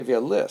give you a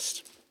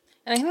list.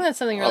 And I think that's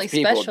something really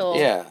people,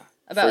 special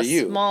about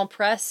small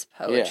press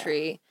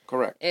poetry. Yeah,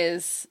 correct.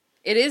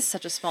 It is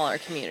such a smaller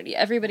community.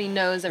 Everybody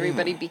knows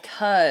everybody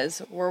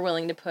because we're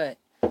willing to put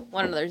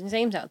one another's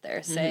names out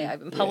there. Say, I've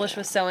been published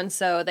with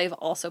so-and-so. They've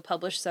also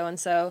published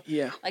so-and-so.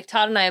 Yeah. Like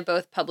Todd and I have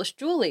both published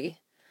Julie.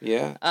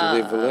 Yeah,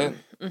 Julie Valin.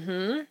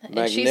 Mm-hmm.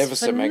 And she's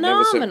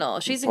phenomenal.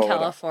 She's in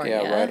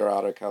California. Yeah, writer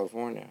out of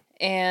California.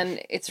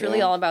 And it's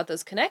really all about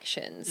those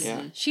connections.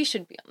 Yeah. She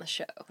should be on the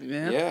show.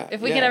 Yeah.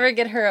 If we can ever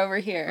get her over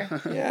here.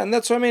 Yeah, and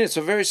that's what I mean. It's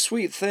a very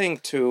sweet thing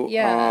to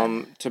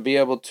be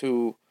able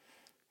to,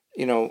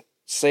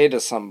 say to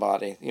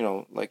somebody,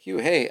 like you,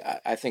 hey,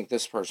 I think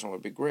this person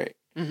would be great.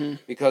 Mm-hmm.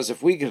 Because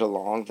if we get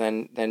along,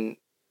 then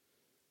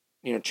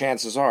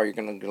chances are you're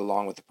going to get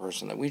along with the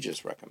person that we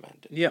just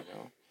recommended. Yeah.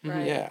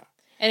 Right. Yeah.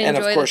 And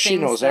of course, she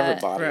knows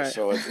everybody,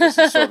 so it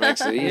sort of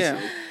makes it easy. Yeah.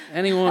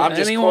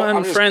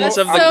 Anyone friends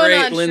of the so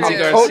great Linzi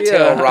Garcia.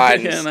 Coattail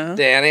riding,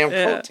 Danny. I'm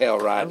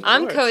coattail riding.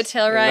 I'm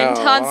coattail riding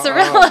Todd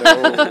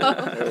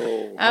Cirillo.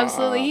 No,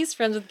 absolutely, he's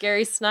friends with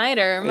Gary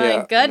Snyder.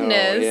 My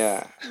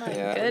goodness. My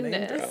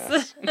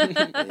goodness.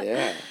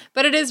 Yeah.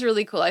 But it is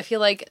really cool. I feel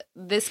like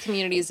this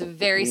community is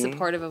very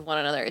supportive of one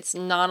another. It's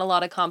not a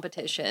lot of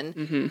competition.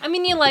 Mm-hmm. I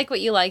mean, you like what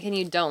you like and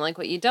you don't like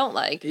what you don't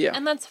like. Yeah.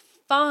 And that's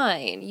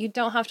fine. You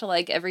don't have to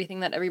like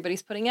everything that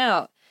everybody's putting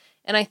out.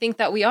 And I think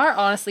that we are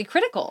honestly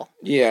critical.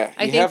 Yeah.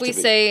 I think we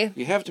say,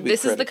 you have to be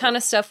this critical. Is the kind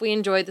of stuff we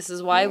enjoy. This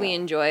is why we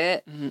enjoy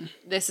it. Mm-hmm.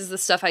 This is the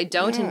stuff I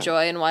don't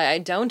enjoy and why I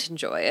don't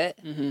enjoy it.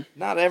 Mm-hmm.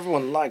 Not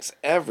everyone likes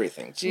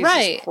everything.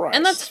 Jesus Christ.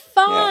 And that's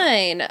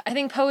fine. Yeah. I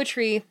think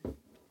poetry,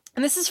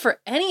 and this is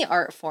for any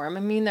art form. I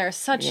mean, there are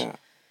such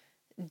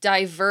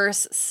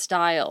diverse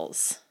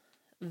styles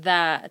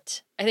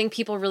that I think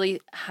people really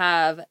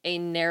have a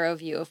narrow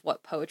view of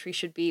what poetry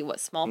should be, what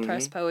small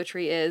press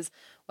poetry is,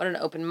 what an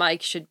open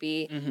mic should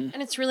be. Mm-hmm.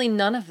 And it's really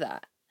none of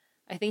that.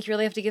 I think you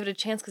really have to give it a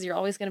chance because you're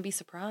always going to be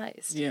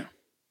surprised. Yeah.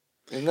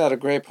 Isn't that a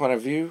great point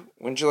of view?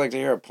 Wouldn't you like to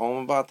hear a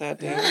poem about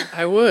that, Dan?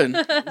 I would.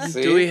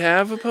 Do we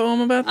have a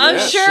poem about that? I'm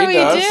sure we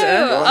does. do.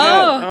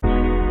 Yeah. Oh.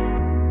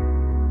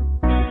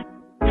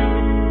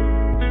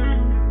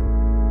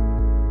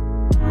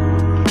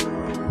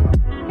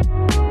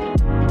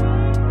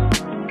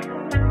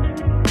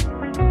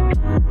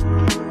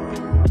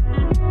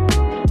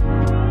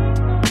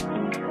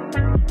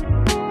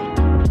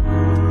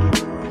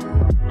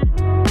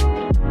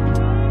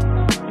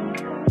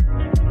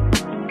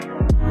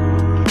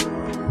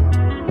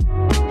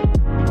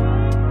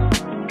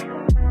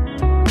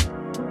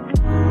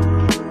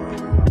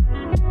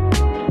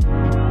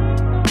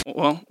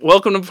 Well,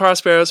 welcome to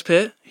Prospero's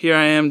Pit. Here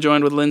I am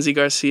joined with Linzi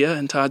Garcia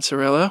and Todd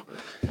Cirillo.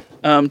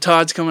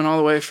 Todd's coming all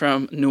the way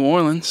from New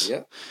Orleans.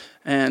 Yeah.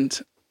 And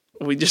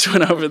we just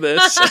went over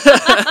this,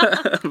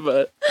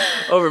 but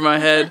over my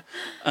head.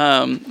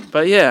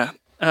 But yeah,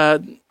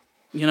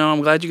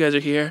 I'm glad you guys are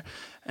here.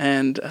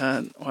 And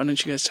why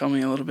don't you guys tell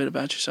me a little bit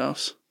about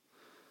yourselves?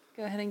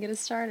 Go ahead and get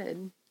us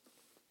started.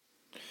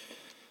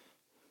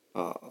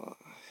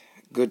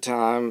 Good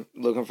time,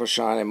 looking for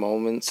shiny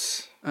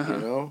moments,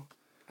 that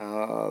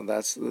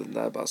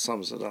about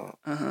sums it up.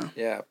 Uh-huh.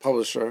 Yeah,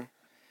 publisher.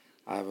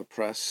 I have a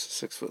press,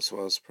 6 Foot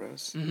Swells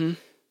Press. Mm-hmm.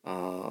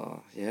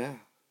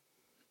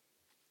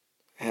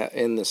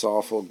 In this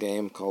awful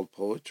game called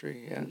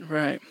poetry, yeah.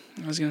 Right.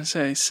 I was going to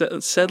say,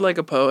 said like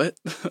a poet.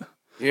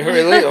 You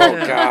really?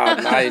 Oh,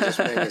 God. Now you just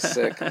made me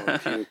sick. I'm going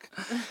to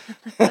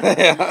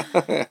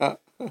puke.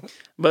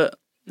 But,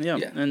 yeah,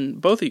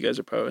 and both of you guys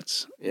are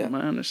poets. Yeah.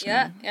 My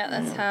understanding. Yeah,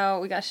 that's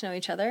how we got to know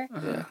each other.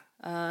 Uh-huh.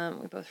 Yeah.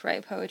 We both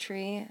write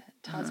poetry.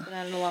 Todd's been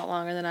at it a lot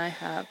longer than I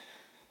have,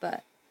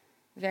 but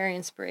very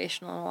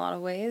inspirational in a lot of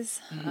ways.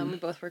 We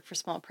both work for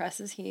small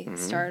presses. He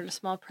started a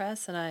small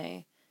press, and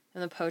I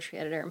am the poetry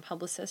editor and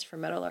publicist for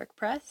Meadowlark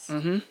Press.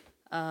 Mm-hmm.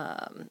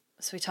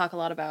 So we talk a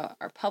lot about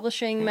our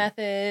publishing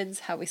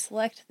methods, how we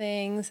select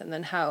things, and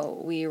then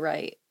how we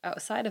write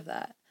outside of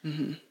that.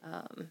 Mm-hmm.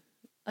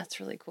 That's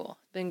really cool.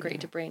 It's been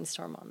great to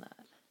brainstorm on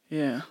that.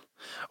 Yeah.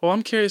 Well,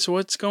 I'm curious,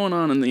 what's going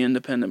on in the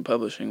independent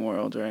publishing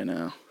world right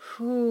now?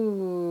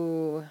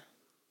 Ooh.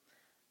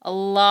 A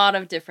lot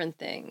of different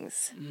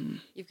things.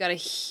 You've got a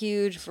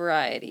huge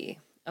variety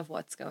of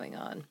what's going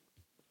on.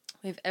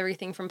 We have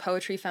everything from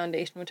Poetry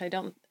Foundation, which I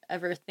don't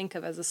ever think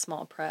of as a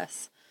small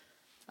press,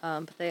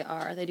 but they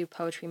are. They do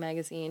Poetry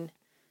Magazine,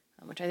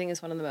 which I think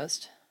is one of the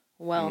most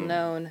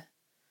well-known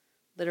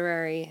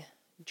literary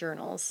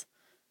journals.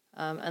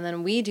 And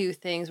then we do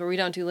things where we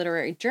don't do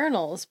literary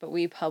journals, but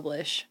we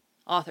publish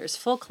authors'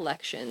 full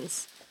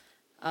collections.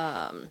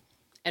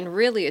 And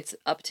really, it's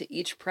up to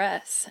each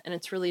press, and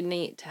it's really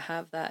neat to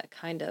have that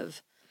kind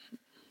of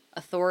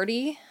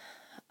authority.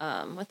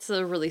 What's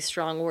a really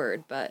strong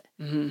word, but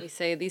we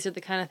say these are the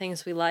kind of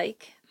things we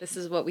like. This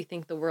is what we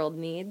think the world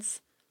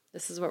needs.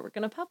 This is what we're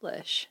going to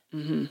publish.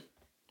 Mm-hmm.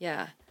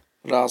 Yeah.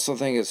 But I also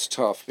think it's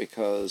tough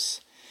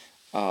because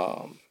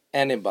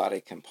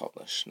anybody can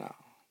publish now.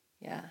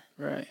 Yeah.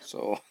 Right.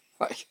 So,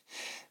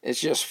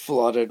 it's just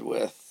flooded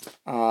with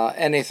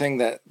anything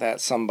that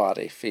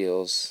somebody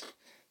feels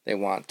they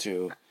want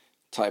to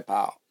type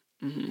out.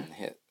 and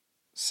hit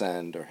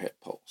send or hit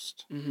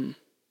post.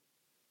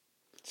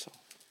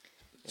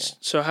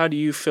 So how do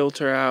you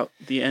filter out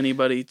the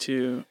anybody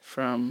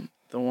from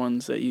the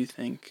ones that you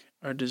think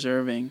are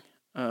deserving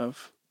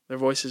of their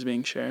voices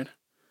being shared?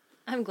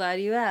 I'm glad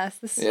you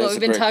asked. This is what we've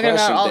been talking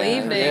about all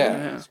evening.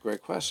 Yeah, it's a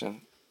great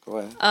question. Go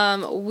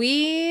ahead.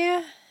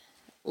 We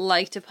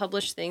like to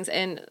publish things,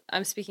 and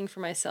I'm speaking for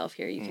myself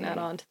here. You can add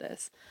on to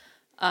this.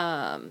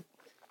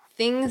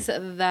 Things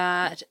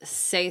that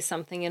say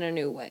something in a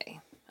new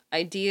way.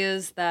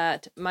 Ideas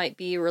that might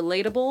be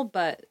relatable,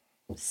 but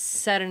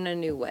said in a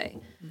new way.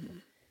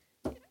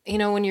 You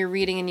know, when you're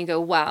reading and you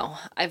go, wow,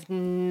 I've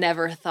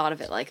never thought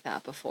of it like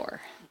that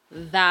before.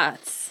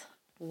 That's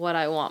what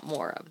I want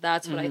more of.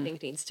 That's what I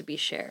think needs to be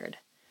shared.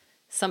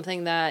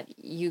 Something that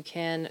you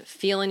can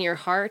feel in your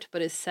heart,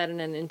 but is said in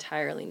an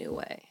entirely new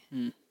way.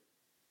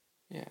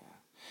 Yeah.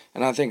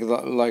 And I think,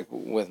 like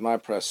with my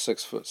press,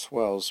 6 Foot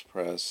Swells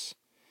Press,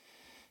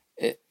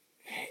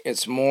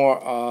 it's more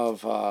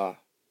of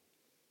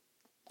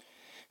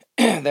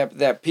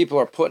that people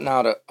are putting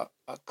out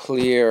a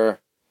clear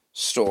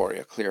story,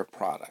 a clear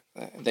product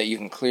that you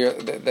can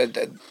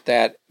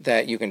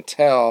that you can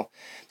tell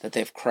that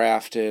they've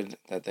crafted,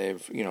 that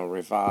they've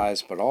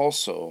revised, but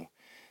also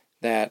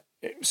that.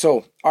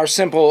 So our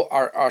simple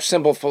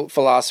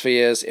philosophy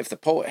is, if the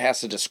poet has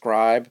to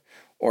describe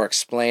or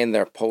explain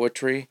their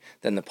poetry,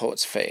 then the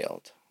poet's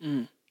failed.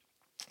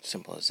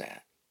 Simple as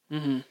that.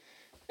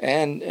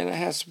 And it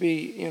has to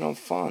be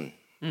fun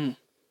in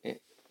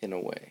a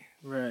way.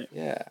 Right.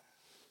 Yeah.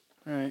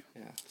 Right.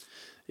 Yeah.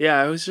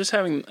 Yeah, I was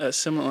having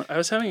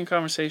a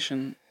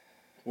conversation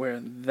where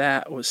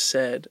that was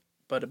said,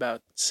 but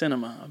about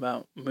cinema,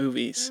 about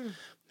movies,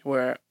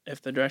 where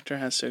if the director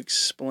has to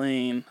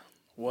explain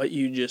what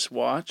you just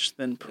watched,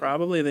 then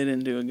probably they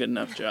didn't do a good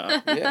enough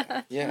job.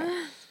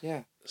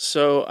 Yeah.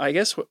 So I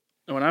guess what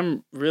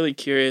I'm really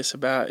curious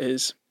about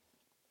is,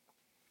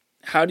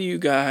 how do you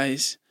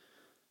guys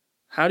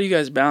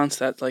balance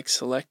that, like,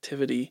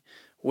 selectivity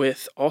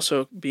with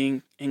also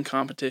being in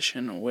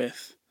competition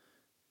with,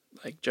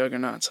 like,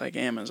 juggernauts like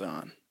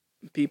Amazon,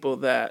 people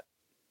that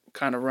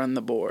kind of run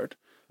the board,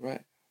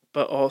 Right?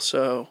 but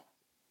also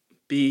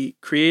be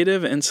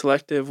creative and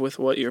selective with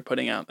what you're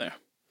putting out there.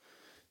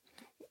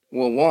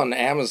 Well, one,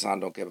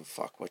 Amazon don't give a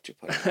fuck what you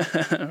put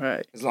out.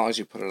 Right. As long as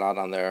you put it out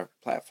on their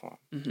platform.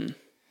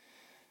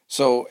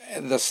 So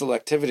the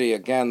selectivity,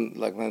 again,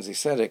 like Linzi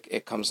said,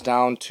 it comes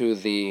down to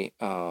the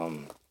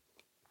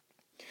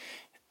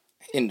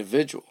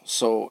individual.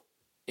 So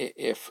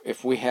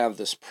if we have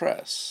this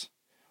press,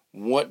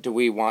 what do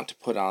we want to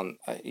put on,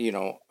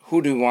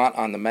 who do we want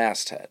on the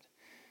masthead?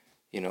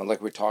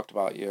 Like we talked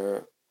about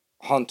your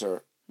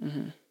hunter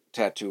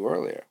tattoo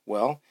earlier.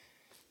 Well,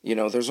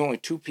 there's only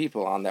 2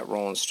 people on that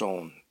Rolling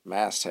Stone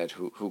masthead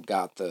who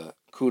got the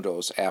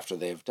kudos after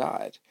they've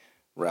died.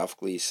 Ralph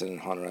Gleason and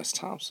Hunter S.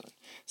 Thompson.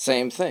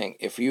 Same thing.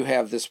 If you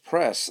have this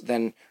press,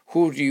 then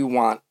who do you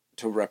want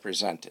to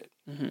represent it?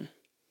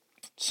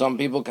 Some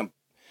people can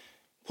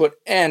put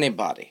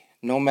anybody,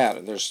 no matter.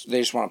 They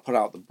just want to put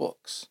out the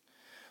books.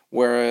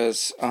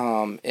 Whereas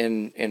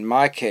in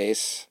my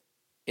case,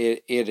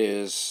 it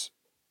is,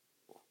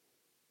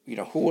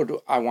 who would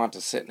I want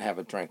to sit and have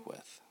a drink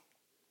with?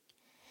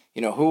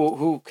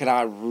 Who can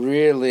I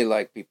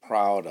really be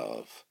proud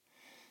of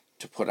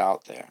to put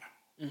out there?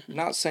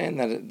 Not saying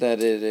that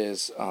it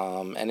is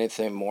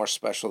anything more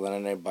special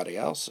than anybody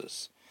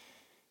else's,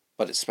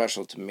 but it's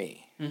special to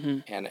me.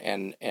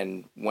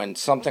 And when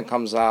something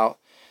comes out,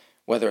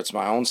 whether it's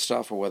my own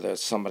stuff or whether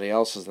it's somebody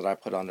else's that I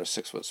put under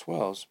 6 Foot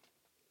Swells,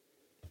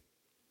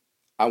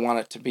 I want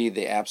it to be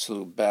the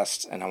absolute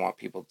best, and I want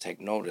people to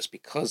take notice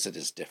because it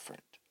is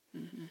different.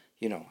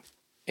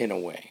 In a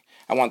way,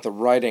 I want the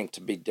writing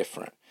to be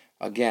different.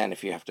 Again,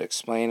 if you have to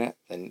explain it,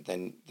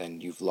 then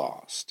you've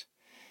lost.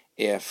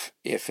 If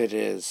it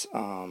is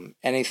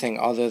anything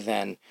other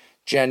than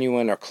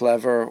genuine or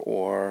clever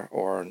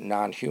or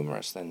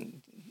non-humorous,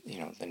 then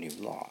you've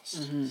lost.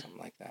 Something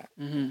like that.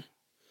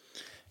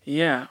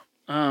 Yeah.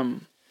 I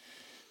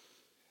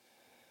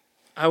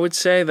would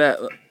say that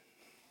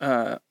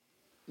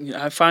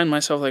I find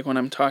myself, like, when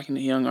I'm talking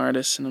to young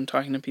artists and I'm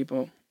talking to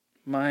people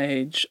my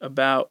age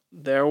about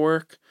their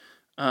work,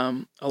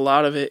 a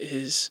lot of it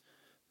is,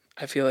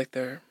 I feel like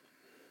they're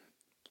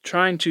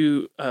trying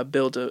to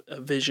build a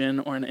vision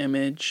or an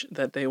image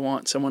that they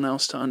want someone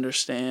else to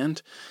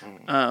understand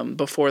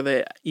before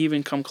they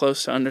even come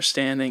close to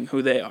understanding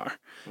who they are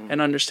and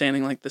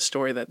understanding, like, the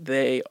story that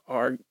they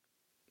are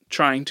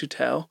trying to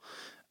tell.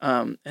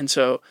 And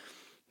so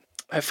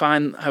I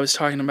was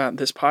talking about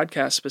this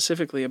podcast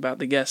specifically about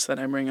the guests that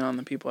I bring on,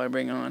 the people I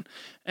bring on,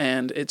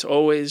 and it's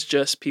always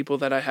just people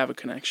that I have a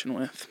connection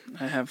with.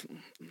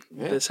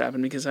 This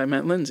happened because I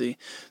met Linzi,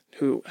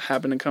 who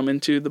happened to come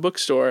into the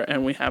bookstore,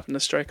 and we happened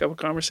to strike up a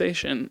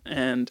conversation,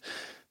 and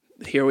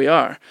here we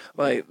are.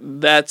 Like,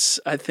 that's,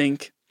 I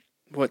think,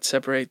 what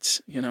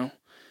separates,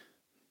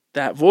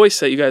 that voice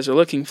that you guys are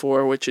looking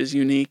for, which is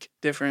unique,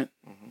 different.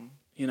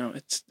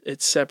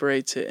 It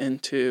separates it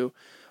into,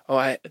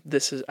 I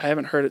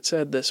haven't heard it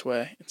said this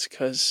way. It's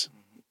because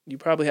you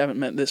probably haven't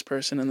met this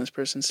person, and this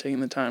person's taking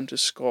the time to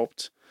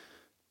sculpt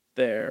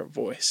their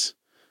voice.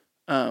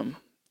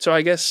 So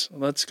I guess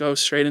let's go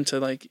straight into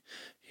like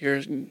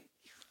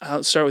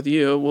I'll start with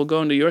you. We'll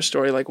go into your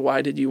story. Like,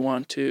 why did you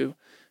want to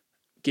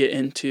get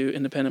into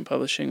independent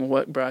publishing?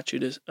 What brought you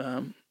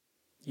to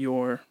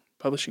your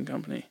publishing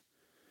company?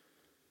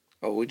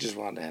 Oh, we just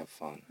wanted to have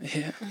fun.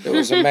 Yeah. There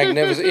was a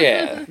magnificent,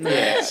 yeah.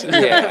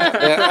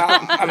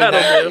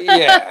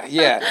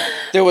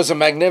 There was a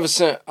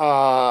magnificent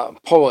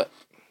poet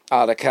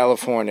out of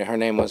California. Her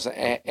name was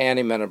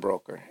Anne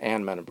Meadowlark.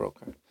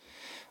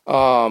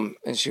 And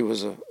she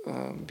was a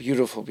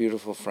beautiful,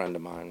 beautiful friend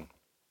of mine.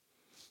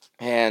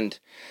 And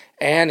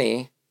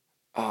Annie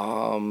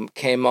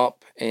came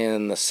up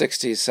in the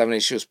 60s,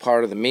 70s. She was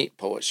part of the Meat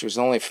Poets. She was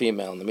the only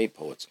female in the Meat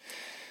Poets.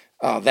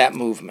 That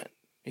movement.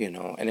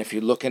 And if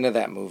you look into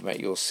that movement,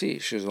 you'll see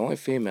she was the only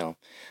female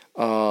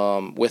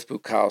with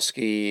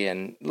Bukowski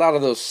and a lot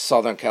of those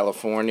Southern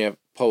California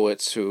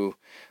poets who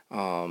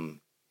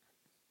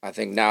I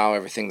think now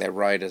everything they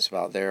write is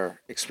about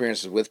their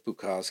experiences with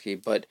Bukowski.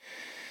 But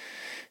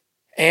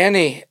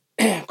Annie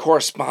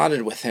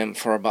corresponded with him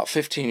for about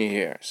 15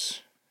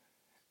 years.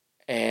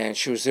 And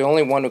she was the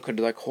only one who could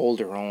like hold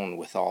her own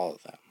with all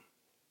of them.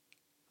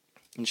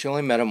 And she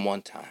only met him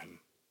one time,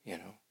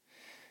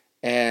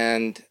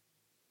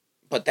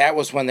 But that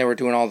was when they were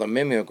doing all the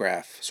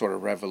mimeograph sort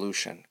of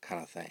revolution kind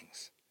of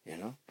things,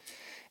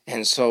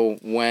 And so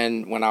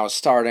when I was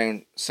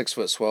starting 6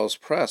 Foot Swells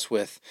Press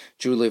with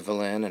Julie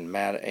Valin and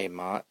Matt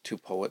Amott, 2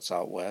 poets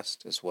out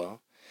west as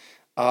well,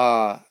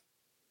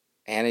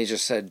 Annie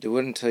just said, do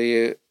it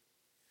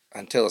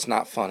until it's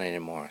not fun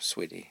anymore,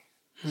 sweetie.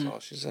 That's all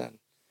she said.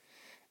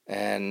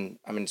 And,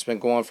 it's been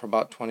going for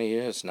about 20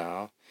 years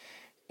now.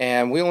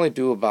 And we only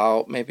do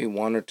about maybe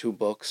 1 or 2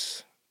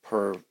 books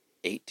per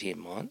 18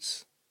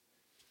 months.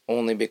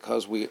 Only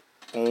because we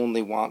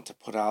only want to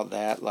put out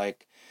that,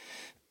 like,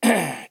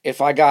 if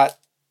I got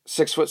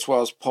 6 Foot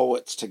Swells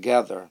poets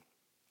together,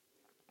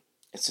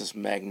 it's this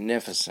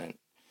magnificent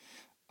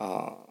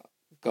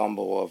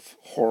gumbo of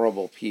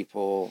horrible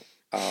people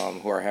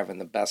who are having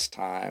the best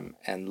time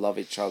and love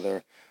each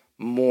other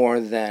more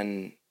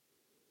than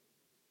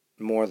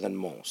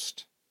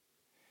most,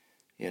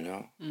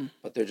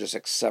 But they're just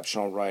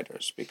exceptional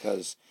writers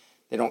because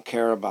they don't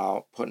care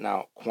about putting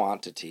out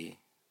quantity.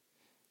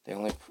 They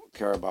only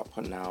care about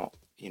putting out,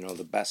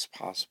 the best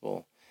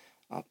possible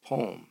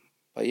poem.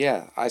 But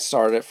yeah, I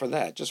started it for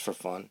that, just for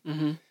fun.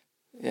 Mm-hmm.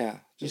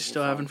 Yeah. You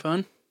still having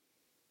fun?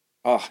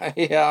 Oh,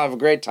 yeah, I have a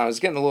great time. It's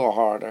getting a little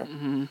harder.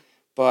 Mm-hmm.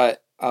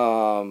 But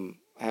I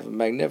have a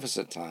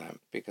magnificent time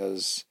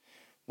because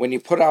when you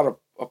put out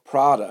a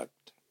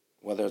product,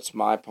 whether it's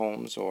my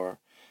poems or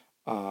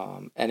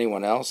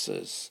anyone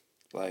else's,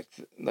 like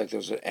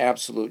there's an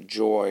absolute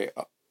joy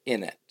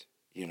in it,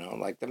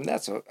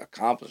 that's an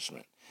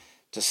accomplishment.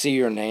 To see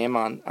your name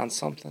on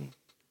something,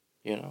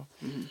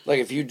 Mm-hmm. Like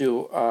if you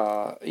do,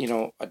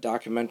 a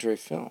documentary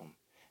film,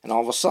 and all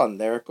of a sudden,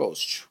 there it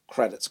goes,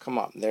 credits come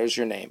up, and there's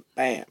your name,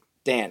 bam,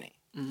 Danny.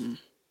 Mm-hmm.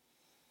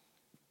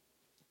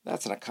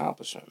 That's an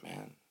accomplishment,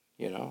 man,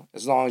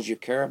 as long as you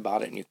care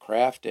about it and you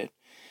craft it,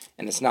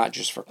 and it's not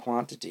just for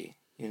quantity,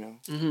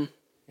 Mm-hmm.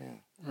 Yeah.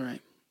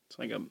 Right. It's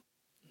like a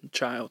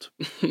child.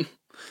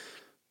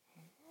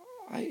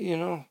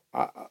 I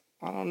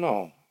don't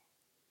know.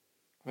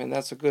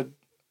 That's a good...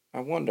 I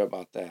wonder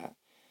about that.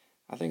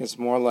 I think it's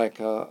more like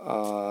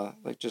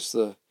just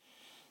the,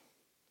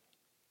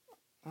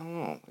 I don't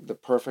know, like the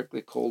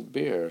perfectly cold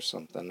beer or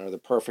something, or the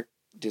perfect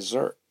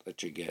dessert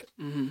that you get.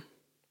 Mm-hmm.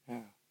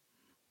 Yeah.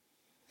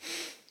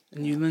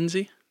 And you,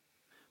 Linzi?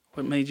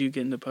 What made you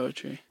get into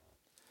poetry?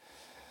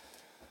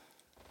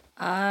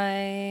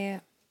 I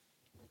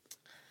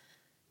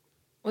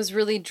was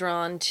really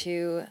drawn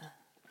to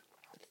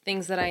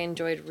things that I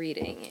enjoyed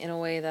reading in a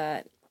way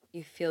that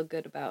you feel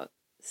good about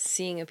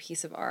seeing a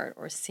piece of art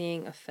or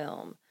seeing a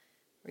film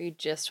where you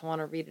just want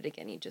to read it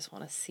again. You just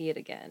want to see it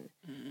again.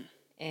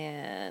 Mm-hmm.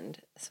 And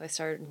so I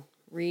started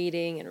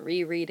reading and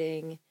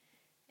rereading.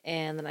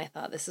 And then I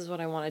thought, this is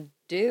what I want to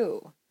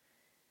do.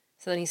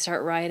 So then you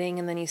start writing,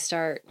 and then you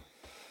start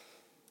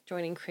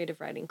joining creative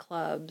writing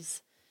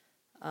clubs,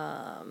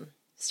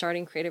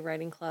 starting creative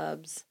writing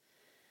clubs.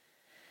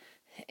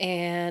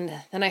 And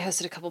then I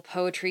hosted a couple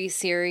poetry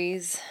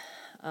series.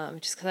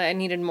 Just because I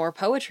needed more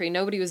poetry.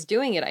 Nobody was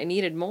doing it. I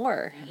needed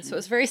more. Mm-hmm. So it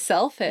was very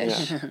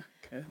selfish. Yeah.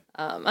 Okay.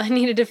 I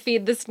needed to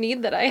feed this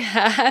need that I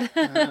had.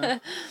 Uh-huh.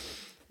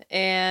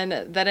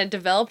 And then it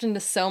developed into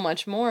so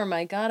much more.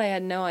 My God, I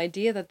had no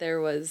idea that there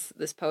was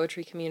this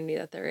poetry community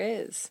that there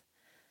is.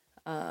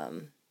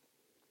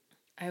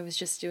 I was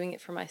just doing it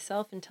for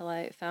myself until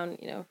I found,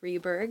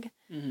 Reberg,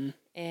 mm-hmm.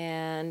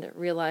 and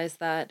realized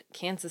that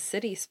Kansas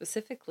City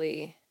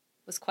specifically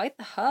was quite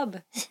the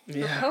hub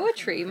for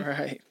poetry.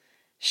 Right.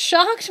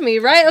 Shocked me,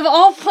 right? Of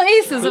all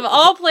places,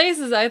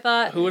 I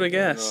thought. Who would have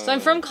guessed? So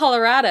I'm from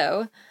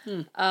Colorado.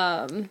 You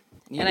got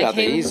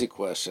the easy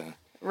question.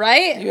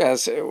 Right? You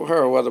asked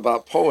her what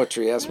about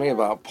poetry. Ask me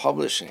about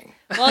publishing.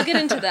 Well, I'll get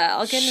into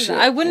that.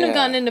 I wouldn't have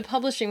gotten into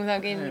publishing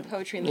without getting into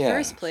poetry in the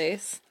first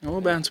place.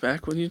 We'll bounce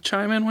back when you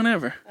chime in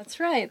whenever. That's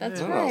right. That's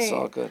right. No, it's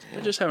all good.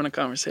 We're just having a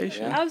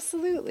conversation. Yeah.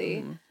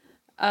 Absolutely.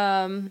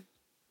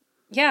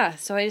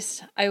 So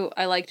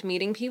I liked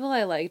meeting people.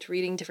 I liked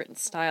reading different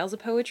styles of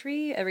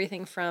poetry.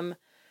 Everything from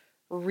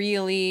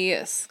really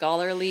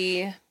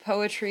scholarly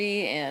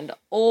poetry and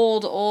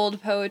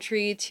old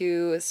poetry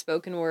to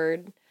spoken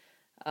word,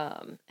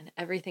 and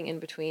everything in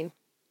between.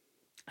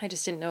 I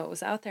just didn't know it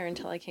was out there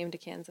until I came to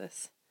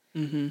Kansas.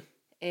 Mm-hmm.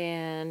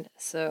 And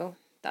so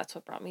that's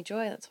what brought me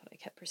joy. That's what I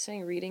kept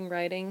pursuing, reading,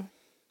 writing.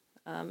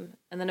 And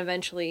then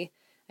eventually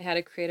I had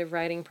a creative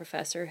writing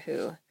professor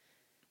who,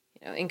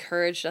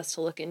 encouraged us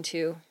to look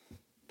into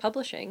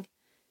publishing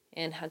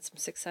and had some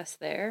success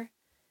there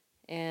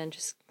and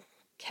just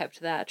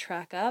kept that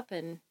track up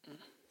and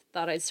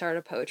thought I'd start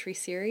a poetry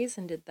series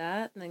and did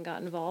that and then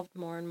got involved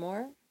more and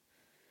more.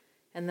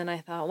 And then I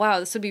thought, wow,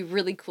 this would be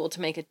really cool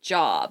to make a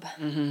job.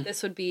 Mm-hmm.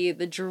 This would be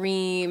the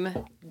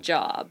dream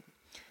job.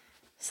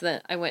 So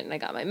then I went and I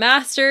got my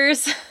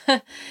master's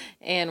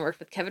and worked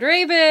with Kevin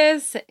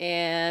Rabis,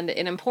 and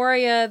in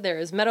Emporia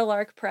there's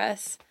Meadowlark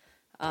Press.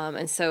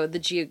 And so the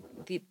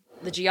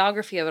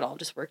geography of it all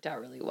just worked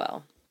out really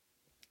well.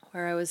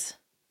 Where I was,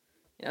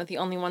 the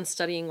only one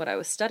studying what I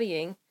was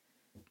studying,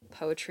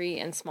 poetry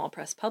and small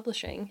press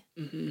publishing.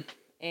 Mm-hmm.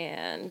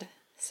 And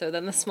so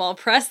then the small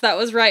press that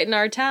was right in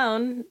our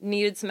town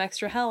needed some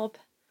extra help,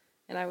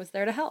 and I was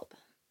there to help.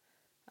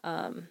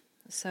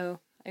 So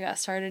I got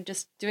started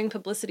just doing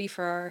publicity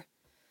for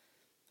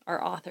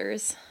our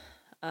authors.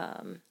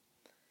 And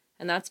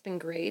that's been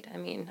great. I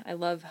mean, I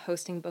love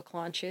hosting book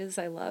launches.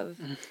 I love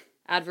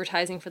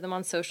advertising for them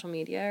on social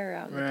media or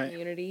out in the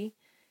community.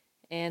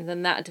 And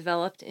then that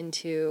developed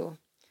into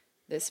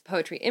this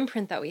poetry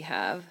imprint that we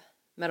have,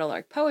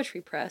 Meadowlark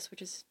Poetry Press,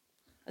 which is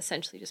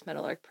essentially just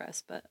Meadowlark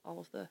Press, but all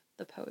of the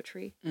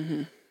poetry.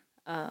 Mm-hmm.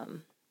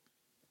 And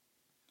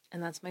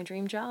that's my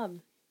dream job.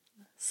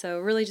 So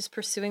really just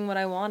pursuing what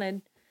I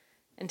wanted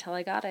until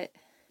I got it.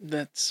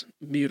 That's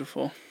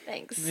beautiful.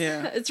 Thanks.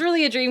 Yeah. It's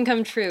really a dream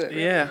come true. It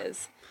really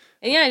is.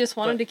 And I just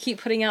wanted to keep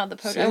putting out the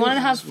poetry. I wanted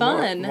to have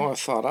fun. More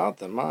thought out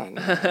than mine.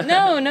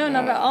 No, not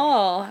at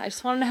all. I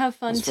just wanted to have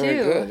fun too.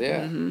 Very good,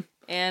 yeah. Mm-hmm.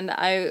 And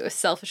I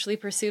selfishly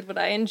pursued what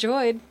I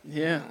enjoyed.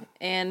 Yeah.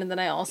 And then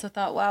I also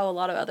thought, wow, a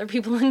lot of other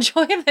people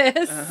enjoy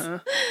this. Uh-huh.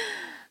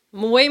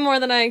 Way more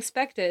than I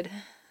expected.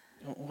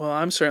 Well,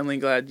 I'm certainly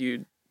glad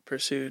you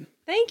pursued.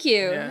 Thank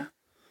you. Yeah.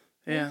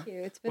 Thank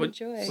you. It's been a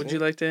joy. Would you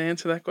like to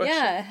answer that question?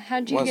 Yeah.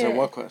 How'd you get?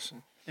 What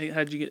question?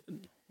 How'd you get?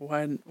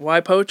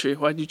 Why poetry?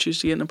 Why did you choose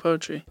to get into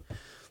poetry?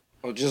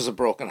 Well, just a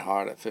broken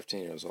heart at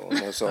 15 years old.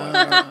 That's all.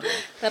 That'll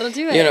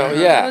do it.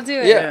 That'll do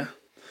it. Yeah.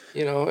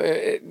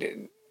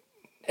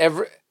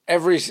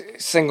 Every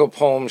single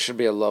poem should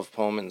be a love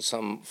poem in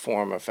some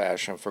form or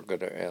fashion, for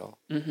good or ill.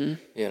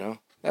 Mm-hmm.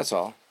 That's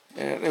all.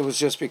 And it was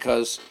just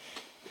because,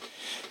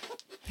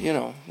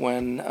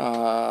 when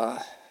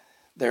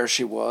there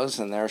she was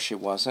and there she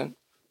wasn't,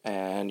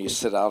 and you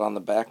sit out on the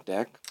back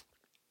deck,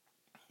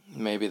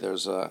 maybe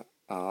there's a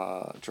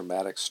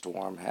dramatic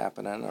storm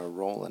happening or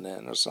rolling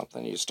in or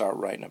something, you start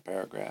writing a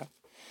paragraph,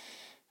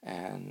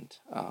 and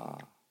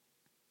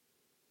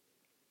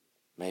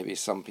maybe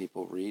some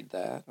people read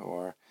that,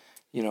 or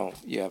you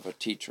have a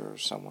teacher or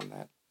someone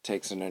that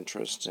takes an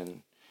interest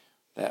in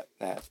that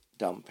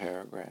dumb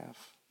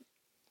paragraph.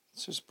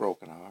 It's just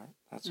broken heart,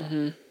 that's all.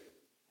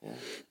 Mm-hmm.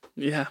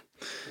 Yeah.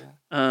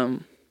 I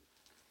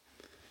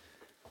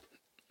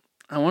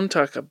want to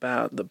talk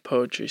about the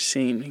poetry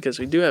scene, because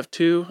we do have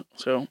two.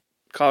 So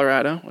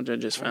Colorado, which I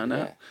just found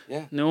out.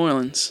 Yeah. New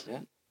Orleans. Yeah.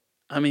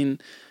 I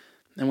mean,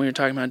 and we were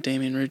talking about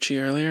Damien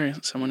Rucci earlier,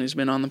 someone who's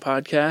been on the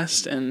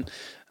podcast, and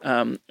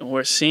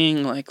we're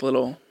seeing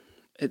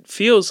it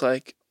feels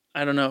like,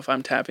 I don't know if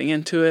I'm tapping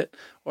into it,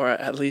 or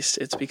at least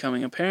it's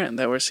becoming apparent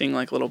that we're seeing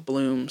little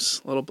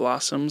blooms, little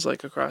blossoms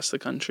across the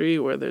country,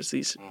 where there's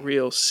these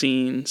real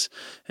scenes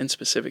in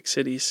specific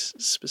cities,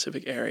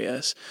 specific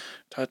areas.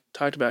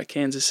 Talked about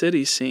Kansas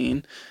City's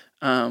scene.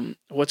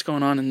 What's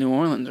going on in New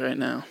Orleans right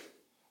now?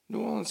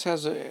 New Orleans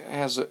has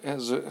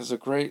a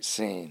great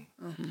scene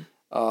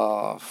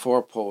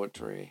for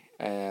poetry,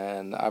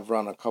 and I've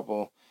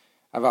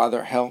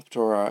either helped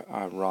or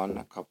I run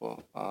a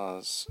couple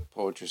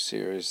poetry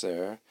series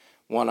there.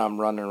 One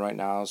I'm running right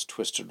now is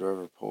Twisted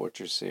River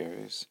Poetry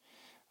Series.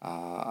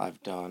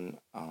 I've done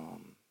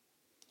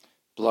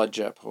Blood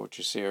Jet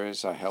Poetry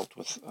Series. I helped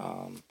with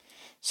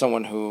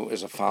someone who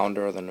is a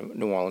founder of the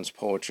New Orleans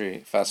Poetry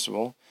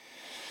Festival,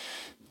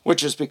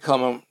 which has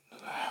become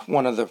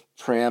one of the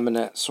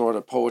preeminent sort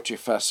of poetry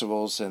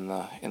festivals in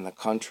the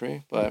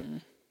country. But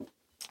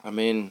I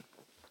mean,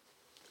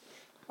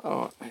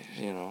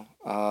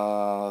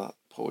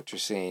 poetry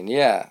scene,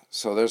 yeah.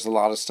 So there's a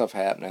lot of stuff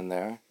happening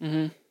there,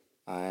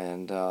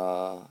 and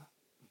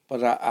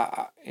but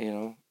I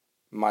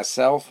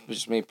myself,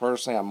 just me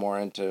personally, I'm more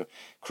into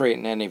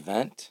creating an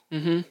event.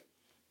 Bam,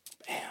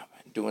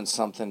 and doing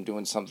something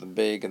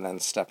big, and then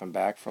stepping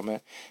back from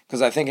it.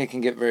 Because I think it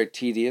can get very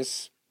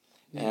tedious.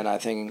 And I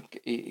think,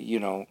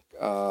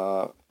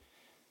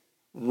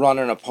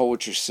 running a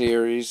poetry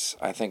series,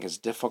 I think, is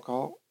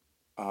difficult.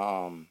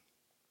 And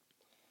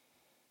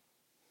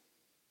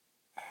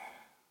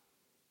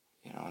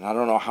I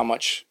don't know how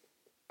much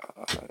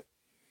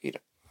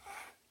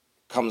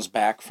comes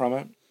back from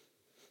it.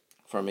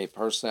 For me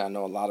personally, I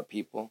know a lot of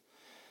people,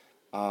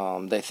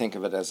 they think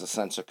of it as a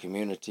sense of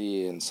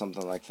community and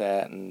something like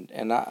that.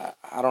 And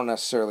I don't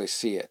necessarily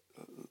see it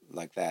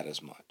like that as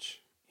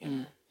much.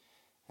 And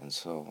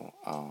so...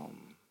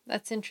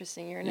 That's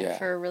interesting. You're in it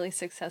for a really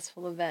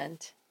successful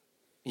event.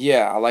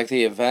 Yeah, I like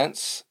the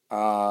events.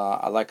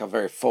 I like a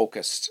very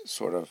focused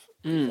sort of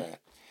event.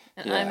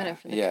 And I'm in it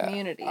for the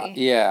community.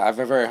 I have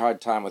a very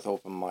hard time with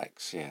open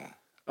mics,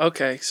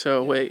 Okay,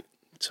 so wait.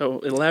 So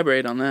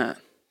elaborate on that.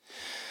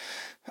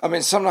 I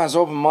mean, sometimes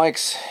open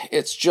mics,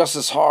 it's just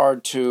as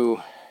hard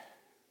to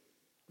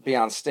be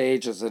on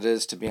stage as it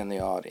is to be in the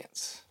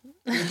audience.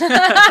 Yeah.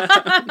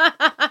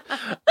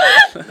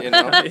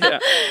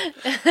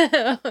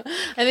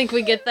 I think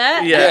we get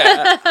that.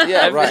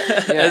 Yeah, right.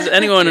 Yeah. As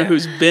anyone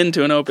who's been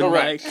to an open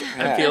mic,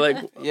 I feel like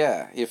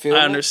you feel I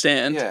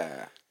understand.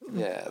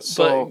 Yeah.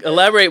 So but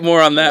elaborate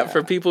more on that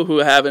for people who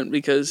haven't,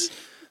 because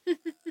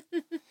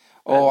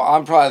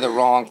I'm probably the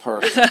wrong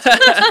person.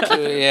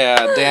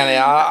 Danny.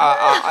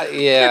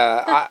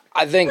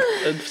 I think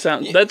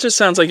that just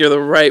sounds like you're the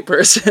right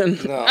person.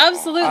 No,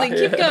 absolutely.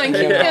 Keep going.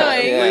 Keep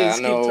going. Please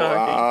keep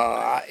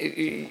talking.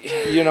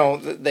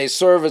 They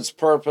serve its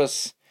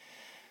purpose,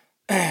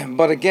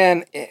 but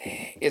again,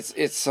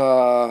 it's.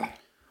 Well,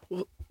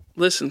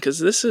 listen, because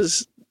this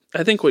is,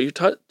 I think, what you're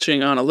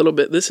touching on a little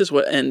bit. This is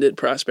what ended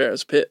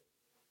Prospero's Pit.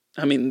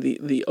 I mean,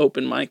 the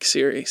open mic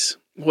series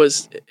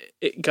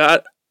it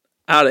got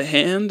out of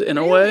hand in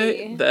a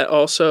way that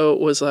also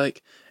was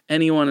like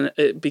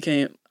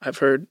I've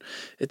heard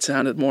it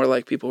sounded more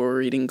like people were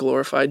reading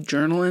glorified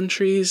journal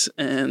entries,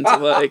 and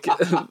like,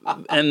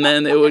 and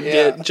then it would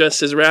get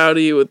just as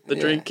rowdy with the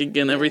drinking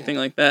and everything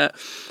like that.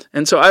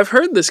 And so I've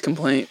heard this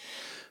complaint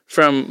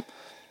from,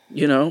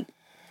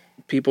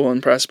 people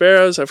in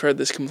Prospero's. I've heard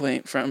this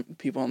complaint from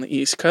people on the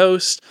East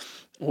Coast,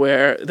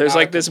 where there's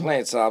like this,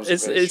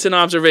 it's an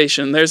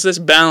observation. There's this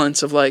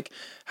balance of like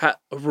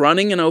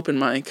running an open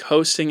mic,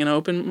 hosting an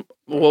open,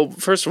 well,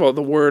 first of all,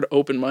 the word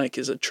open mic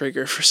is a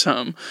trigger for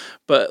some,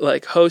 but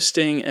like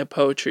hosting a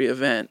poetry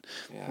event,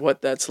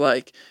 what that's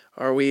like.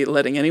 Are we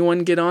letting anyone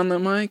get on the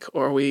mic,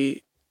 or are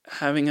we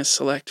having a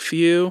select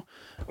few?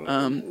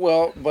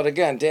 But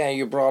again, Dan,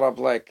 you brought up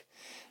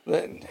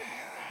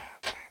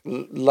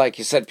like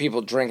you said,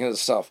 people drinking and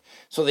stuff.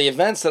 So the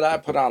events that I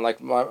put on,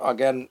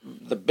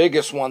 the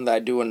biggest one that I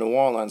do in New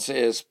Orleans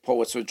is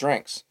Poets with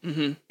Drinks.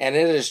 Mm-hmm. And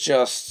it is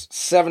just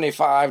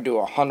 75 to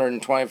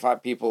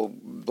 125 people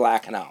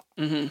blacking out.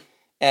 Mm-hmm.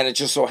 And it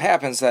just so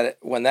happens that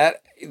when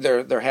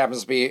there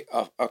happens to be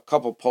a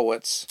couple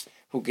poets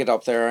who get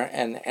up there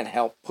and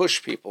help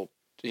push people,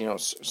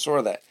 sort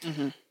of that.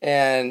 Mm-hmm.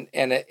 And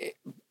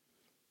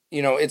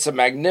it's a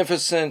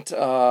magnificent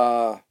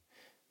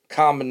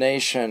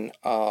combination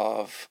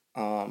of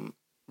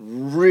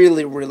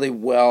really, really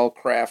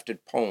well-crafted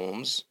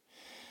poems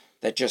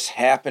that just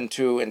happen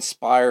to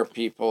inspire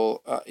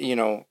people.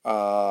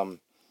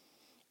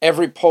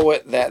 Every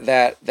poet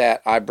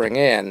that I bring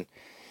in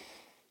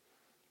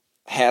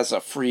has a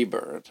free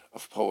bird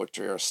of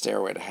poetry or a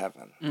stairway to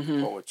heaven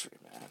poetry,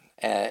 man.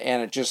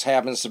 And it just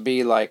happens to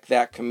be like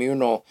that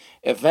communal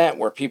event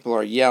where people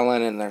are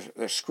yelling and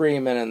they're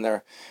screaming and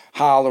they're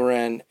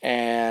hollering.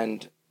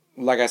 And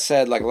like I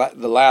said, like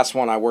the last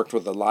one, I worked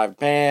with a live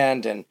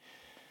band, and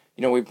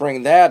we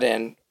bring that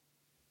in.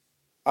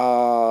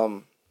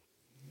 And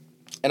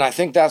I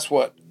think that's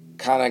what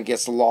kind of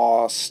gets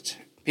lost.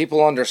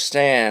 People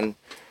understand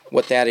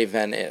what that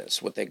event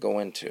is, what they go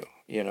into,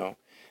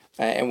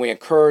 and we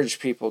encourage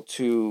people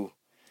to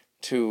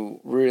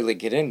really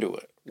get into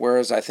it.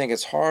 Whereas I think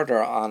it's harder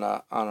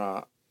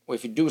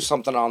if you do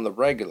something on the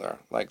regular,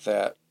 like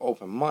that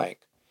open mic.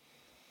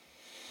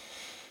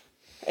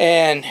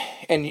 And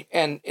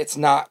it's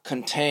not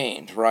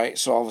contained, right?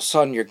 So all of a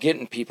sudden you're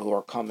getting people who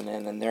are coming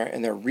in and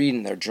they're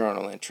reading their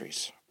journal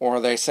entries, or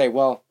they say,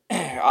 well,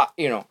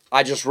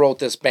 I just wrote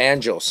this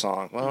banjo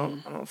song. Well,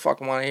 I don't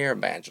fucking want to hear a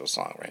banjo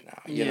song right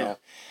now, you know.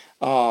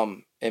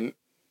 And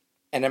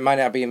it might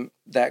not be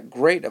that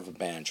great of a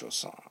banjo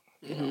song.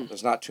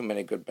 There's not too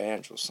many good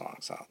banjo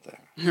songs out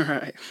there.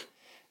 Right.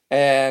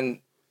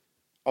 And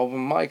open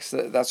mics,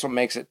 that's what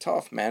makes it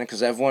tough, man.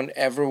 Because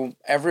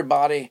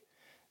everybody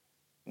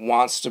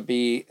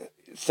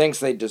thinks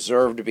they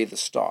deserve to be the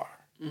star.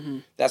 Mm-hmm.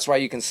 That's why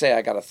you can say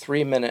I got a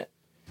 3-minute,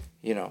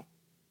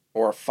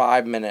 or a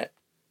 5-minute,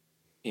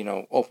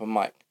 open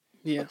mic.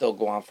 Yeah. But they'll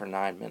go on for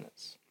 9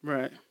 minutes.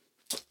 Right.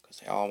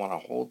 Because they all want to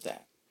hold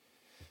that.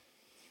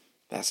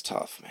 That's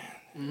tough, man.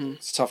 Mm-hmm.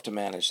 It's tough to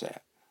manage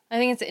that. I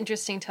think it's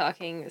interesting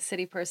talking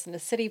city person to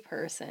city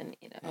person.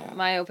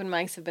 My open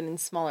mics have been in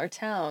smaller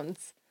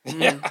towns.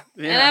 And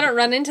I don't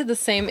run into the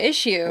same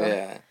issue.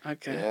 Yeah.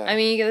 Okay. Yeah. I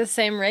mean, you get the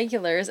same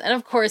regulars, and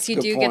of course you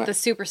do get the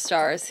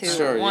superstars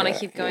who want to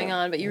keep going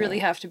on, but you really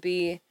have to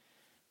be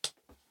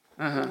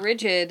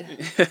rigid,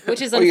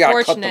 which is unfortunate. You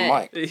gotta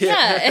cut the mic.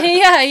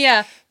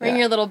 Yeah. Ring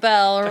your little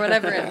bell or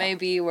whatever it may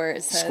be, where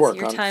it says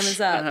your time is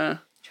up.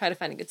 Try to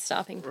find a good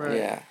stopping point.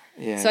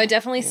 Yeah. So I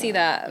definitely see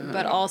that,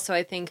 but also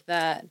I think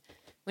that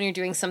when you're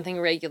doing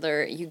something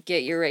regular, you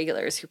get your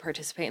regulars who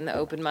participate in the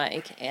open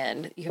mic,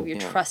 and you have your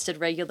trusted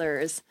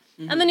regulars,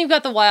 and then you've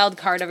got the wild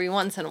card every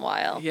once in a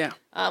while. Yeah.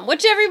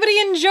 Which everybody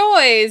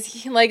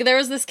enjoys. Like, there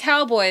was this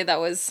cowboy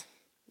that was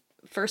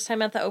first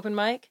time at the open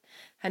mic,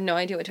 had no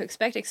idea what to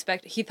expect.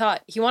 He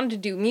thought he wanted to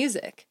do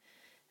music,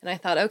 and I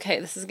thought, okay,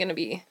 this is gonna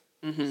be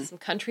some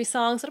country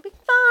songs. It'll be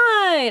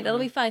fine. It'll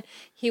be fine.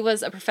 He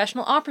was a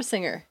professional opera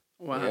singer.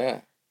 Wow.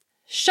 Yeah.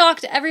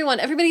 Shocked everyone.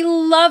 Everybody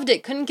loved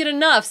it. Couldn't get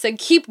enough. Said,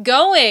 keep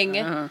going.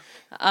 And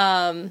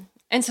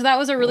so that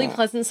was a really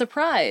pleasant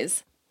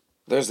surprise.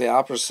 There's the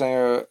opera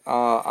singer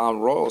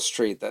on Royal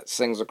Street that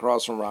sings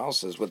across from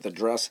Rouse's with the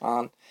dress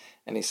on,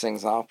 and he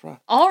sings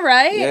opera. All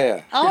right.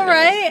 Yeah. All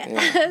right.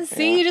 Yeah.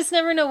 See, you just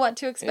never know what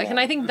to expect. And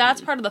I think that's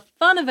part of the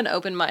fun of an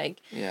open mic.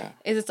 Yeah.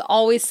 Is it's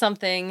always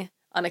something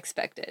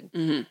unexpected.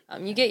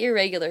 You get your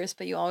regulars,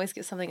 but you always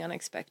get something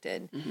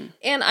unexpected.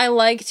 And I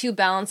like to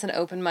balance an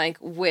open mic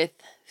with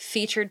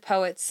featured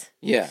poets,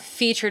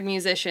 featured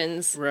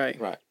musicians, Right.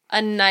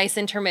 a nice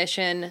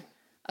intermission,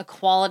 a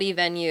quality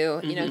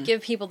venue. You know,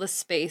 give people the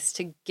space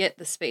to get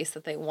the space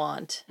that they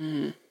want.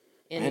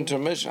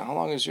 Intermission. How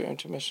long is your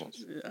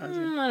intermissions? I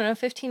don't know,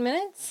 15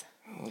 minutes?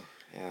 Oh,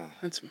 yeah.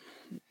 That's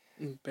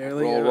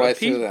barely Roll a right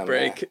peak through them,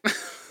 break.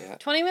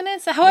 20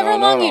 minutes? However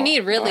long you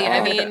need, really.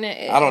 I mean...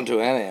 I don't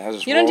do any. I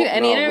just you don't do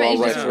any intermission?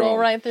 You just roll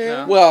right through?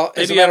 No. Well,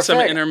 Maybe you have some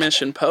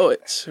intermission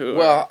poets who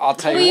I'll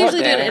tell you what, we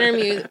usually do an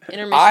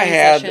intermission I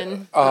had,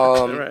 session.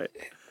 right.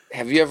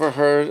 Have you ever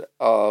heard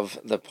of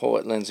the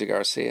poet Linzi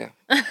Garcia?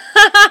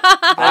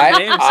 That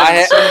name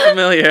sounds so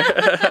familiar.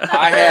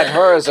 I had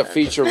her as a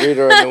feature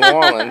reader in New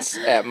Orleans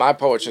at my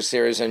poetry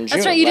series in June.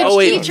 That's right, you did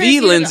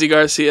the Linzi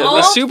Garcia,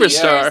 the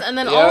superstar. And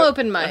then all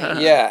open mic.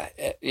 Yeah.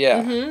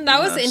 That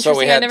was interesting. So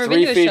we had I've never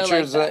 3 been to a show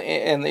features, like that.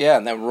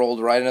 and then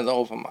rolled right into the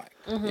open mic.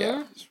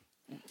 Yeah.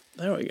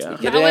 There we go.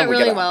 That went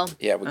really well.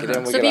 Yeah, we get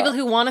in, we So get people out.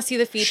 who want to see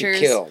the features...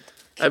 She killed.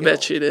 I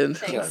bet she did.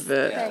 Thanks. I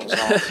bet. Yeah, it was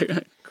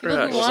awesome. People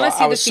who want to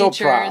see the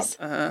features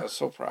I was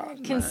so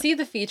proud. can see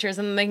the features,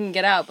 and then they can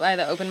get out by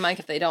the open mic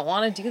if they don't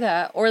want to do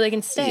that, or they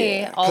can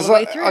stay all the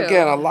way through.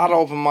 Again, a lot of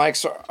open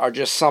mics are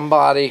just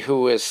somebody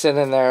who is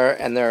sitting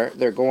there and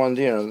they're going,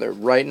 they're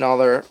writing all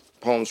their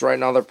poems.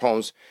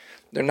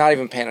 They're not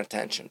even paying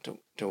attention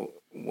to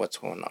what's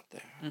going up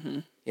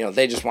there.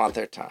 They just want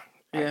their time.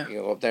 Yeah.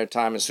 You go up their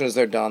time. As soon as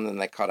they're done, then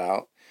they cut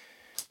out.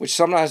 Which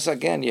sometimes,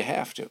 again, you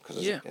have to because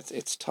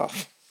it's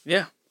tough.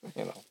 Yeah.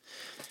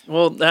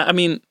 Well, I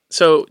mean,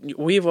 so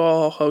we've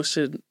all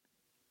hosted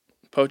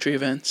poetry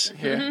events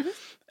here,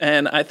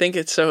 and I think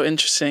it's so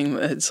interesting.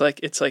 It's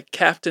like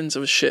captains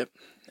of a ship.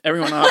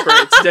 Everyone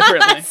operates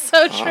differently.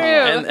 So true.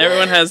 And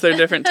everyone has their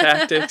different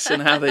tactics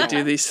and how they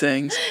do these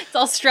things. It's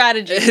all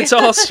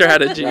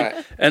strategy.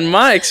 Right. And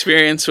my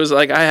experience was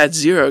like I had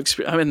zero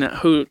experience. I mean,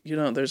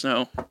 there's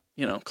no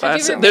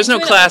classic. There's no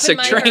classic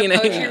training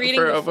poetry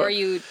reading before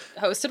you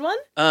hosted one.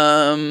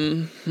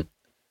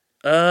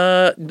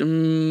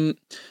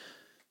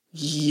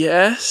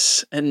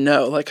 Yes and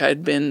no. Like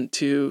I'd been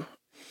to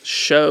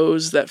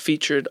shows that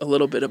featured a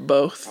little bit of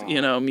both,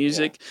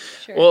 music. Yeah.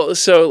 Sure. Well,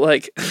 so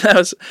like that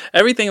was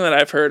everything that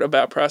I've heard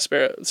about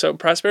Prospero. So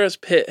Prospero's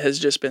Pit has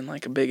just been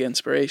like a big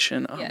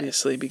inspiration,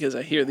 obviously, because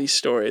I hear these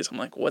stories. I'm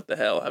like, what the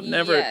hell? I've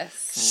never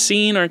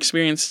seen or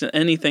experienced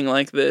anything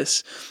like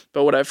this,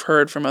 but what I've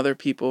heard from other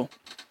people,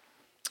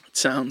 it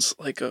sounds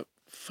like a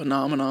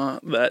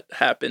phenomenon that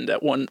happened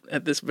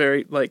at this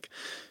very like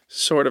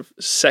sort of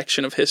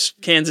section of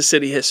Kansas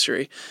City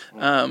history.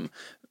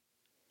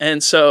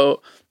 And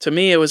so to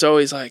me, it was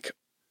always like,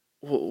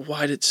 well,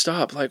 why did it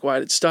stop? Like, why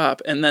did it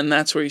stop? And then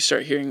that's where you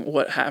start hearing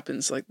what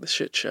happens, like the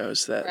shit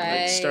shows that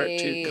like start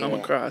to come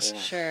across.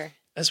 Sure.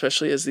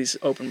 Especially as these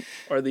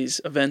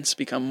these events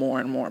become more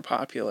and more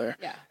popular.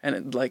 Yeah. And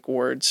it like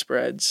word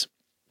spreads.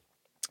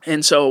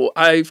 And so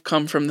I've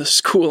come from the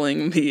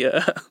schooling,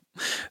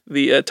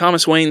 the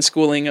Thomas Wayne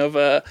schooling of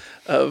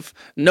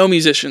no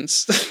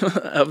musicians,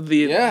 of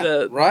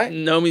the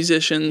no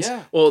musicians.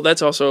 Yeah. Well,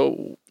 that's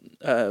also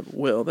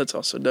that's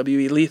also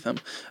W.E. Leatham.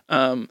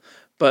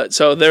 But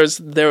so there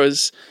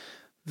was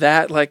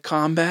that like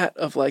combat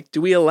of like,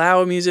 do we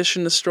allow a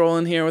musician to stroll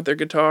in here with their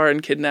guitar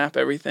and kidnap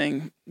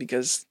everything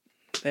because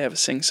they have a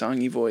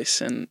sing-songy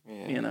voice and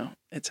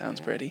it sounds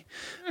pretty,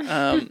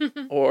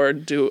 or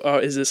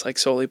is this like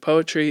solely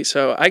poetry?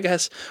 So I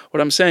guess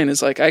what I'm saying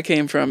is like I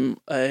came from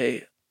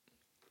a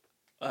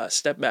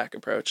step back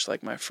approach,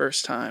 like my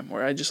first time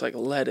where I just like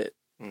let it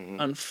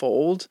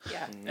unfold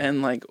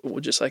and like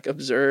just like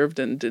observed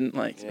and didn't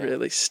like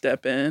really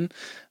step in.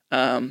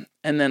 And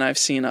then I've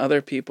seen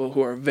other people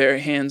who are very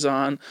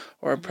hands-on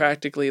or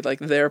practically like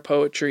their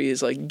poetry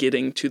is like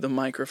getting to the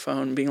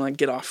microphone, being like,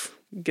 get off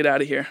get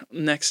out of here.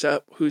 Next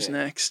up, who's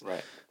next?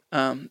 Right.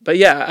 But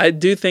yeah, I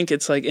do think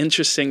it's like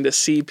interesting to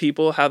see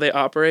people, how they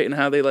operate and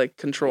how they like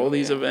control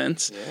these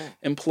events,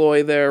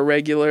 employ their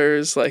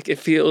regulars. Like it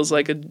feels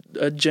like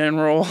a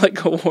general,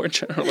 like a war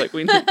general. Like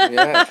we need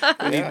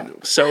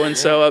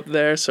so-and-so up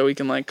there so we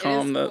can like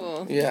calm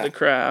the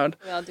crowd.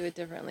 We all do it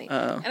differently.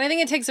 And I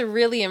think it takes a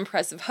really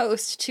impressive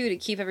host too to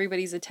keep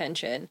everybody's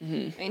attention.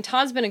 I mean,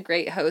 Todd's been a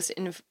great host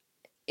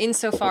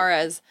insofar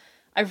as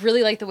I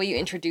really like the way you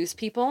introduce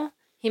people.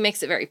 He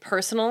makes it very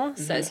personal,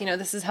 says,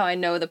 this is how I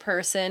know the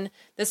person.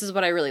 This is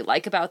what I really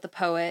like about the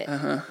poet.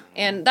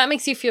 And that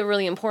makes you feel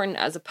really important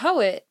as a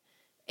poet.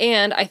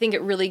 And I think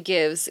it really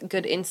gives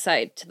good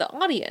insight to the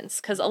audience.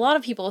 Because a lot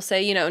of people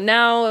say,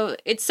 now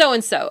it's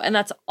so-and-so, and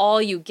that's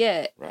all you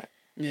get. Right.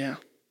 Yeah.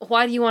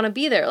 Why do you want to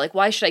be there? Like,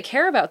 why should I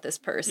care about this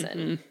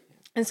person?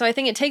 And so I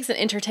think it takes an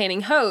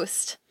entertaining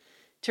host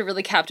to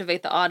really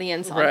captivate the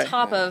audience on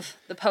top of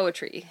the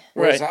poetry.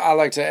 Whereas I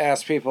like to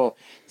ask people,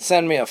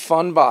 send me a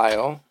fun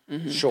bio,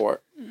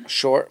 short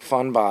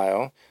fun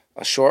bio,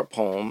 a short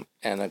poem,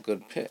 and a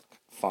good pick,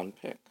 fun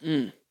pick.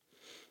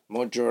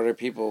 Majority of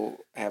people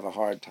have a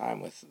hard time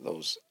with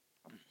those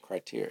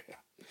criteria.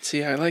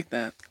 See, I like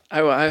that.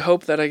 I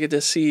hope that I get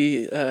to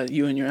see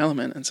you in your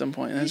element at some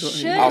point.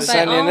 I'll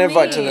send you an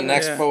invite to the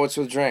next Poets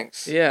with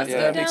Drinks. Yeah,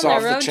 it's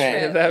off the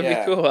chain. That'd be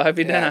cool. I'd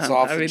be down. It's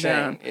off I'd the be chain.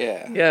 down.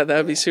 Yeah,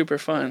 that'd be super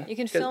fun. You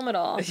can film it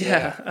all.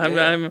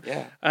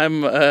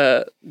 I'm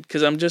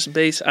because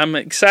I'm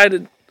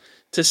excited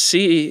to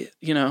see.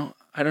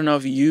 I don't know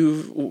if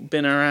you've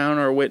been around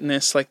or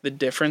witnessed like the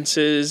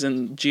differences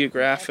in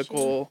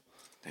geographical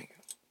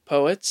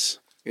poets.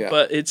 Yeah,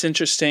 but it's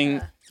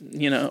interesting.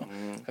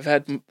 I've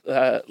had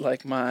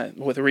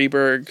with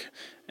Reberg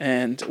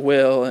and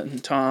Will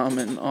and Tom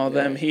and all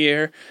them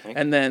here,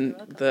 and then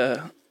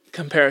the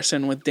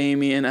comparison with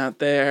Damien out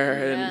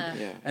there,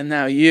 and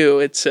now you.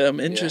 It's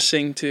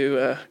interesting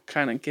to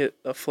kind of get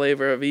a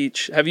flavor of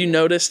each. Have you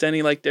noticed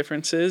any like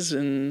differences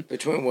in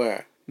between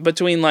where?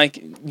 Between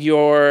like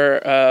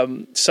your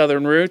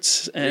southern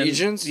roots and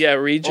regions? Yeah,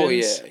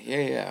 regions. Oh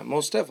yeah,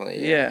 most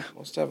definitely. Yeah,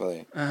 most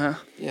definitely.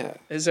 Yeah.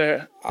 Is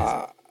there?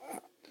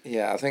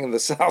 Yeah, I think in the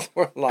South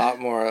we're a lot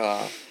more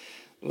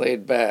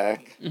laid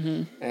back,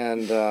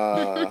 and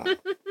we're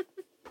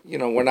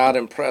not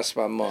impressed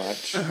by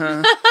much.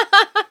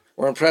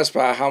 We're impressed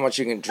by how much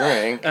you can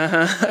drink,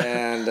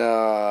 and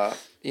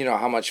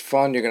how much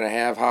fun you're gonna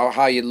have,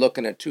 how you look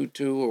in a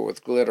tutu or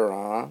with glitter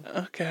on.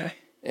 Okay.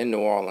 In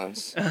New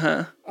Orleans,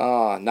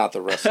 not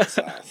the rest of the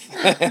South.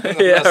 You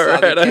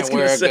can't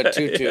wear a good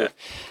tutu,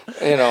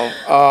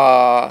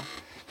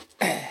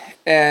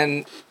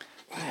 and.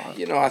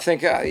 I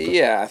think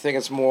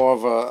it's more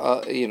of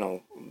a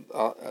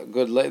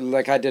good,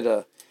 like I did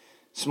a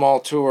small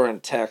tour in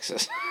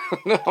Texas.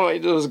 No,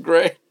 it was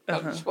great.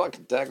 It's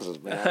fucking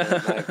Texas,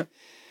 man.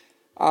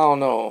 I don't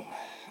know.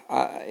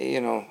 I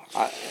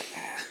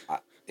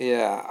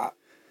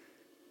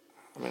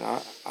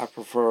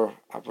prefer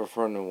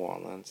New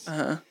Orleans.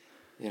 I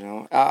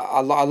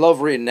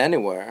love reading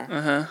anywhere,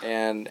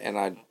 and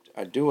I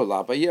do a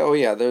lot. But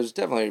there's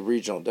definitely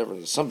regional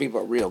differences. Some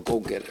people are real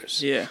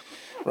go-getters. Yeah.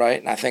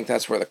 Right, and I think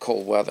that's where the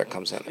cold weather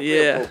comes in.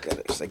 Real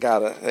go-getters. They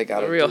gotta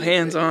real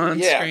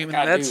hands-on screaming.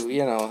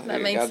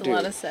 That makes a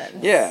lot of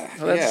sense. Yeah.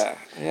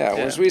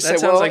 Whereas we say,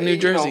 sounds like New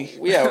Jersey.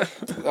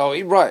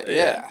 Right.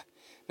 Yeah.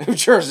 New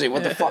Jersey.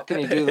 What the fuck can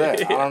you do there?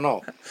 I don't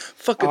know.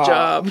 Fuck a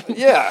job.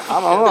 Yeah,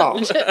 I don't know.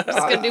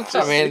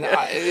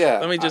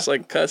 Let me just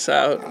cuss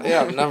out.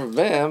 Yeah, I've never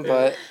been,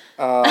 but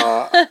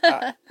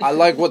I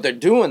like what they're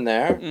doing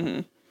there.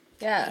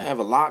 Yeah. They have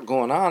a lot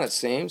going on, it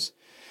seems.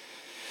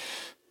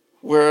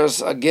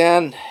 Whereas,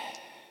 again,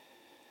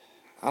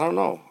 I don't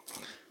know,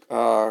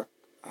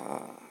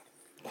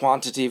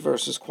 quantity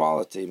versus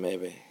quality,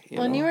 maybe.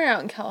 And you were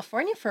out in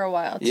California for a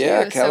while, too.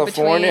 Yeah,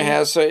 California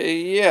has,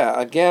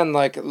 again,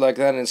 like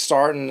that in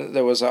starting,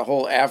 there was a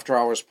whole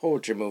after-hours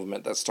poetry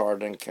movement that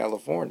started in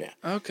California.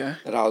 Okay.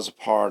 That I was a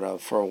part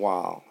of for a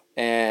while.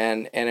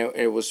 And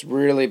it was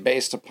really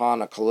based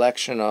upon a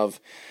collection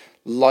of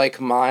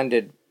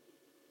like-minded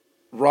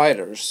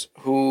writers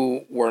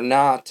who were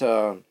not...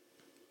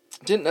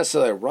 didn't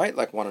necessarily write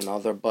like one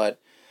another, but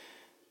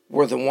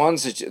were the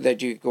ones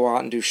that you go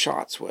out and do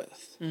shots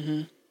with,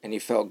 and you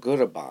felt good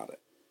about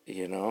it,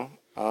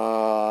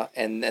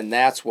 and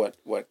that's what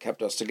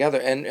kept us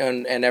together,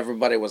 and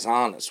everybody was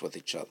honest with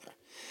each other.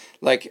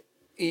 Like,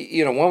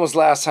 when was the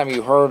last time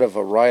you heard of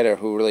a writer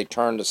who really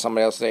turned to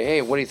somebody else and say,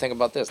 "Hey, what do you think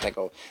about this?" And they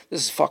go,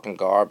 "This is fucking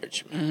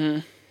garbage,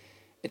 man."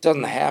 It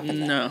doesn't happen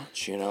that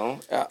much,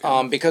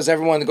 because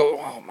everyone go,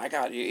 "Oh my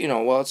God,"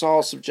 well, it's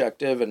all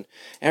subjective, and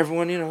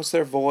everyone, it's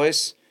their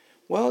voice.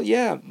 Well,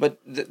 yeah, but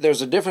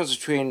there's a difference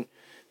between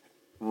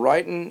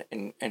writing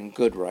and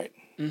good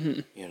writing,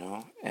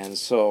 and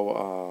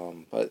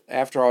so, but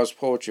After Hours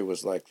Poetry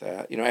was like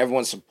that.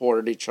 Everyone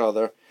supported each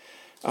other.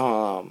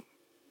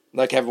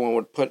 Like everyone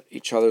would put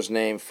each other's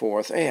name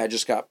forth. Hey, I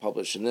just got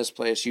published in this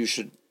place. You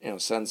should,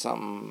 send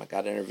something. I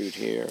got interviewed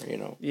here,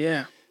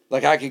 Yeah.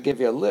 Like I could give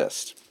you a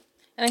list.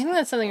 And I think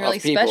that's something really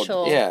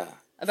special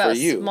about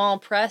you. small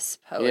press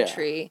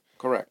poetry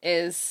Correct.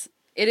 is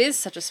it is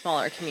such a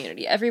smaller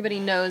community. Everybody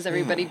knows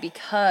everybody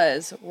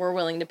because we're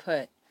willing to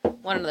put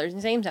one another's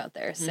names out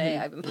there. Say,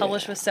 I've been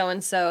published with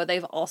so-and-so.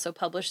 They've also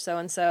published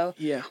so-and-so.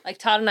 Yeah. Like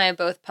Todd and I have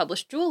both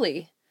published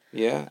Julie.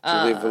 Yeah,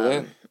 Julie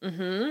Valin.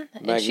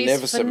 Mm-hmm. Magnificent,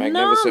 she's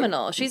phenomenal.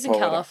 magnificent She's in poet.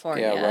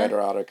 California. Yeah,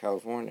 writer out of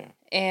California.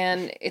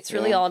 And it's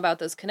really all about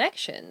those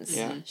connections.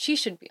 Yeah. She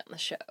should be on the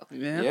show.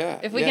 Yeah.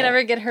 If we can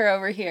ever get her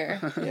over here.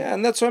 Yeah,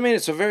 and that's what I mean.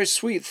 It's a very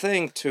sweet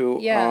thing to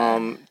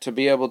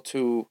be able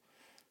to,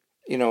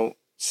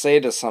 say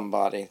to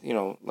somebody,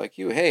 like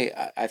you, hey,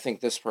 I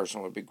think this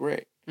person would be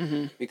great.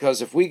 Mm-hmm.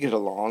 Because if we get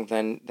along,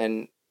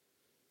 then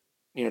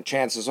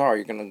chances are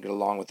you're going to get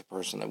along with the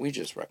person that we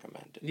just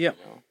recommended. Yeah.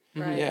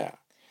 Right. Yeah.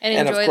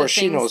 And of course,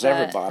 she knows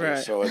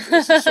everybody, so it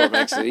sort of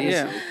makes it easy.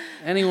 Yeah.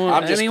 Anyone,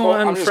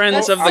 I'm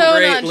friends of the so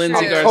great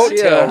Linzi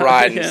Garcia. Coattail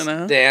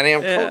riding, Danny.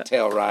 I'm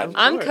coattail riding.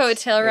 I'm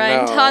coattail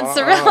riding Todd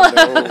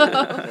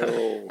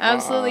Cirillo. No,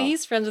 absolutely,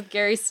 he's friends with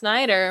Gary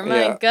Snyder.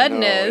 My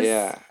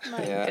goodness.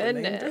 My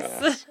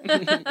goodness.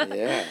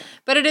 Yeah.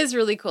 But it is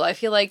really cool. I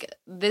feel like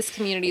this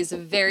community is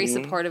very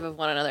supportive of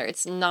one another.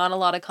 It's not a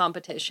lot of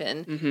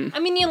competition. Mm-hmm.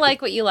 I mean, you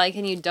like what you like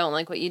and you don't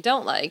like what you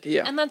don't like.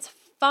 Yeah. And that's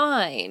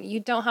fine. You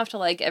don't have to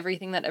like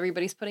everything that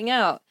everybody's putting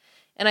out.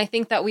 And I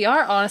think that we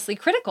are honestly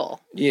critical.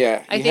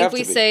 Yeah. I think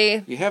we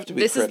say, you have to be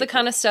this critical. is the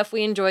kind of stuff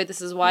we enjoy.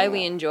 This is why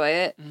we enjoy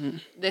it. Mm-hmm.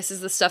 This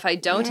is the stuff I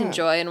don't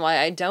enjoy and why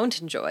I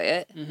don't enjoy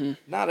it. Mm-hmm.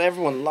 Not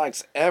everyone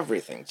likes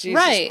everything.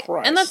 Jesus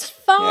Christ. And that's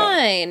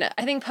fine.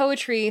 I think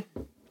poetry,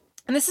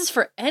 and this is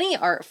for any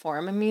art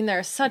form. I mean, there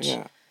are such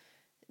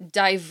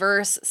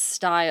diverse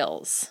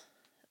styles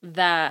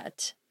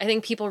that I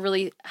think people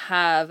really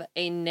have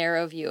a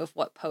narrow view of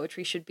what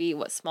poetry should be,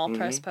 what small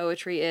press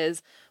poetry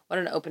is, what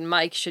an open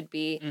mic should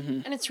be.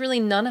 Mm-hmm. And it's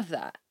really none of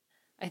that.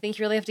 I think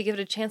you really have to give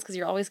it a chance because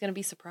you're always going to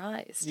be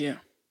surprised. Yeah.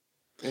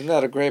 Isn't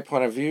that a great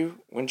point of view?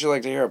 Wouldn't you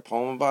like to hear a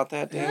poem about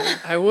that, Dan?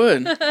 I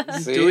would.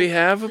 Do we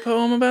have a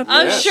poem about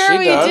that? I'm sure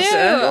we does. do.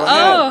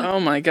 Oh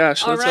my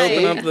gosh. Let's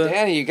open up the...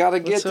 Danny, you got to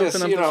get this,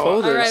 All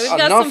right, we've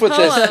got enough some with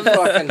poems. this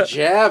fucking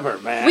jabber,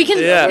 man. We can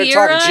We're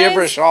theorize talking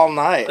gibberish all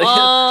night.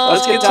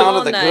 Let's get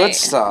down to the good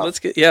stuff.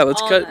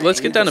 Let's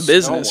get down to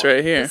business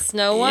right here. The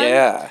snow one?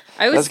 Yeah.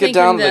 Let's get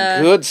down to the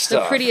good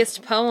stuff. The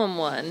prettiest poem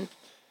one.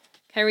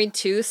 Can I read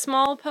 2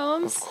 small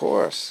poems? Of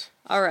course.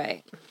 All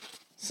right.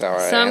 So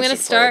I'm going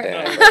to start.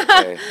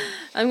 Danny,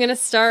 I'm going to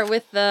start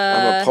with the...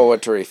 I'm a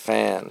poetry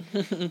fan.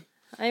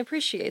 I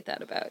appreciate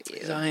that about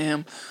you. I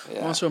am.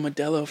 I'm also a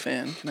Modelo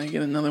fan. Can I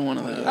get another one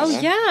of those? Oh,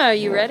 yeah. Are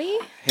you ready?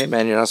 Hey,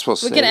 man, you're not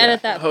supposed to say We can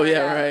edit that. Oh,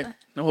 yeah, right.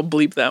 No, we'll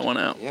bleep that one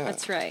out. Yeah.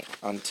 That's right.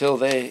 Until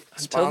they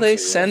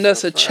send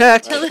us a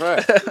check. That's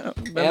right.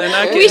 Then they're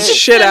not getting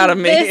shit out of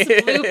me.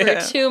 This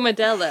blooper to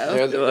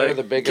Modelo. They're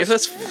the biggest. Give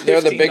us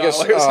they're the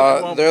biggest.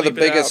 $15, They're the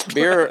biggest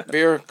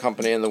beer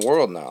company in the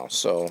world now.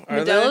 So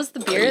Modelo's the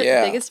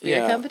biggest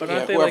beer company. But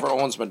yeah, whoever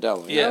owns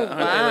Modelo. Yeah, oh, aren't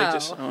they wow.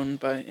 just owned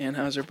by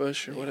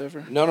Anheuser-Busch or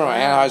whatever? No,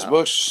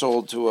 Anheuser-Busch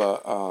sold to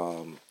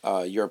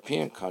a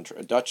European country,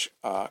 a Dutch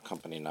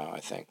company now, I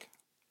think.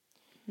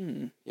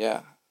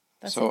 Yeah.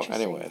 That's so,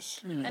 interesting. anyways.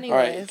 Anyways. All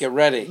right, get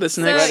ready. This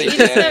So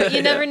next,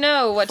 you never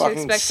know what to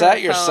Fucking expect set from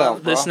a yourself,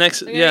 poem. bro. this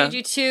next, I'm going to read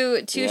you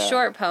two Yeah.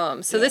 short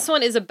poems. So this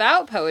one is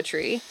about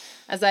poetry,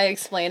 as I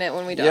explain it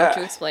when we don't Yeah. have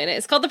to explain it.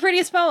 It's called The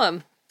Prettiest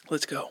Poem.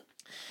 Let's go.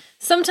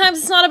 Sometimes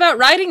it's not about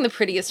writing the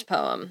prettiest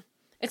poem.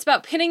 It's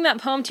about pinning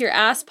that poem to your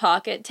ass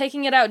pocket,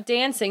 taking it out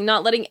dancing,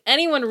 not letting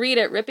anyone read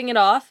it, ripping it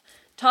off,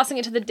 tossing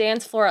it to the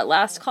dance floor at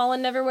last call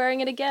and never wearing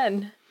it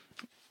again.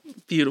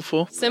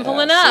 Beautiful. Simple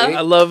enough. see?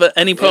 I love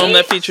any poem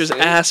that features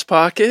ass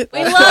pocket.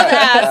 We love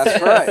ass.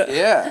 That's right.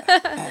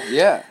 Yeah.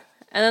 Yeah.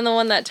 And then the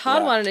one that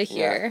Todd Yeah, wanted to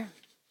hear,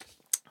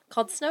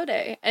 called Snow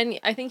Day. And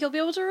I think you'll be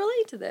able to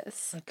relate to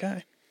this.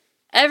 Okay.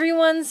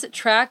 Everyone's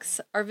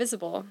tracks are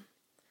visible,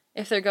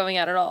 if they're going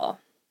out at all.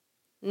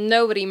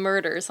 Nobody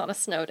murders on a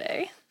snow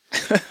day.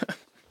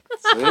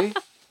 See?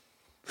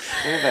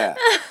 Look at that.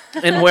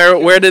 And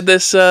where did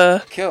this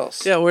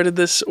Kills. yeah, where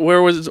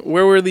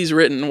were these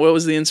written? What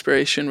was the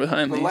inspiration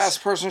behind The these?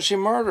 last person she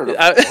murdered.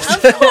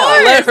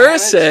 Let her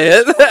say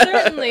it.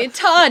 Certainly.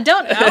 Todd,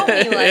 don't out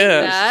me like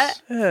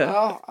that. Yeah.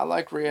 Well, I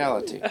like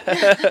reality.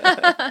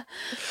 Well,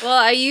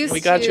 I used to... We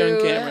got you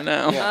on camera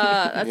now.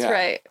 That's Yeah.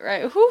 right.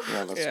 Right. Whew.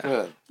 Yeah, that's Yeah.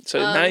 good. So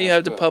now you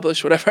have to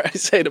publish whatever I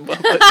say to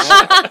publish.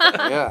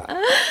 Yeah.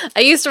 I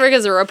used to work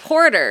as a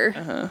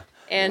reporter.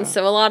 And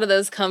so a lot of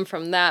those come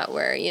from that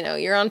where,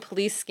 you're on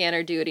police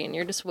scanner duty and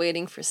you're just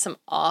waiting for some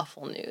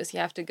awful news.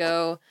 You have to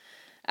go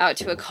out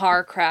to a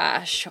car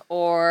crash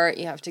or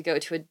you have to go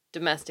to a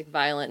domestic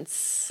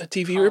violence. A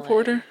TV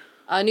reporter?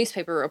 A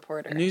newspaper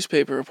reporter. A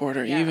newspaper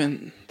reporter,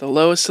 even the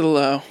lowest of the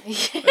low.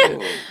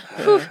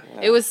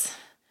 It was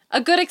a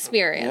good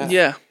experience.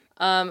 Yeah.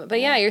 But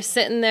yeah, you're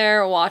sitting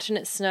there watching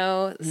it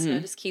snow. The snow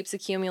just keeps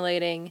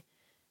accumulating.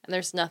 And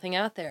there's nothing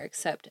out there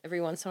except every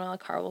once in a while a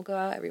car will go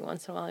out. Every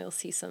once in a while you'll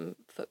see some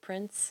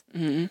footprints.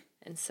 Mm-hmm.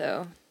 And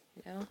so,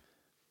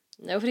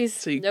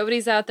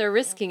 nobody's out there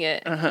risking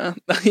it.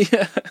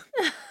 Yeah.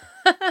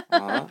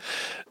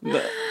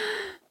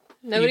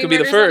 Nobody you could be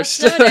the murders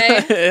first. on a snow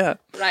day. Yeah.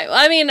 Right. Well,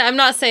 I mean, I'm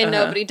not saying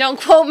nobody. Don't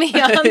quote me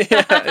on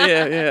that.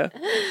 Yeah.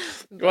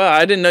 Well,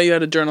 I didn't know you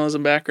had a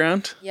journalism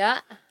background. Yeah.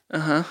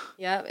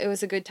 Yeah, it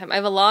was a good time. I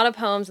have a lot of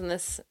poems in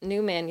this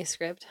new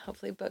manuscript,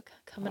 hopefully book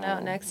coming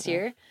out next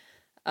year,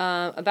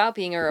 about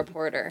being a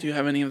reporter. Do you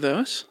have any of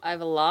those? I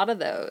have a lot of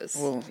those.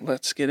 Well,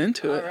 let's get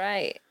into it. All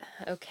right.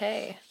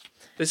 Okay.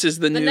 This is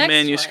the new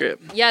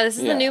manuscript. One. Yeah, this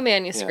is the new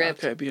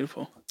manuscript. Yeah. Okay,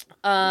 beautiful.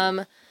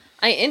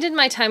 I ended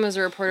my time as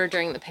a reporter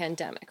during the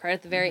pandemic, right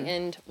at the very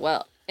end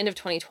of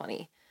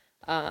 2020.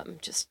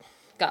 Just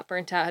got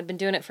burnt out. Had been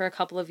doing it for a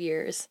couple of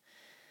years.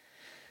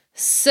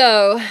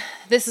 So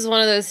this is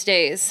one of those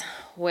days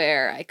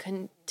where I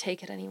couldn't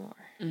take it anymore.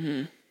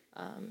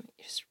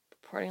 Just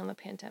reporting on the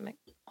pandemic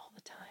all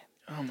the time.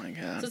 Oh my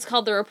God. So it's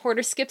called The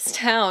Reporter Skips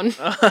Town.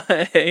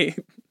 Hey.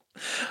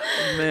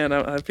 Man,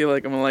 I feel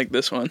like I'm gonna like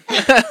this one.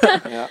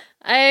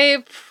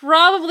 I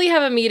probably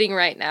have a meeting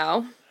right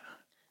now,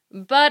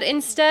 but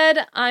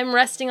instead I'm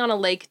resting on a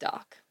lake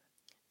dock,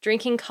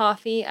 drinking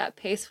coffee at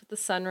pace with the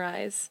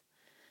sunrise,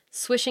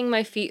 swishing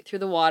my feet through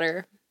the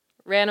water,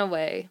 ran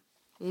away.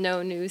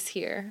 No news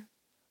here.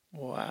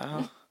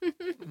 Wow.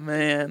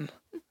 Man,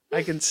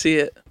 I can see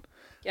it.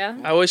 Yeah?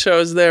 I wish I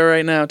was there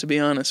right now, to be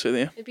honest with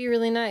you. It'd be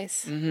really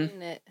nice,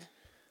 wouldn't it?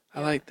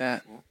 I like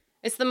that.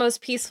 It's the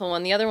most peaceful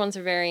one. The other ones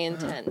are very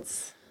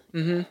intense.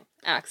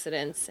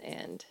 Accidents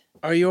and...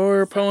 Are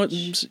your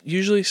poems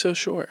usually so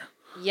short?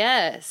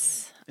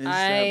 Yes. Is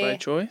that by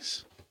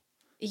choice?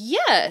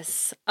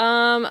 Yes.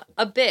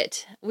 A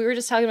bit. We were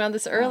just talking about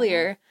this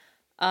earlier.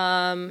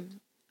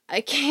 I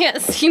can't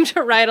seem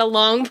to write a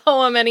long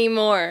poem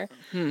anymore.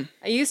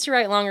 I used to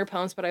write longer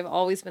poems, but I've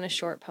always been a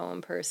short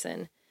poem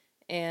person.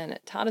 And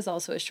Todd is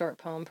also a short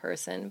poem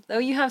person, though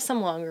you have some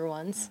longer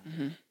ones.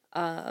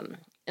 And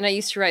I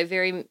used to write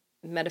very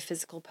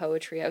metaphysical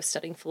poetry. I was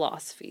studying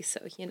philosophy, so,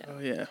 you know. Oh,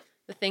 yeah.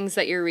 The things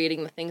that you're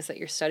reading, the things that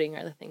you're studying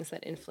are the things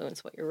that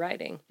influence what you're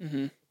writing.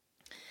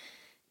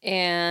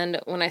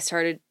 And when I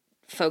started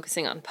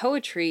focusing on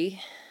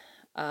poetry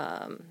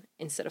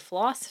instead of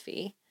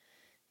philosophy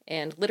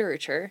and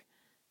literature,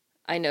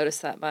 I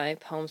noticed that my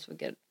poems would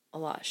get a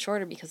lot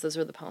shorter because those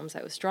were the poems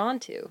I was drawn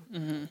to.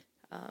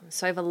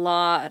 So I have a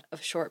lot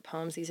of short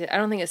poems these days. I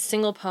don't think a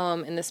single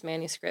poem in this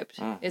manuscript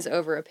is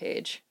over a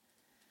page.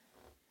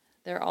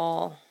 They're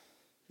all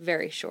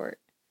very short.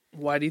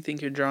 Why do you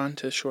think you're drawn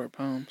to short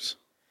poems?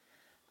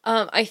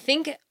 I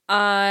think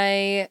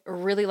I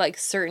really like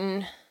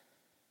certain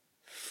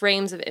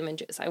frames of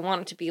images. I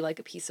want it to be like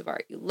a piece of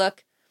art. You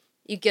look,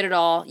 you get it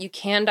all. You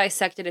can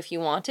dissect it if you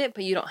want it,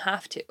 but you don't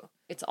have to.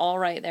 It's all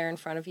right there in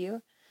front of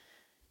you.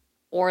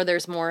 Or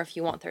there's more if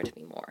you want there to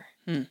be more.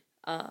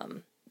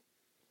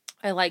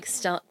 I like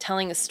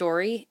telling a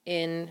story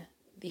in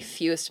the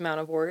fewest amount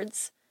of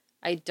words.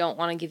 I don't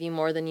want to give you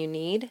more than you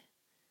need.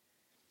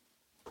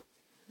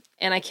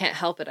 And I can't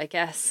help it, I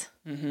guess.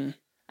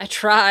 I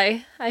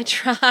try.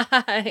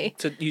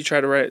 So you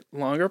try to write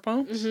longer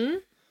poems?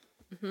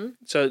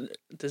 So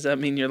does that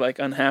mean you're like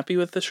unhappy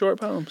with the short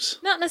poems?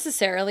 Not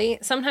necessarily.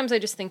 Sometimes I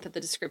just think that the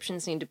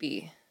descriptions need to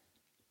be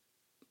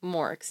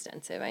more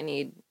extensive.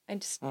 I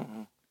just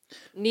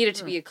need it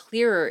to be a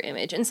clearer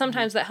image. And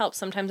sometimes that helps.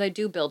 Sometimes I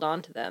do build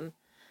onto them.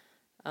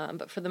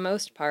 But for the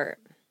most part,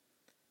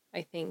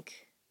 I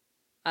think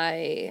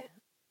I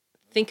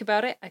think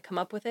about it. I come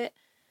up with it.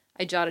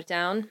 I jot it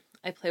down.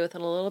 I play with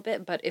it a little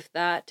bit. But if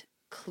that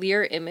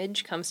clear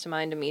image comes to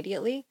mind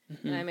immediately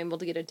and I'm able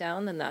to get it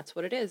down, then that's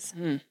what it is.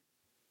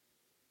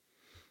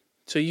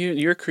 So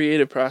your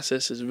creative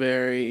process is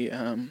very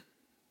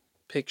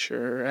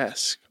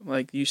picturesque.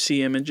 Like you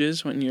see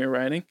images when you're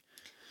writing?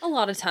 A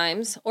lot of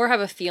times. Or have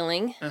a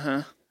feeling.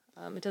 It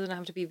doesn't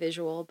have to be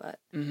visual, but...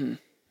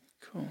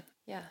 Cool.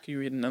 Yeah. Can you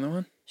read another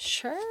one?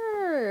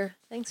 Sure.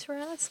 Thanks for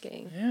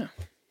asking. Yeah.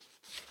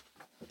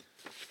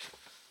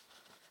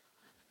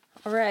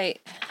 All right.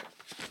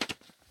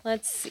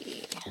 Let's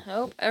see.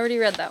 Oh, I already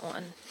read that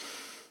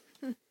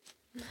one.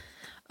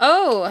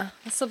 Oh,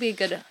 this will be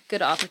a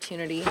good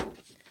opportunity. So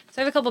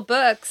I have a couple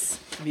books.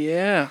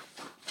 Yeah.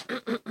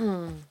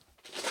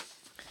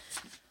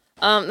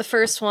 The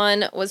first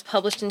one was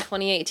published in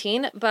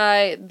 2018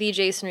 by the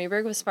Jason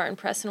Reberg with Swells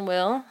Press and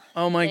Will.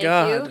 Oh my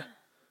God.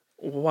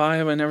 Why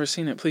have I never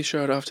seen it? Please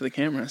show it off to the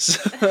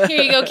cameras.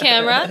 Here you go,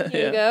 camera.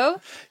 Here you go.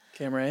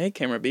 Camera A,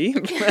 camera B.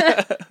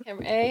 Camera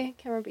A,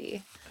 camera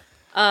B.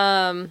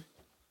 And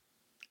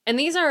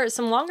these are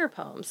some longer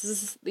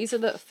poems. These are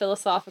the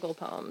philosophical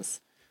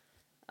poems.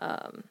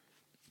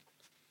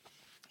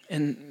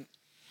 And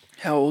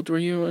how old were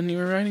you when you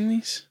were writing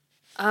these?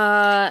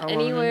 How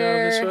Anywhere. long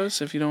ago this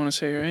was? If you don't want to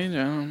say your age,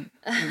 I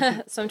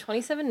don't. So I'm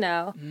 27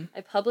 now.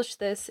 I published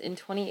this in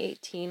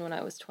 2018 when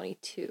I was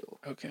 22.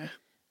 Okay.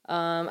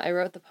 I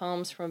wrote the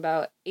poems from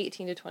about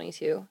 18 to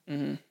 22.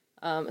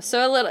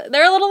 So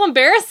they're a little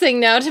embarrassing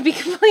now, to be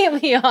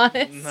completely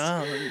honest.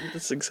 No,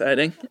 that's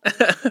exciting.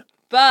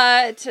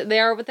 But they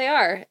are what they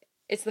are.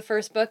 It's the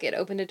first book. It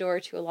opened a door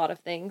to a lot of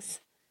things.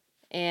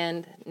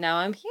 And now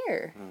I'm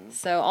here.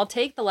 So I'll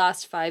take the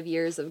last 5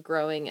 years of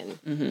growing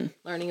and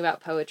learning about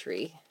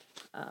poetry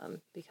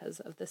because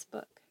of this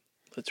book.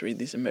 Let's read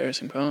these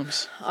embarrassing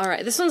poems. All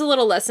right, this one's a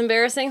little less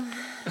embarrassing.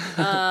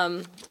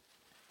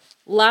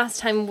 Last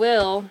time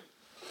Will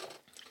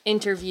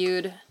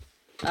interviewed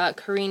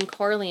Corrine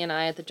Corley and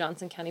I at the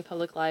Johnson County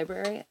Public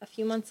Library a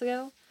few months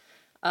ago,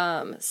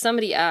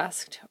 somebody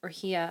asked, or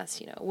he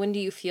asked, when do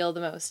you feel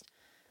the most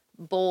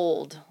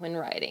bold when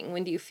writing?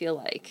 When do you feel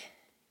like,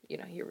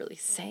 you're really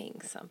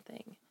saying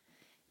something?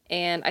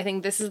 And I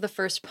think this is the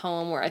first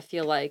poem where I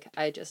feel like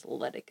I just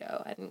let it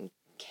go. I didn't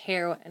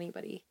care what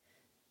anybody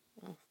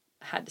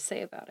had to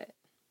say about it.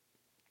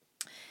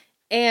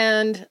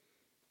 And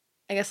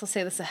I guess I'll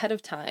say this ahead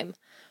of time.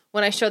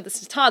 When I showed this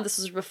to Todd, this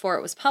was before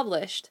it was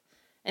published,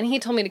 and he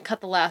told me to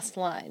cut the last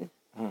line.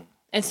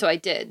 And so I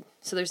did.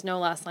 So there's no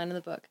last line in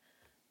the book.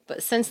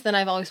 But since then,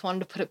 I've always wanted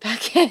to put it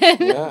back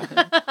in.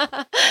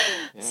 Yeah.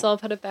 So I'll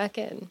put it back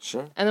in.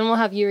 Sure. And then we'll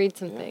have you read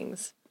some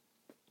things.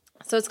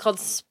 So it's called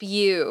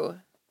Spew.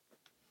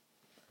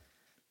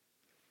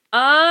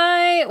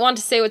 I want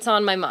to say what's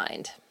on my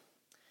mind.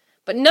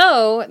 But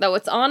know that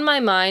what's on my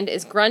mind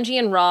is grungy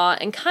and raw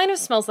and kind of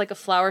smells like a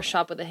flower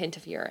shop with a hint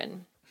of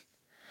urine.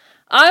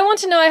 I want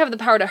to know I have the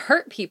power to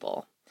hurt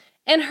people.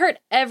 And hurt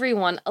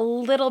everyone a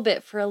little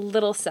bit for a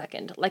little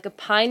second, like a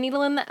pine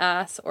needle in the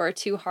ass or a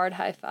too hard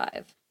high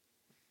five.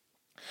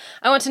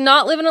 I want to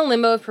not live in a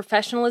limbo of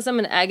professionalism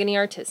and agony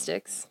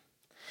artistics.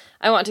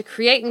 I want to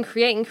create and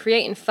create and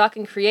create and fuck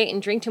and create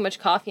and drink too much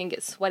coffee and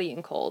get sweaty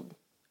and cold.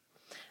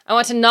 I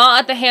want to gnaw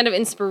at the hand of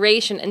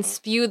inspiration and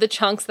spew the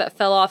chunks that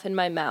fell off in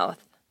my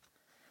mouth.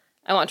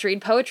 I want to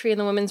read poetry in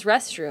the women's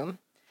restroom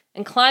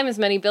and climb as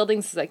many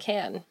buildings as I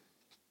can.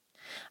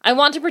 I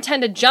want to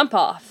pretend to jump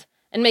off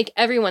and make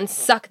everyone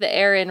suck the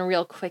air in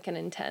real quick and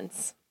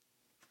intense.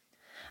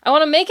 I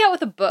want to make out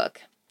with a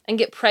book and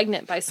get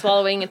pregnant by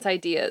swallowing its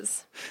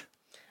ideas.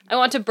 I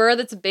want to birth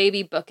its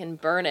baby book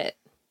and burn it.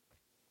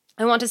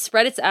 I want to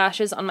spread its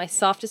ashes on my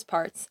softest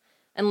parts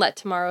and let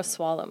tomorrow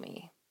swallow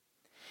me.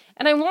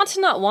 And I want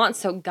to not want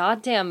so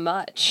goddamn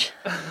much.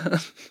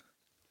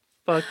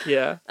 Fuck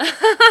yeah.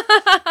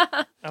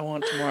 I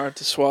want tomorrow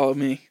to swallow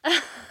me.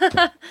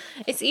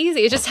 It's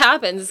easy. It just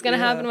happens. It's going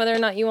to happen whether or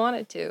not you want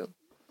it to.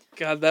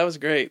 God, that was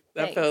great.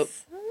 That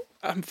Thanks.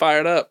 I'm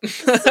fired up.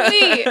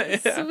 Sweet.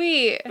 Yeah.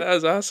 Sweet. That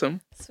was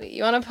awesome. Sweet.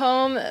 You want a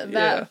poem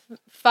that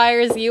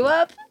fires you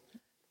up?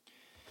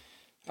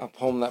 A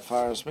poem that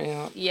fires me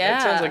up? Yeah.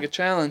 That sounds like a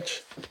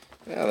challenge.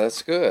 Yeah,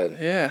 that's good.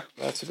 Yeah.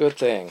 That's a good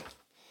thing.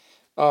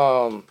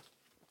 All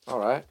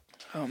right.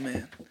 Oh,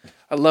 man.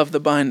 I love the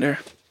binder.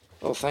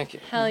 Oh, thank you.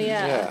 Hell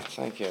yeah. Yeah,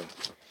 thank you.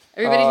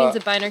 Everybody needs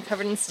a binder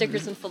covered in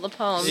stickers and full of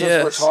poems.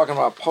 Since we're talking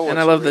about poetry. And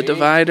I love the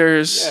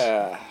dividers.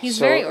 Yeah. He's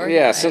very organized.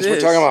 Yeah, since we're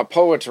talking about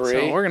poetry.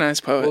 So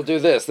organized poet. We'll do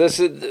this. This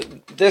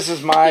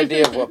is my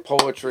idea of what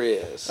poetry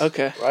is.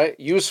 Okay. Right?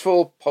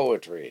 Useful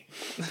poetry.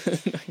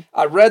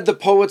 I read the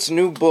poet's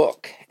new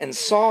book and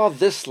saw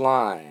this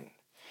line.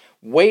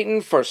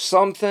 Waiting for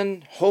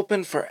something,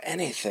 hoping for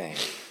anything.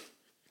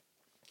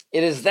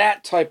 It is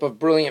that type of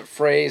brilliant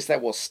phrase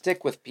that will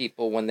stick with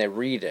people when they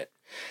read it.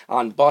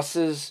 On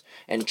buses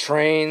and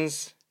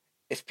trains,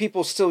 if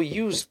people still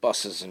use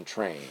buses and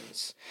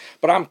trains.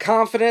 But I'm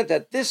confident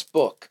that this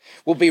book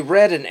will be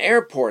read in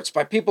airports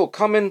by people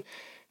coming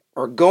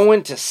or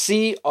going to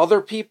see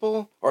other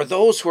people or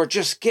those who are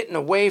just getting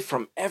away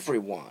from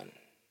everyone.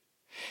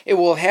 It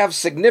will have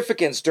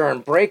significance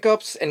during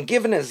breakups and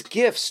given as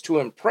gifts to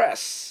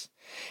impress.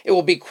 It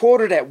will be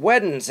quoted at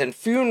weddings and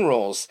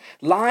funerals.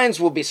 Lines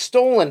will be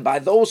stolen by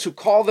those who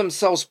call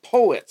themselves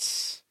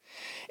poets.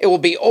 It will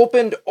be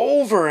opened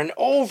over and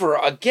over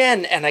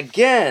again and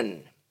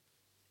again.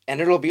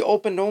 And it'll be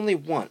opened only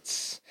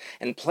once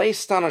and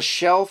placed on a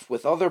shelf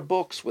with other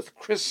books with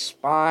crisp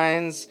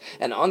spines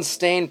and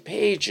unstained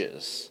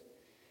pages.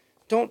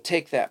 Don't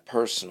take that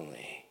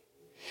personally.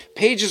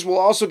 Pages will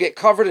also get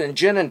covered in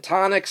gin and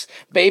tonics,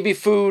 baby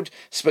food,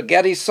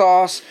 spaghetti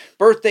sauce,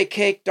 birthday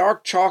cake,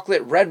 dark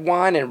chocolate, red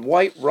wine, and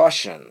white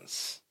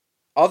Russians.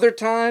 Other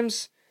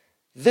times,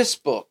 this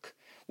book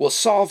will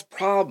solve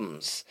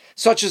problems,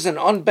 such as an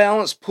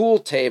unbalanced pool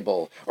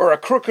table or a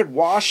crooked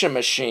washing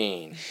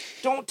machine.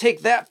 Don't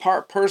take that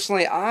part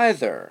personally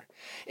either.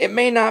 It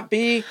may not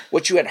be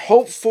what you had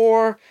hoped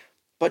for,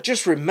 but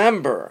just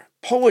remember,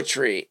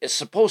 poetry is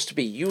supposed to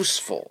be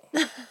useful.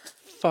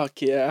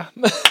 Fuck yeah.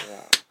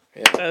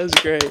 Yeah. That was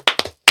great.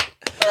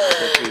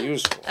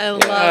 Useful. I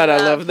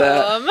love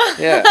that poem.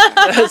 Yeah.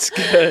 That's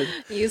good.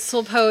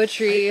 Useful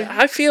poetry.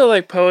 I feel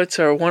like poets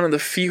are one of the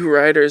few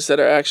writers that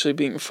are actually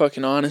being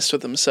fucking honest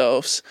with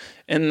themselves.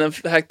 And the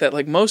fact that,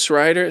 like, most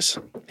writers,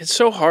 it's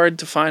so hard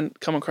to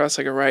come across,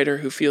 like, a writer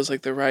who feels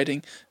like they're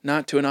writing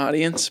not to an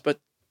audience, but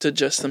to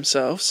just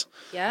themselves.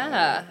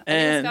 Yeah.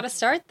 And it's got to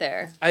start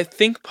there. I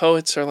think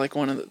poets are, like,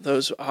 one of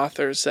those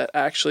authors that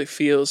actually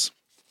feels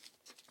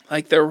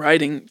like they're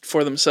writing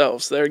for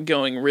themselves. They're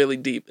going really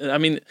deep. I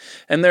mean,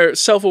 and they're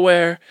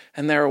self-aware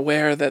and they're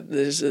aware that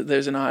there's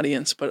an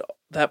audience, but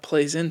that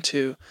plays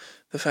into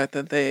the fact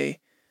that they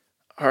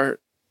are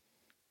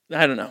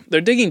I don't know.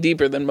 They're digging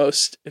deeper than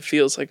most. It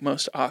feels like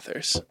most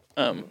authors.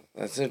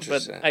 That's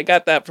interesting. But I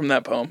got that from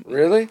that poem.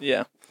 Really?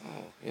 Yeah.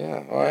 Oh,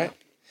 yeah. All right.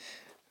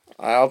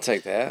 I'll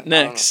take that.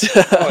 Next.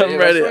 I'm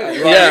ready. You want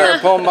to hear a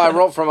poem I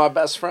wrote for my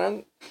best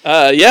friend?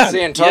 Yeah.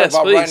 See, and talk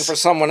about please. writing for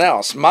someone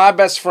else. My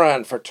best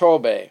friend for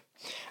Tobe.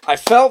 I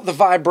felt the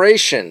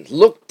vibration,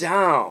 looked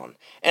down,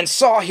 and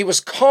saw he was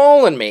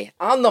calling me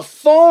on the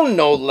phone,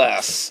 no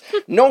less.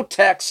 No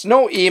text,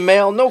 no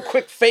email, no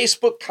quick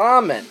Facebook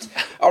comment.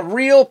 A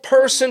real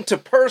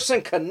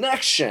person-to-person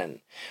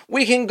connection.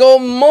 We can go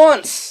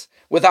months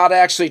without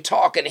actually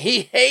talking.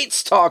 He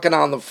hates talking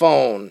on the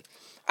phone.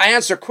 I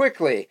answer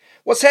quickly.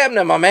 What's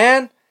happening, my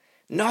man?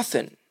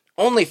 Nothing.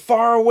 Only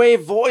faraway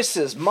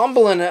voices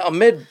mumbling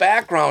amid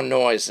background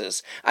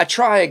noises. I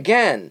try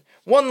again.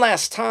 One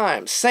last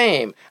time.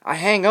 Same. I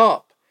hang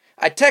up.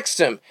 I text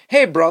him,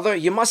 hey brother,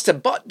 you must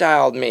have butt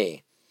dialed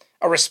me.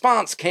 A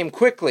response came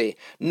quickly.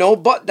 No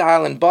butt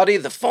dialing, buddy.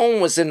 The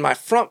phone was in my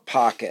front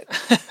pocket.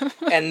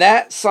 And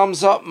that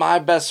sums up my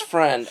best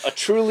friend, a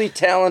truly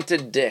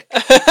talented dick.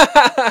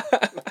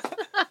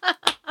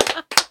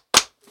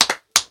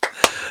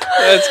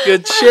 That's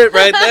good shit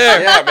right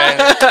there. Yeah,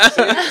 man.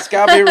 See, it's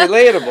got to be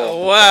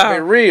relatable. Wow. It's gotta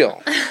be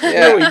real. Yeah.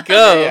 There we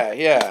go.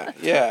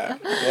 Yeah.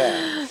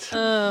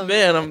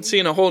 Man, I'm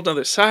seeing a whole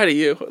other side of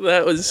you.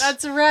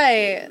 That's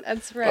right.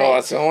 Oh,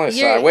 that's the only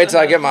side. Wait till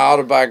I get my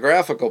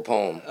autobiographical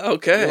poem.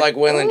 Okay. You like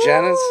Waylon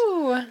Jennings?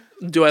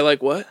 Do I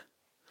like what?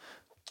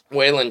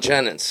 Waylon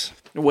Jennings.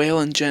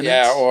 Waylon Jennings?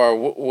 Yeah,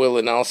 or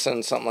Willie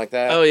Nelson, something like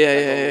that. Oh,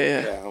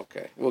 yeah. Yeah,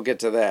 okay. We'll get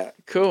to that.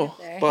 Cool.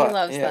 But, he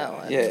loves that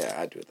one. Yeah,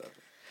 I do love it.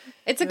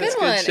 It's a good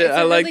Good one. shit. It's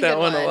I a like really that good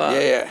one a lot.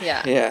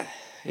 Yeah.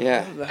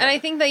 And I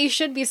think that you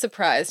should be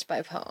surprised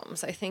by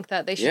poems. I think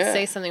that they should Yeah.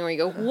 say something where you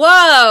go,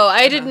 whoa,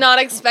 I did not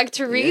expect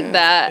to read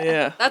that.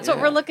 Yeah. That's what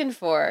we're looking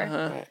for.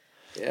 Right.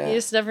 Yeah. You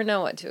just never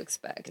know what to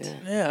expect.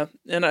 Yeah,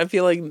 and I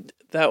feel like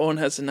that one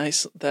has a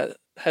nice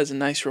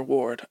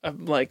reward.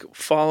 I'm like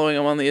following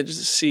him on the edge of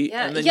the seat.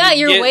 Yeah, and then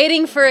you're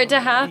waiting for it to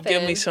happen.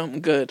 Give me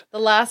something good. The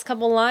last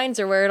couple lines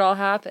are where it all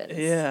happens.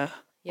 Yeah.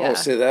 Oh,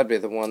 see, that'd be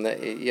the one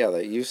that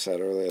you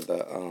said earlier,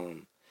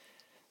 the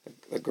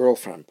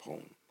girlfriend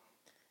poem.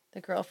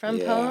 The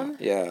girlfriend poem?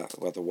 Yeah,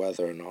 with the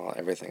weather and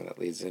everything that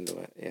leads into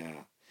it. Yeah.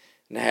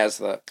 And it has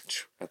the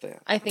at the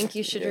end. I think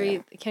you should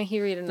read. Can he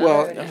read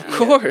another? Well, of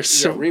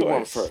course. Yeah, read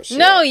one first.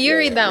 No, you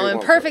read that one.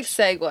 Perfect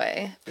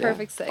segue.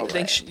 Perfect segue. I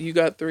think you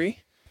got 3.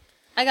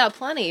 I got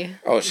plenty.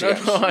 Oh, she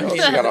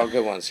got all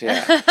good ones.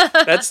 Yeah.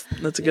 That's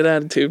a good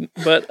attitude.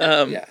 But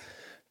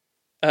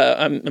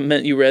I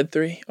meant you read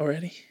 3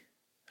 already.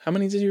 How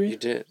many did you read? You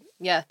did.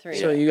 Yeah, 3.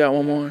 So you got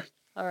one more.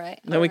 All right.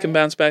 Then we can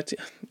bounce back to.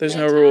 There's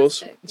no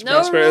rules. It's No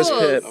Prospero's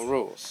rules. Pit. No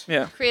rules.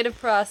 Yeah. Creative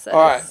process. All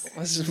right.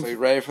 So you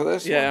ready for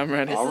this? Yeah, I'm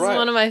ready. This All is right.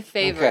 one of my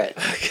favorites.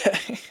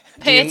 Okay.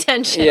 Pay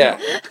attention. Yeah.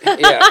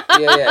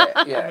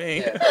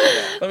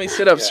 Let me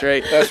sit up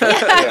straight. That's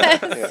right.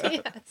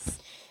 Yes.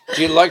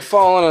 Do you like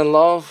falling in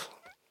love?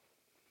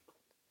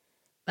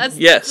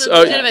 Yes. a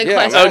legitimate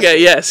question.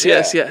 Okay. Yes.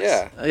 Yeah.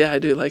 Yeah, I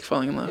do like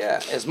falling in love.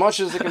 Yeah. As much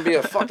as it can be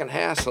a fucking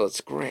hassle,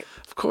 it's great.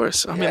 Of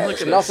course. I mean, Yeah, look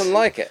there's at nothing this.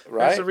 like it,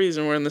 right? That's the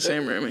reason we're in the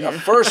same room A here.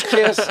 first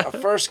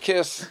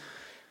kiss,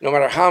 no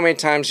matter how many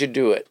times you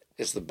do it,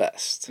 is the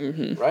best,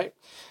 right?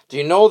 Do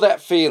you know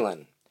that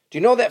feeling? Do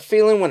you know that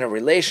feeling when a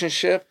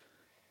relationship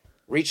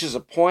reaches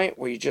a point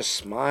where you just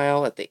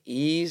smile at the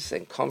ease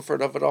and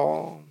comfort of it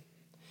all?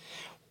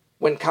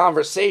 When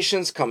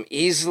conversations come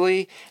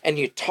easily and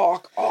you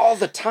talk all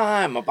the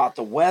time about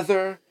the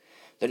weather,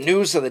 the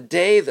news of the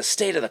day, the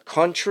state of the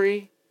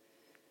country,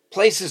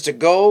 places to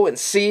go and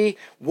see,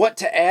 what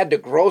to add to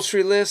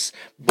grocery lists,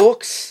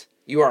 books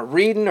you are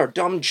reading, or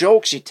dumb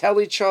jokes you tell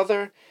each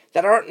other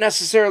that aren't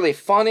necessarily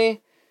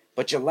funny,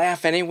 but you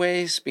laugh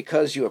anyways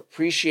because you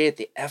appreciate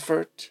the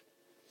effort.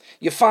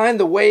 You find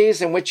the ways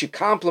in which you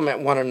compliment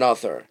one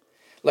another,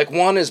 like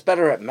one is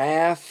better at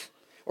math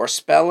or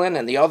spelling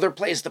and the other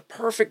plays the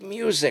perfect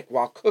music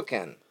while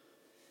cooking.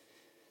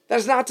 That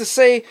is not to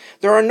say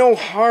there are no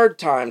hard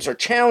times or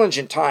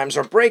challenging times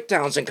or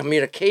breakdowns in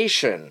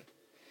communication,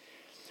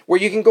 where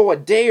you can go a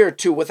day or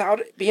two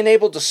without being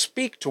able to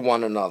speak to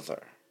one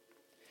another.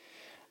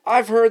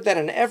 I've heard that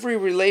in every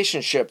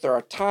relationship there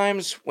are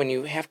times when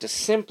you have to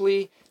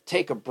simply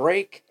take a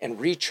break and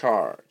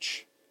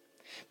recharge.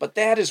 But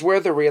that is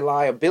where the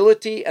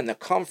reliability and the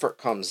comfort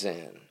comes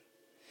in.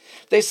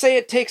 They say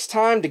it takes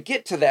time to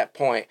get to that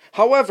point.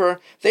 However,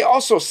 they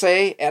also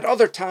say at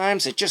other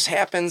times it just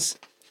happens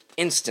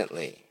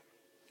instantly.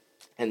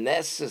 And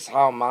this is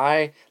how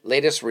my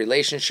latest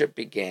relationship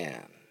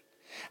began.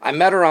 I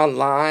met her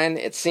online.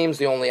 It seems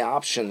the only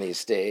option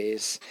these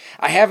days.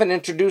 I haven't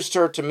introduced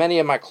her to many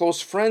of my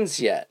close friends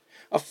yet.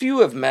 A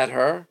few have met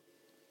her,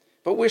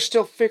 but we're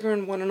still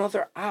figuring one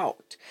another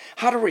out.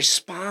 How to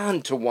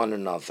respond to one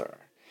another.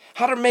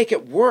 How to make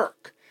it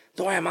work,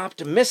 though I am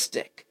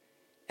optimistic,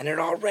 and it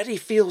already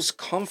feels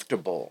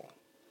comfortable.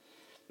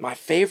 My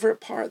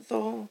favorite part,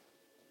 though,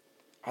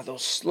 are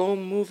those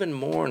slow-moving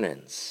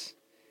mornings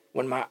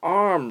when my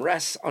arm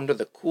rests under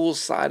the cool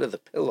side of the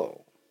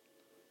pillow,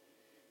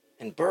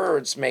 and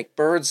birds make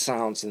bird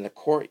sounds in the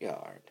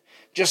courtyard,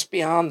 just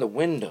beyond the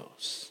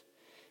windows.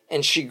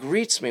 And she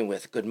greets me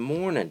with, "Good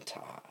morning,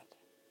 Todd."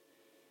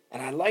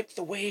 And I like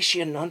the way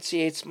she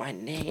enunciates my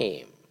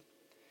name,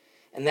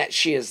 and that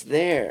she is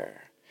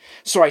there.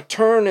 So I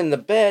turn in the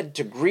bed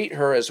to greet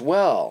her as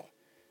well.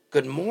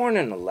 "Good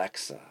morning,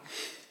 Alexa.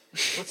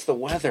 What's the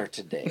weather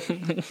today?"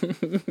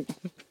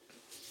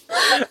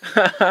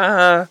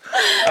 I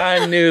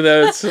knew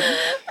that was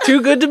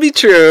too good to be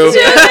true.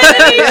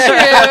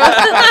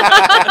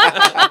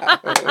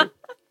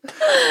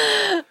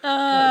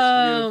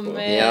 Oh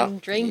man, Yeah,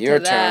 drink your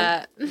to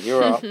that. turn.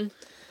 You're up.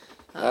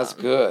 That's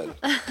good.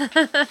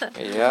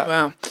 Yeah.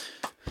 Wow.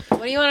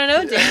 What do you want to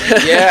know,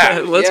 Danny?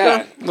 Yeah. Let's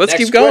go. Let's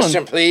Next keep going.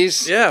 Question,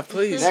 please. Yeah,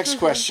 please. Next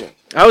question.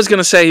 I was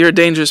gonna say you're a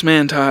dangerous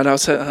man, Todd. I'll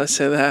say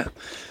that.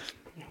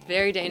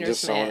 Very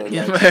dangerous man.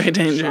 Yeah, very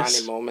dangerous.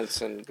 Shiny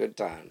moments and good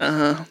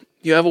times.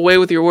 You have a way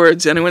with your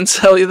words. Anyone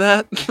tell you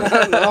that? No,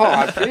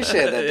 I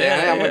appreciate that,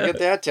 Danny. I'm gonna get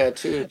that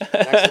tattooed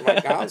next to my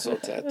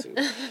Gonzo tattoo.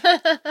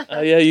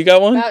 Yeah, you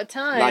got one? About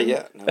time. Not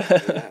yet. No,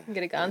 yeah.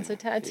 Get a Gonzo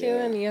tattoo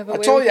and you have a I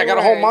way told with you I your got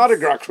a whole words. Mardi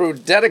Gras crew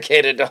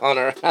dedicated to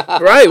Hunter.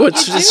 Right,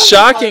 which is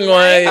shocking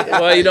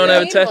why you don't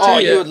have a tattoo Oh,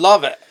 yet. you would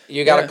love it.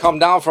 You got to come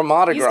down from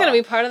Mardi Gras. He's gonna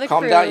be part of the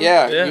come crew. down,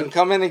 yeah. Yeah. You can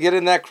come in and get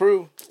in that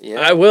crew.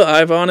 Yeah. I will.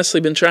 I've honestly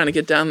been trying to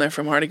get down there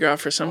for Mardi Gras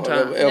for some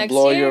time. It'll Next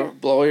blow year?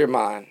 your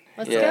mind.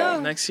 Let's yeah. go.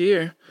 Next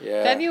year.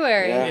 Yeah.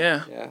 February.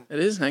 Yeah. It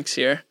is next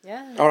year.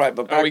 Yeah. All right,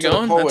 but back Are we to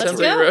going? the That poetry. sounds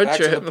like a road Back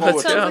to trip. the Let's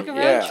poetry. go. Sounds like a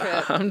road Yeah.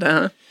 trip. I'm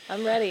down.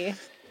 I'm ready.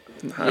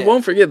 I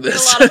won't forget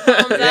this. Get a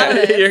lot of poems out of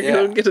it. You're Yeah.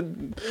 gonna get a.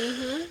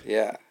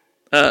 Yeah.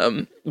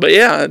 But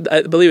yeah,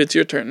 I believe it's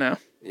your turn now.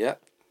 Yeah.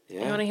 You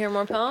Yeah. want to hear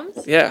more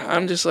poems? Yeah,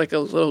 I'm just like a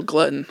little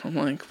glutton. I'm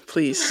like,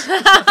 please.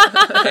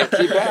 And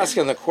keep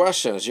asking the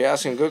questions. You're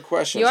asking good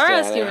questions. You are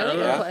Danny. asking really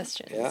Yeah. good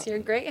questions. Yeah. You're a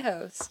great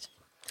host.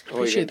 Oh,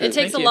 Appreciate you that. It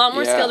takes Thank a you. lot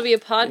more skill to be a You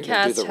can do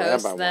podcast the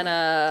host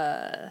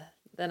rabbi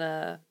than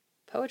a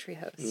poetry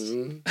host.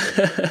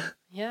 Mm-hmm.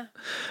 Yeah.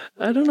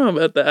 I don't know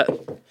about that.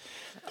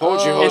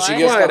 Poetry Oh, hosts, you I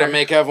just got to quieter.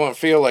 make everyone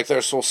feel like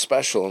they're so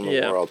special in the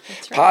Yeah. world.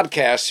 right.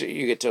 Podcasts,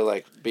 you get to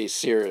like be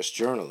serious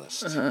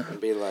journalists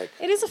and be like,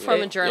 It is a form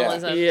Yeah. of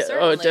journalism. Yeah,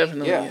 Certainly. oh, it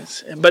definitely Yeah.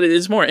 is. But it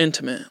is more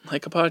intimate.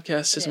 Like a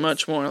podcast is is.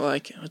 much more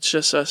like it's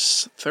just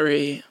us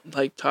three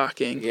like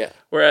talking. yeah,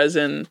 Whereas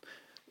in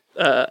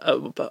a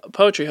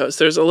poetry host,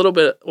 there's a little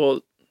bit.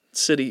 Well,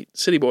 city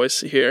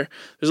boys here.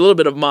 There's a little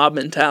bit of mob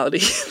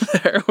mentality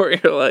there, where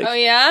you're like, Oh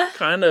yeah.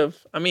 kind of.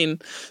 I mean,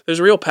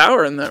 there's real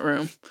power in that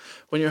room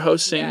when you're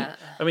hosting. Yeah.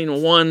 I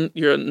mean, one,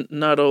 you're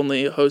not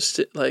only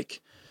hosted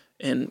like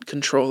in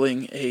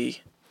controlling a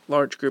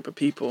large group of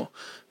people,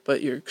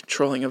 but you're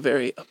controlling a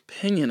very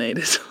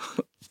opinionated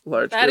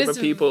large That group is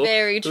of people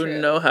very who true.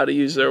 know how to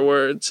use their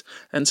words,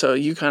 and so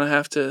you kind of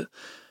have to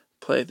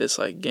play this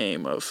like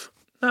game of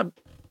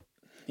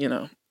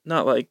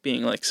not like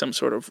being like some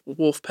sort of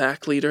wolf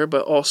pack leader,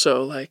 but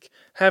also like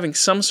having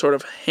some sort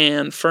of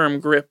firm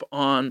grip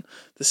on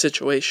the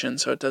situation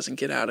so it doesn't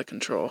get out of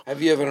control.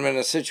 Have you ever been in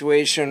a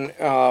situation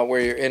where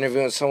you're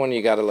interviewing someone,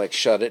 you got to like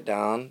shut it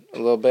down a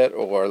little bit,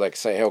 or like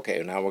say,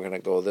 okay, now we're gonna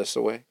go this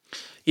way?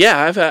 Yeah,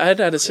 I've had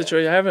a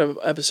situation. I have an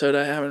episode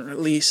I haven't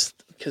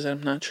released because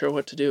I'm not sure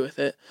what to do with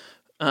it.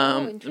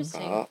 Oh,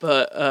 interesting.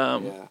 But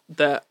Yeah.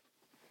 that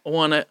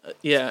one,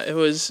 it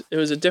was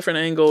a different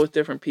angle with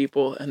different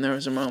people, and there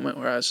was a moment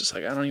where I was just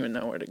like, I don't even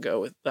know where to go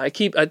with. I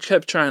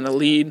kept trying to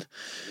lead.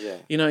 Yeah.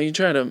 You know, you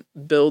try to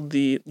build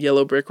the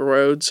yellow brick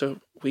road so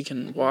we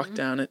can walk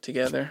down it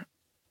together,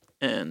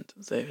 and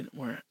they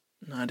were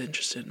not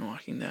interested in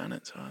walking down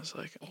it. So I was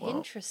like, well,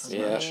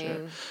 Interesting. Yeah.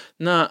 sure.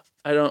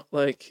 I don't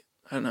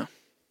know.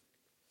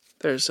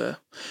 You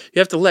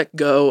have to let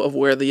go of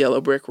where the yellow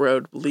brick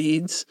road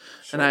leads,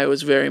 and I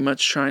was very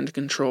much trying to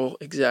control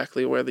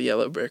exactly where the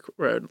yellow brick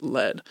road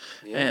led,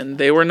 and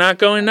they were not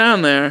going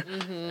down there,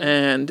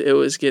 and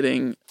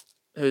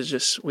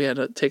we had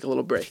to take a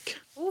little break.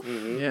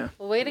 Yeah.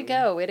 Well, way to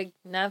go. Way to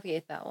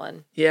navigate that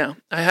one. Yeah,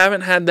 I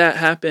haven't had that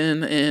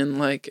happen in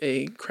like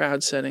a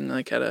crowd setting,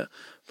 like at a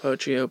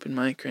poetry open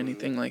mic or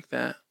anything like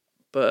that,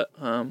 but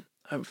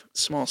I've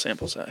small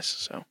sample size,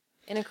 so.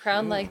 In a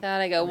crowd like that,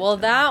 I go, well,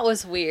 that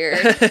was weird.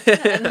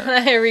 And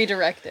then I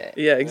redirect it.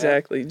 Yeah,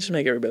 exactly. Just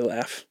make everybody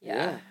laugh.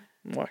 Yeah.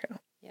 And walk out.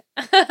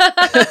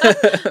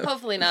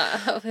 Hopefully not.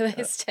 Hopefully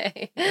they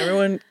stay.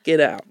 Everyone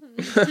get out.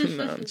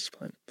 No, I'm just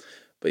playing.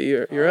 But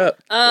you're up.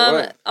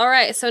 All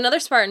right. So another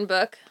Spartan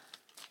book.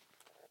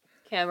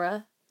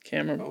 Camera.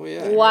 Oh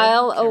yeah.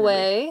 While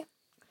Away,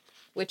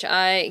 which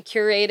I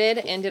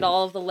curated and did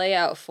all of the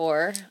layout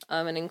for.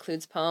 It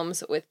includes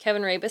poems with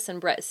Kevin Rabus and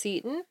Brett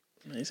Seaton.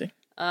 Amazing.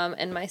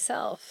 And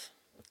myself.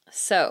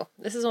 So,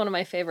 this is one of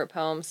my favorite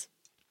poems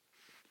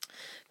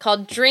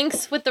called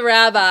Drinks with the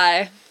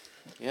Rabbi.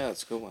 Yeah,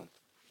 it's a good one.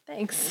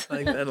 Thanks. I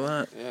like that a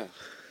lot. Yeah.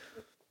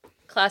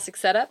 Classic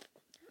setup.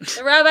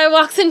 The rabbi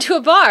walks into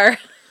a bar.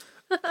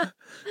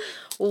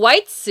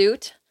 White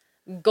suit,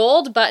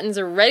 gold buttons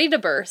are ready to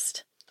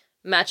burst.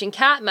 Matching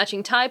cap,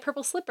 matching tie,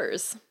 purple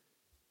slippers.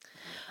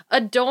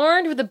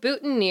 Adorned with a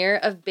boutonniere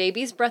of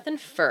baby's breath and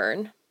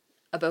fern.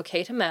 a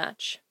bouquet to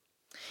match.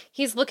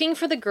 He's looking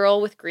for the girl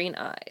with green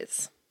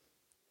eyes.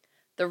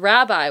 The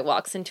rabbi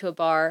walks into a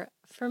bar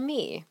for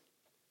me.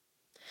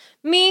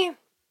 Me,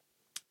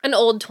 an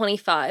old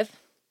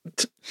 25.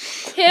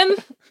 Him,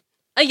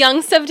 a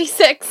young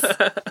 76.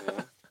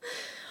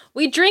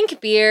 We drink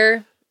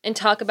beer and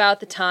talk about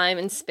the time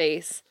and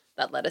space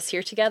that led us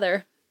here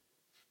together.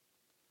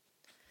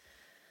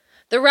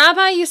 The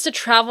rabbi used to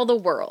travel the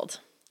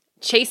world,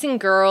 chasing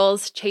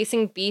girls,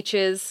 chasing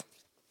beaches.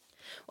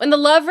 When the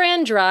love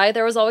ran dry,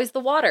 there was always the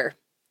water,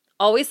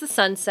 always the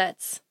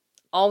sunsets,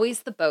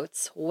 always the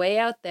boats way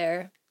out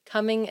there,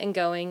 coming and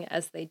going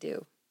as they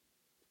do.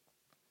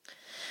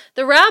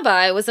 The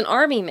rabbi was an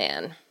army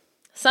man,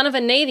 son of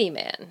a navy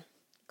man,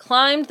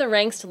 climbed the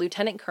ranks to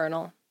lieutenant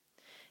colonel,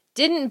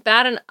 didn't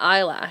bat an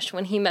eyelash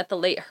when he met the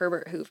late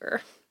Herbert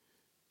Hoover.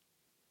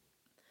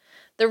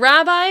 The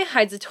rabbi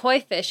hides a toy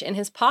fish in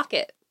his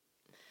pocket,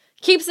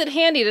 keeps it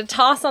handy to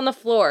toss on the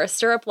floor,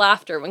 stir up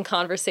laughter when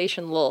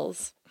conversation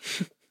lulls.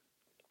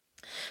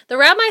 The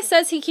rabbi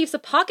says he keeps a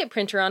pocket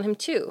printer on him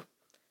too,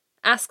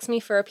 asks me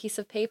for a piece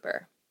of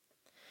paper.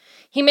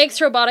 He makes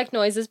robotic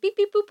noises, beep,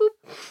 beep, boop,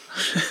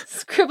 boop,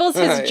 scribbles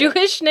his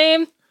Jewish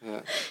name,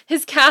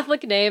 his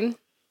Catholic name,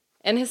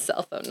 and his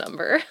cell phone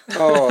number.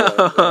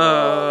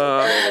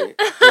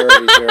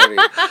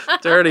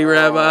 Dirty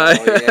rabbi.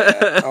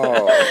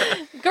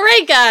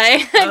 Great guy.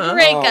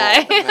 Great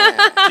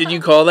guy. Did you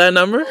call that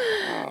number?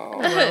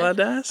 Am I allowed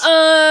to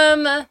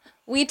ask?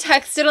 We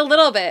texted a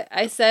little bit.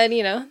 I said,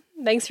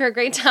 thanks for a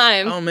great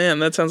time. Oh man,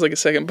 that sounds like a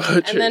second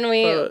poetry. And then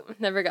we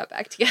never got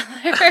back together.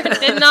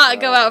 Did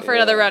not go out for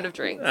another round of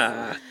drinks.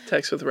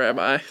 Text with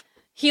rabbi.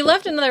 He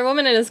left another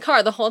woman in his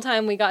car the whole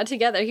time we got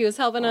together. He was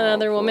helping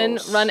another woman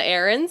run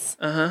errands.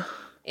 Uh-huh.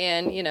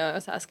 And, I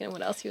was asking him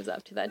what else he was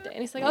up to that day.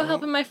 And he's like,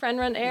 helping my friend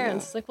run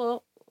errands. It's like,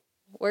 well,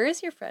 where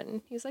is your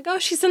friend? He's like,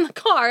 she's in the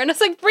car. And I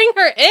was like, bring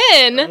her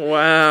in.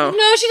 Wow.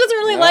 No, she doesn't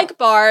really like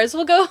bars.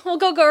 We'll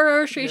go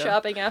grocery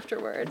shopping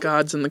afterward.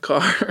 God's in the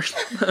car.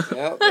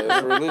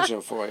 There's religion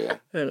for you.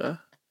 Yeah.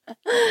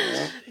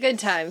 Good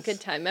time.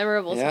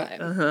 Memorable time.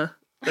 Uh-huh.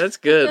 That's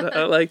good.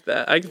 I like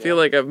that. I feel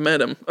like I've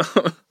met him.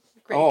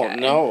 Guy.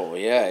 No,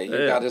 you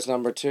got his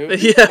number too?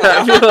 Yeah,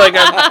 I feel like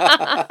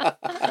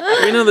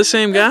we know the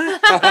same guy?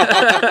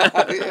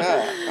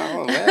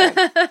 Oh man.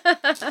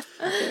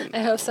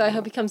 I hope so. I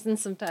hope he comes in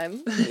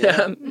sometime.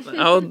 Yeah.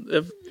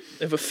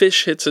 If a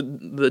fish hits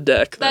the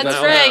deck, then that's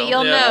right.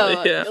 You'll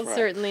know. Yeah. You'll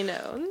certainly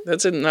know.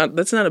 That's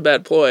not a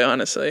bad ploy,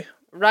 honestly.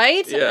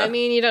 Right? Yeah. I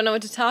mean, you don't know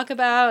what to talk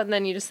about, and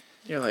then you just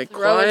You're like,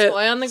 throw quiet. a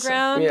toy on the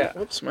ground. Yeah.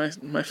 Whoops, my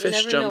fish you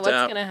never jumped know out.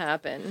 what's gonna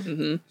happen.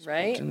 Mm-hmm.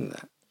 Right?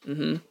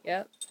 Mm-hmm.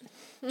 Yep.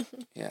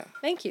 Yeah.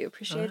 Thank you.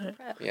 Appreciate the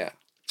prep. Yeah.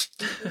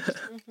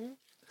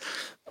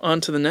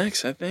 On to the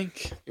next, I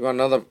think. You want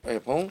another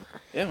poem?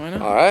 Yeah, why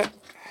not? All right.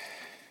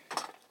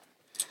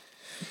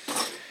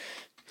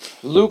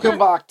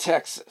 Lukenbach,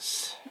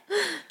 Texas.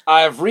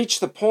 I have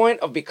reached the point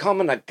of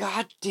becoming a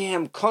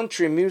goddamn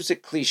country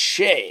music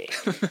cliche.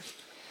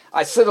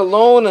 I sit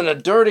alone in a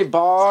dirty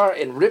bar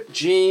in ripped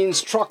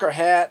jeans, trucker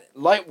hat,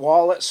 light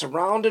wallet,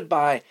 surrounded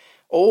by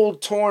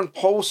old torn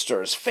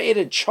posters,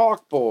 faded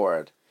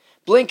chalkboard,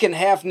 blinking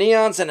half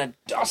neons, and a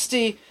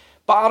dusty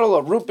bottle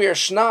of root beer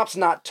schnapps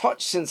not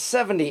touched since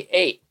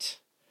 78.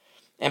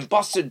 And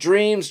busted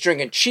dreams,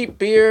 drinking cheap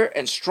beer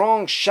and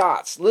strong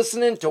shots,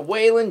 listening to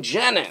Waylon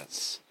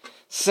Jennings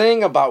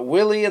sing about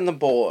Willie and the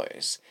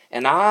boys.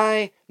 And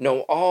I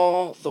know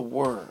all the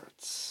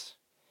words.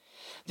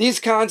 These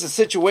kinds of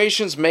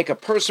situations make a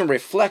person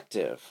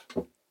reflective.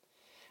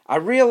 I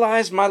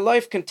realize my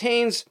life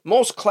contains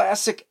most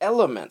classic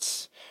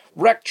elements.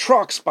 Wrecked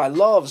trucks by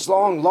love's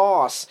long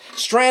loss,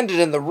 stranded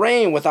in the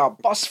rain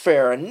without bus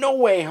fare and no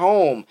way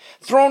home,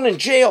 thrown in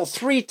jail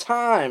 3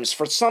 times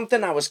for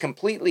something I was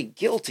completely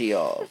guilty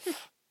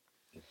of.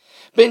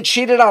 Been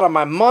cheated out of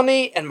my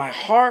money and my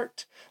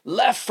heart,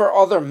 left for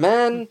other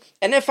men,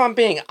 and if I'm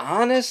being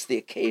honest, the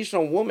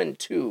occasional woman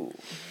too.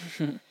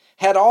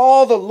 Had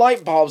all the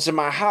light bulbs in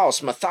my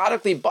house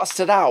methodically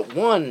busted out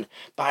one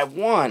by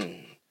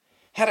one.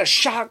 Had a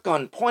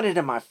shotgun pointed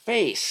in my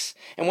face,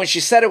 and when she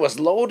said it was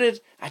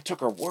loaded, I took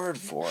her word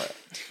for it.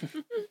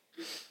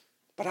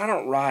 But I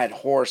don't ride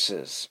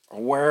horses,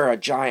 or wear a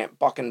giant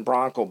bucking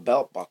bronco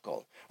belt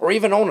buckle, or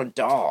even own a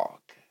dog.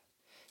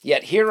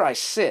 Yet here I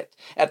sit,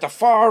 at the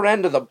far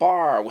end of the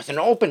bar, with an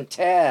open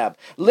tab,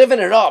 living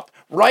it up,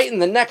 right in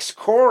the next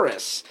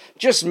chorus.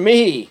 Just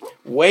me,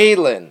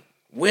 Waylon,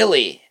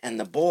 Willie, and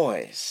the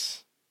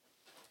boys.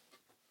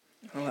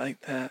 I like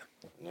that.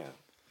 Yeah.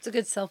 It's a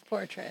good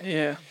self-portrait.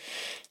 Yeah.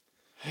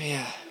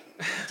 Yeah.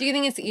 Do you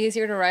think it's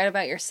easier to write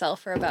about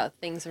yourself or about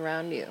things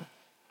around you?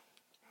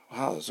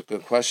 Wow, that's a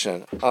good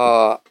question.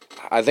 I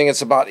think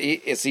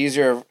it's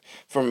easier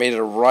for me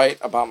to write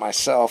about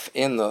myself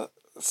in the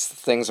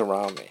things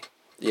around me.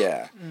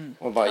 Yeah.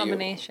 What about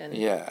Combination.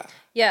 you? Yeah.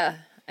 Yeah,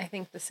 I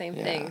think the same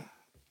thing.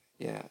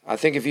 Yeah. I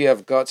think if you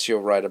have guts,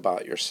 you'll write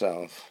about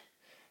yourself,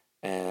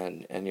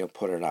 and you'll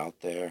put it out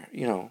there,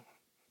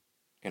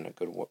 in a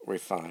good,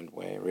 refined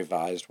way,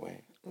 revised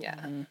way. Yeah.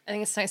 I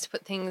think it's nice to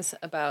put things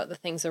about the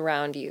things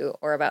around you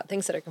or about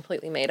things that are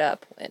completely made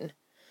up when...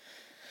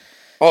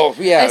 Oh,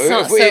 yeah. It's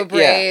not so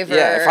brave.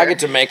 Yeah, if I get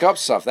to make up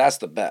stuff, that's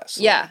the best.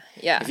 Yeah,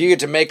 yeah. If you get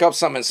to make up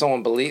something and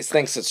someone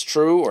thinks it's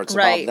true or it's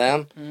about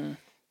them,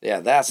 yeah,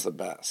 that's the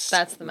best.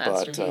 That's the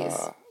masterpiece.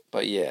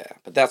 But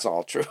that's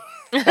all true.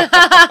 There's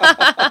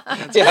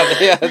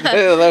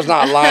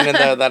not a line in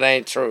there that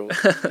ain't true.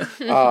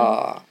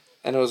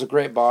 And it was a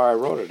great bar I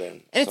wrote it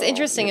in. And it's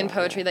interesting in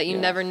poetry that you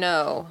never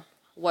know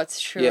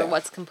what's true or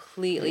what's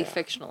completely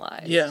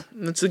fictionalized. Yeah,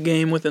 it's a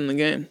game within the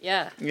game.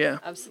 Yeah. Yeah.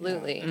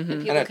 Absolutely. And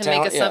people can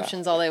make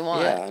assumptions all they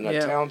want. Yeah, and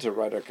a talented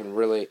writer can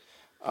really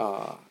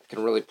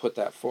put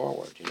that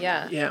forward. You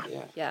know?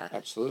 Yeah.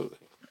 Absolutely.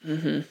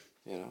 You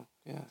know,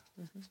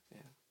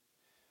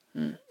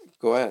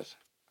 Go ahead.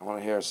 I want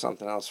to hear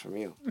something else from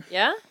you.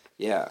 Yeah?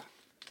 Yeah.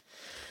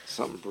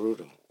 Something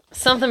brutal.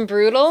 Something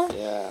brutal?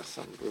 Yeah,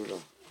 something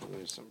brutal.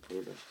 Something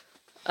brutal.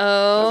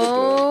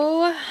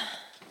 Oh.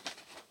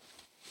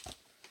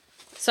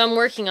 So I'm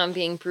working on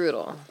being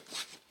brutal.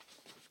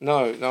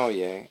 No,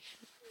 yeah.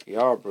 You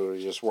are brutal.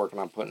 You're just working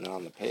on putting it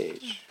on the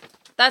page.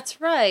 That's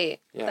right.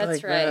 Yeah.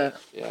 That's right.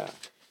 That. Yeah.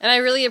 And I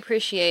really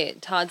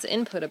appreciate Todd's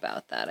input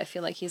about that. I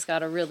feel like he's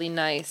got a really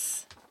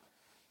nice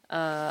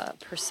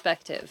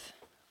perspective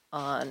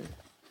on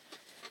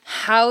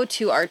how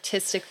to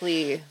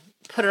artistically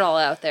put it all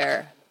out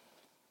there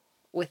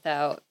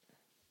without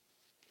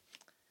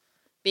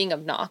being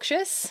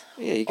obnoxious.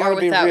 Yeah, you gotta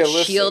be without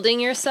realistic. Shielding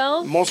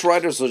yourself. Most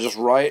writers will just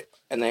write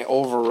and they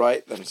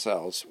overwrite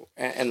themselves,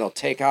 and they'll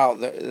take out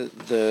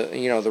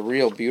the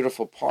real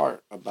beautiful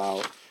part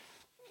about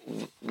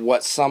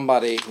what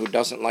somebody who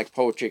doesn't like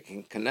poetry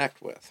can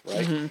connect with,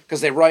 right? Because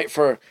they write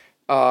for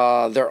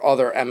their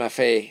other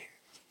MFA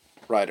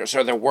writers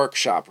or their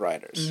workshop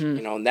writers,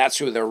 and that's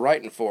who they're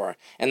writing for.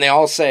 And they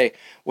all say,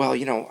 well,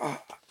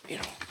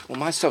 well,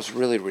 my stuff's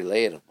really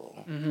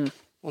relatable.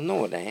 Well,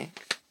 no, it ain't,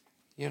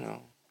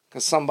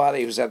 Because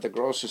somebody who's at the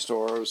grocery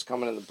store, who's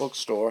coming in the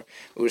bookstore,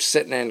 who's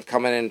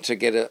coming in to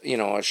get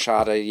a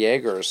shot of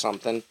Jaeger or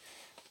something,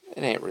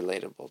 it ain't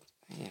relatable,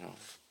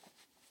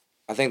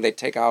 I think they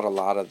take out a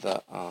lot of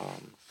the,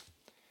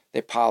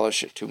 they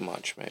polish it too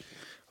much, maybe.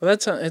 Well,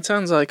 it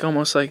sounds like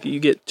almost like you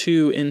get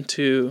too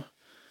into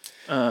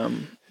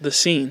the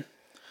scene.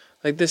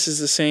 Like this is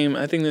the same,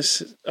 I think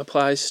this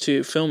applies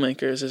to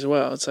filmmakers as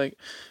well. It's like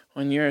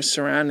when you're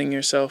surrounding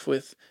yourself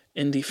with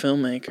indie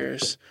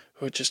filmmakers,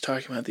 who are just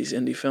talking about these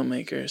indie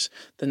filmmakers,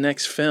 the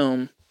next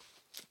films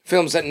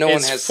that no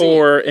one has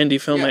for seen. Indie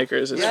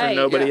filmmakers. It's for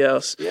nobody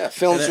else. Yeah,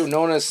 films who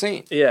no one has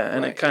seen. Yeah,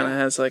 and it kind of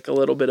has like a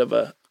little bit of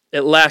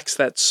it lacks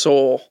that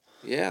soul.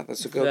 Yeah,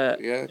 that's a good,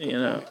 good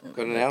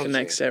analogy.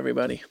 Connects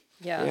everybody.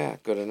 Yeah. Yeah,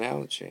 good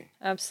analogy.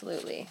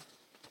 Absolutely.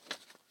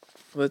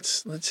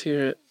 Let's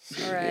hear it.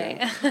 All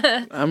right.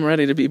 Yeah. I'm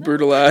ready to be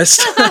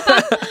brutalized.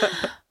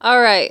 All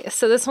right.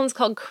 So this one's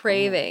called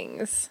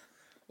Cravings.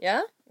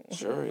 Yeah?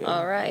 Sure, yeah.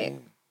 All right.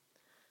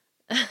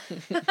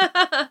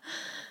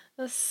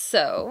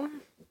 So,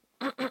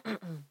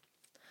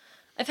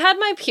 I've had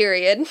my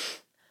period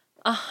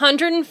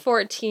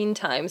 114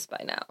 times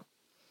by now.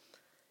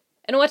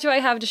 And what do I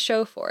have to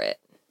show for it?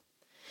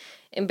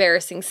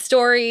 Embarrassing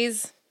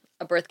stories,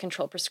 a birth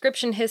control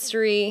prescription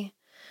history,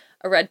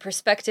 a red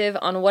perspective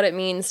on what it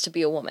means to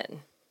be a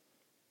woman.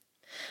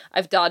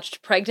 I've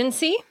dodged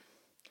pregnancy,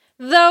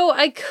 though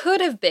I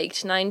could have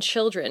baked 9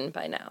 children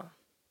by now.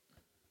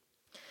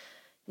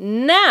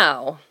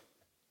 Now,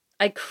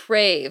 I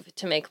crave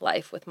to make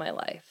life with my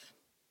life.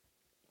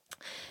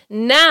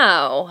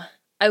 Now,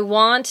 I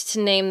want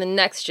to name the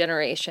next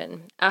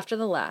generation after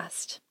the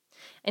last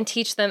and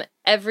teach them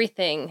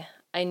everything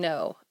I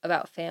know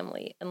about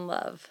family and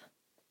love.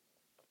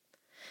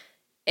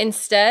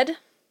 Instead,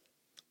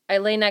 I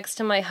lay next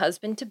to my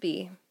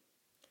husband-to-be,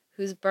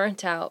 who's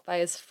burnt out by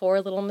his 4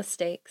 little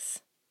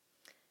mistakes,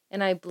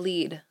 and I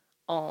bleed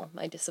all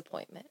my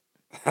disappointment.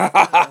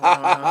 Yeah,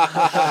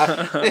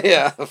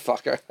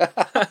 fucker.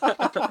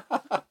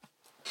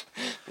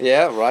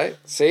 Yeah, right.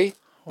 See,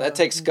 that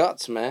takes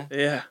guts, man.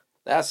 Yeah,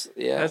 that's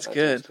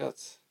good. Takes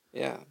guts.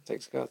 Yeah, it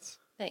takes guts.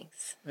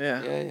 Thanks.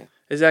 Yeah.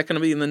 Is that going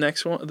to be in the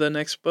next one? The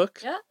next book?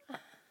 Yeah.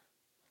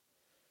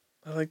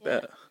 I like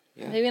that.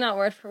 Yeah. Maybe not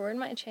word for word.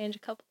 Might change a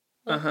couple.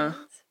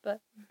 Things,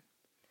 but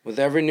with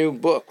every new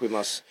book, we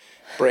must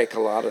break a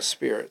lot of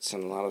spirits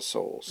and a lot of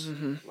souls,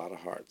 a lot of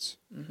hearts.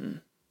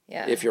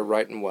 Yeah. If you're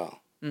writing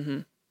well.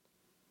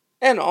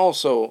 And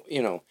also,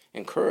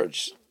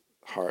 encourage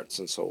hearts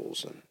and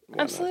souls and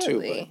whatnot.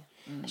 Absolutely.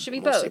 Too, it should be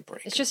both.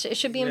 It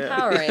should be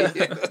empowering.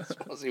 It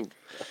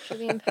should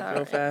be empowering.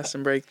 Go fast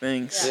and break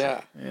things.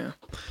 Yeah.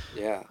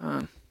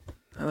 I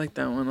like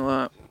that one a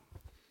lot.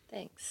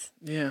 Thanks.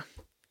 Yeah.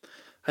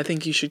 I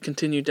think you should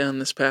continue down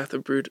this path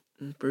of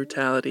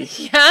brutality.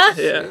 Yeah?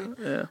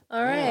 Yeah.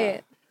 All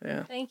right.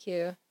 Yeah. Thank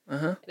you.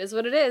 It is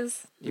what it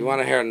is. You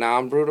want to hear a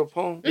non-brutal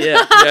poem?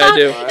 Yeah, I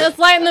do. Let's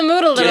lighten the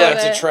mood a little bit. Do you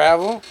like to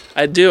travel?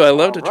 I do. I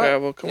love to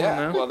travel. Come on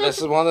now. Well,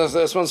 this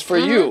one's for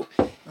you,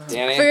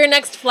 Danny. For your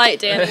next flight,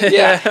 Danny.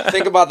 Yeah,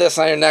 think about this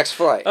on your next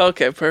flight.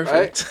 Okay,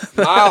 perfect.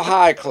 Right? Mile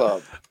High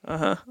Club.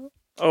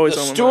 Always The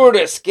on my mind.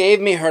 stewardess gave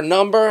me her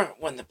number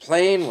when the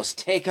plane was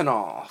taking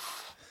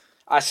off.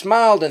 I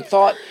smiled and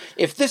thought,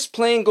 if this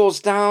plane goes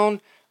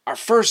down, our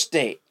first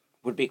date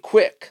would be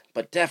quick,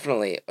 but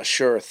definitely a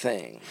sure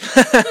thing.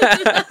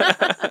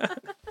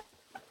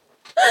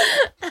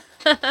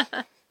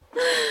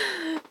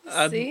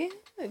 See?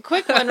 A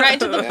quick one, right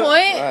to the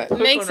point. Right.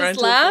 Makes us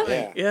laugh.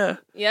 Yeah.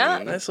 Yeah.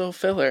 Nice little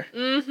filler.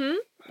 Mm-hmm.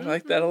 I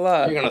like that a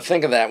lot. You're going to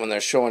think of that when they're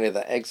showing you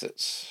the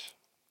exits.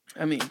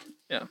 I mean,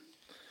 yeah.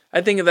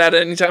 I think of that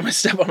anytime I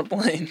step on a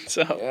plane.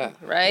 So Yeah.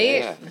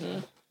 Right?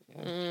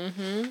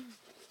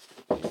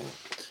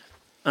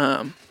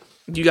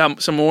 You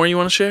got some more you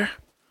want to share?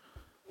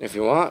 If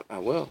you want, I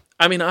will.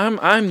 I mean,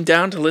 I'm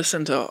down to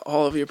listen to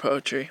all of your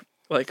poetry,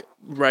 like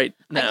right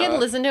now. I can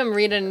listen to him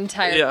read an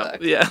entire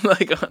book. Yeah.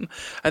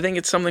 I think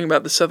it's something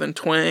about the southern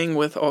twang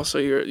with also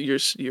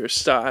your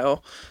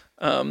style.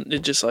 It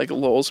just like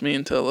lulls me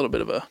into a little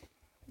bit of a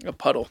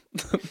puddle.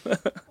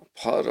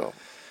 Puddle.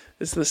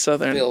 It's the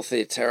southern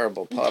Filthy,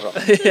 terrible puddle.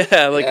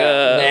 yeah, like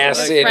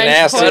nasty, French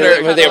nasty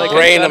puddle. with their Like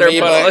brain gutter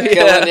amoeba puddle.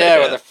 killing. Yeah. Yeah,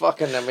 with a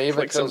fucking amoeba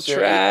like some kills your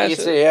trash.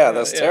 Yeah,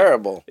 that's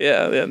terrible.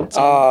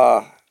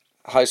 Yeah.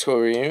 High school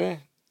reunion.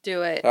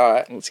 Do it. All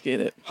right. Let's get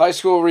it. High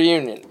school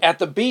reunion at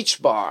the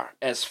beach bar,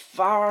 as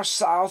far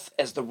south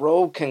as the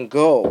road can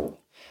go.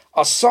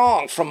 A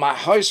song from my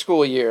high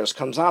school years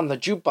comes on the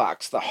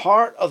jukebox, The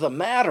Heart of the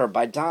Matter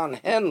by Don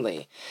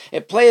Henley.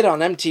 It played on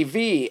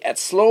MTV at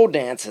slow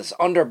dances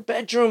under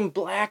bedroom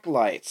black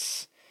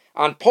lights,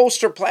 on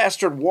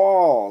poster-plastered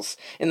walls,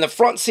 in the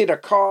front seat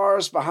of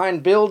cars,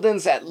 behind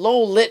buildings, at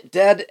low-lit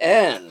dead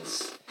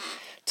ends.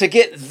 To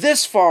get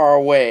this far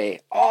away,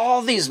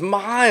 all these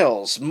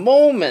miles,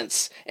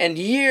 moments, and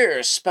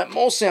years spent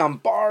mostly on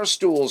bar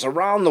stools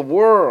around the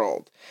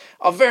world.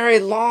 A very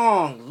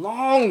long,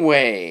 long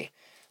way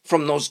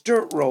from those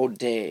dirt road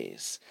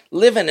days,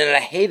 living in a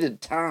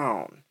hated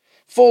town,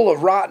 full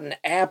of rotten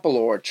apple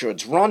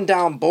orchards,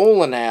 run-down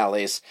bowling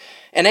alleys,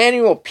 an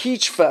annual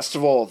peach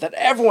festival that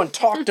everyone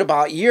talked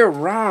about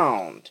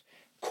year-round,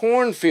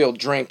 cornfield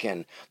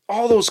drinking,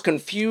 all those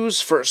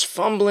confused first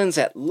fumblings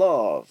at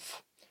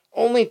love,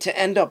 only to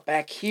end up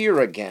back here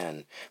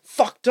again,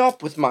 fucked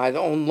up with my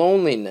own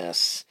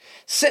loneliness,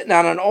 sitting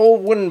on an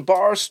old wooden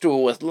bar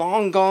stool with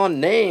long-gone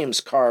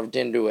names carved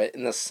into it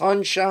in the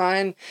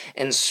sunshine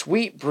and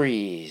sweet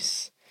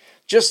breeze.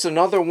 Just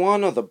another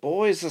one of the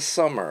boys of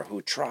summer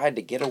who tried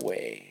to get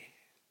away.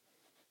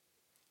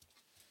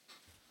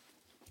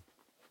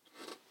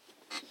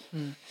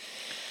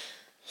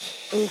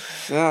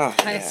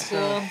 High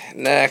school.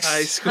 Next.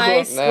 High school.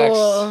 High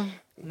school.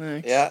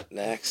 Next. Yeah,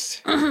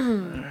 next. All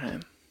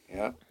right.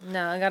 Yeah.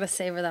 No, I gotta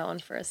savor that one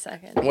for a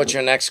second. What's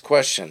your next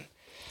question?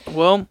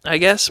 Well, I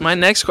guess my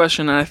next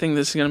question, and I think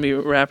this is going to be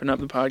wrapping up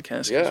the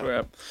podcast because we're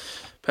up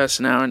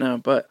past an hour now.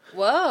 But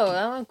Whoa,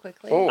 that went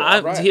quickly. Oh,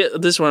 right.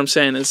 this is what I'm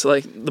saying. It's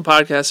like the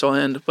podcast will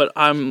end, but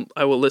I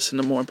will listen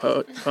to more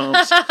poems.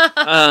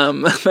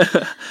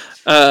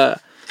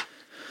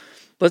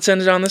 Let's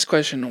end it on this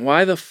question: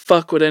 why the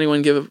fuck would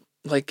anyone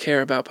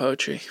care about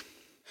poetry?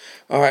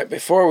 All right,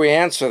 before we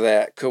answer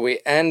that, could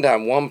we end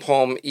on one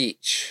poem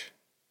each?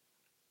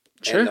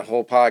 Sure. And the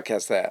whole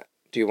podcast that.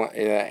 Do you want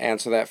to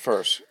answer that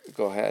first?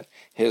 Go ahead.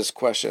 His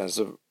question is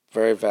a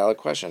very valid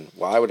question.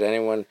 Why would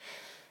anyone...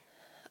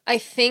 I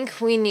think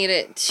we need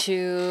it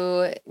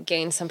to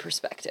gain some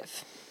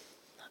perspective.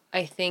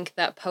 I think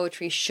that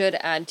poetry should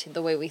add to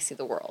the way we see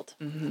the world.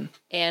 Mm-hmm.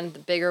 And the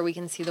bigger we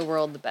can see the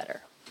world, the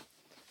better.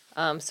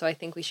 So I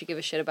think we should give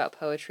a shit about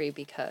poetry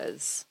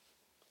because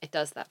it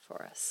does that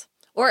for us.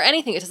 Or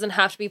anything. It doesn't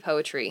have to be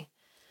poetry.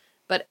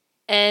 But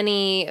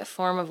any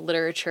form of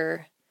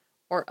literature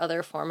or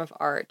other form of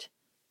art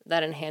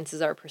that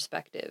enhances our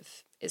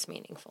perspective is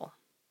meaningful.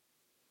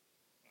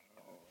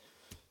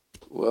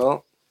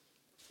 Well,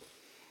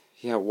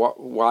 yeah,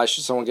 why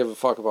should someone give a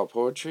fuck about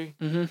poetry?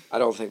 Mm-hmm. I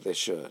don't think they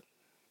should.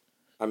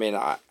 I mean,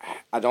 I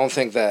don't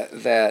think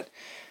that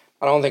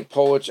I don't think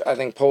poetry... I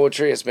think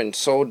poetry has been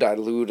so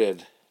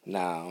diluted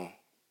now,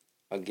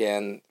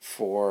 again,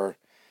 for...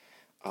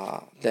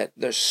 that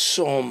there's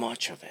so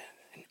much of it,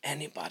 and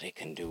anybody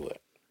can do it.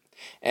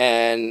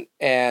 And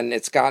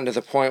it's gotten to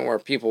the point where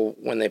people,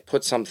 when they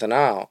put something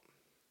out,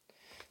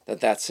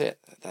 that's it.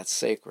 That's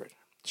sacred.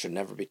 It should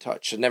never be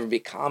touched. Should never be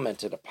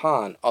commented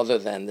upon other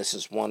than this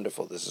is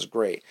wonderful, this is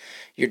great.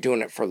 You're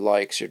doing it for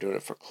likes, you're doing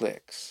it for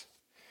clicks.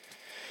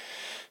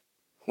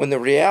 When the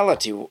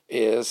reality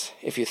is,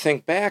 if you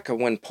think back of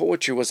when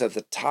poetry was at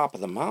the top of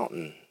the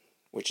mountain,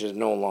 which it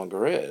no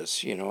longer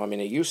is, I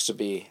mean, it used to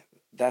be,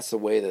 that's the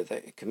way that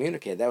they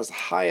communicated. That was the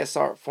highest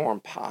art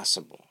form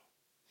possible.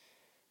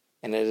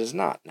 And it is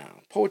not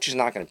now. Poetry's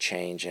not going to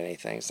change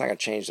anything. It's not going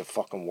to change the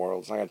fucking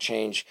world. It's not going to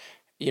change,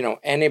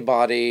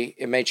 anybody.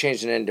 It may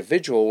change an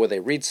individual where they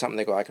read something,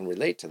 they go, I can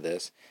relate to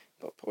this.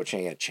 But poetry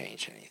ain't going to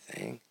change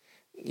anything.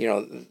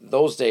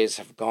 Those days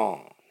have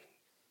gone.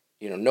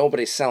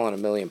 Nobody's selling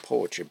 1 million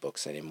poetry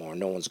books anymore.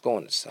 No one's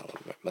going to sell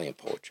 1 million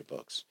poetry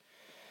books.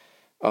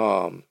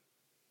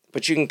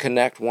 but you can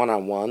connect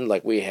one-on-one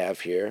like we have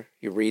here.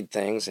 You read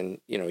things and,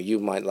 you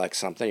might like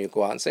something. You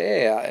go out and say,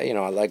 hey,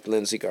 I like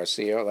Linzi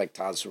Garcia, or like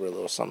Todd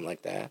Cirillo or something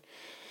like that.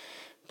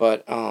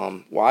 But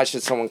why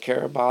should someone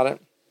care about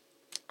it?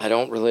 I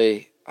don't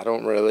really, I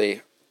don't know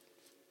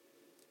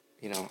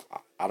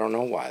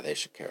why they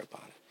should care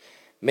about it.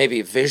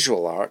 Maybe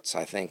visual arts,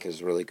 I think,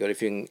 is really good.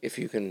 If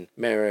you can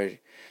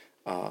marry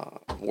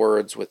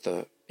words with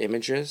the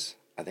images,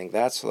 I think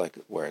that's like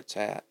where it's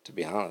at, to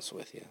be honest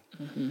with you.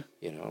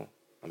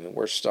 I mean,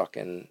 we're sort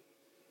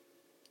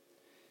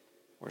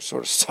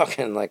of stuck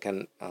in like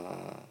an,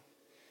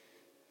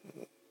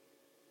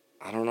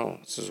 I don't know,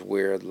 this is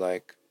weird,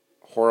 like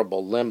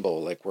horrible limbo,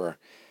 like we're,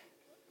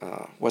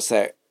 what's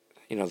that,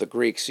 the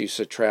Greeks used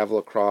to travel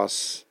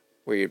across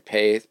where you'd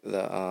pay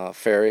the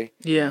ferry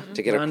to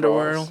get across.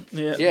 Underworld.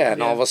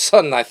 And all of a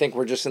sudden I think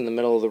we're just in the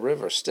middle of the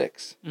river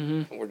Styx.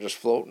 And we're just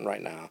floating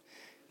right now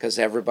because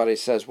everybody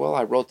says, well,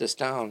 I wrote this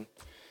down,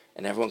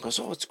 and everyone goes,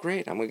 oh, it's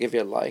great, I'm going to give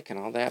you a like and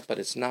all that, but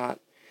it's not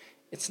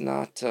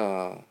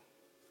they're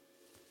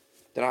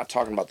not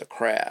talking about the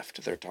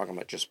craft, they're talking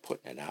about just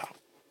putting it out.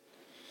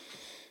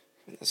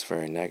 And that's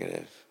very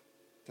negative.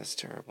 That's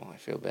terrible. I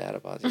feel bad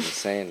about even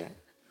saying that.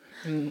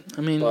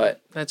 I mean,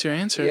 but that's your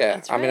answer. Yeah,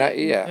 that's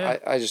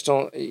right. I just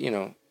don't,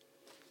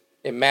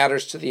 it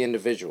matters to the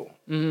individual.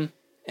 And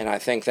I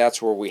think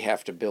that's where we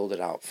have to build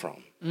it out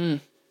from. Yeah.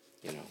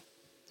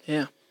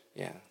 Yeah.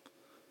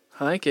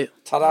 I like it.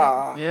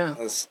 Ta-da! Yeah,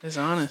 it's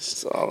honest.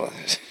 So,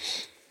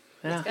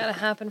 It's got to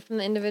happen from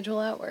the individual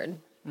outward.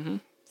 It's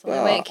the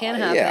only way it can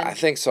happen. Yeah, I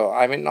think so.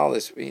 I mean, all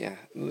this,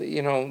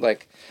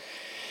 like,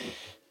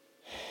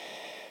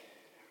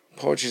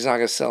 poetry's not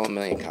going to sell 1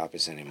 million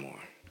copies anymore.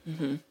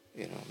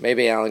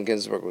 Maybe Allen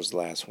Ginsberg was the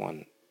last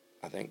one,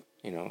 I think,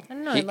 I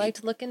don't know, I'd like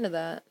to look into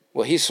that.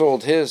 Well, he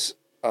sold his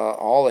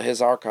all of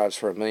his archives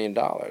for $1 million.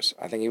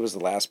 I think he was the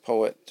last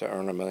poet to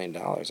earn $1 million,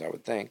 I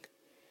would think.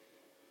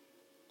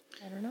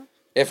 I don't know.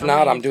 If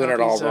not, I'm doing it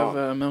all wrong.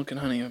 Of Milk and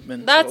Honey have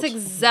been That's sold.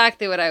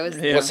 exactly what I was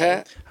thinking. What's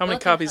that? How many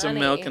copies of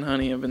Milk and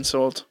Honey have been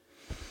sold?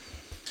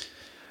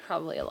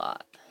 Probably a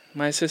lot.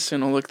 My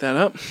assistant will look that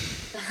up.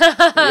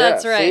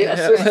 That's right.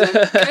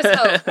 There's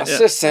hope.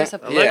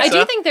 Assistant. I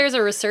do think there's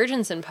a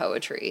resurgence in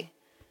poetry.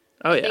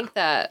 Oh, yeah. I think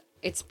that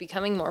it's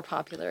becoming more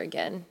popular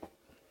again.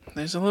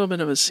 There's a little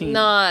bit of a scene.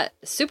 Not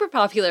super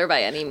popular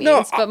by any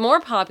means, but more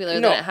popular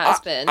than it has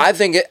been. I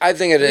think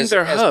it is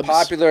as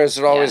popular as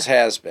it always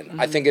has been.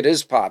 I think it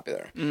is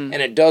popular, and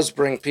it does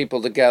bring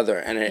people together,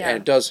 and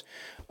it does.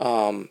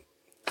 But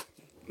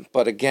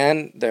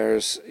again,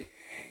 there's,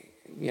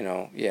 I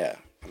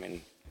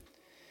mean,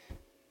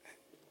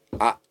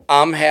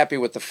 I'm happy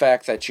with the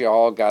fact that you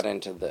all got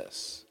into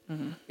this.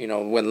 When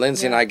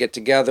Linzi and I get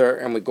together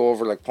and we go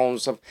over like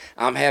poems and stuff,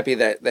 I'm happy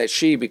that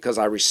she, because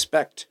I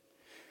respect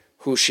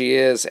who she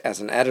is as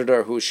an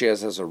editor, who she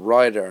is as a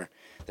writer,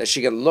 that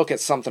she can look at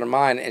something of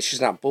mine and she's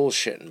not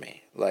bullshitting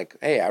me. Like,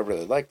 hey, I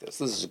really like this.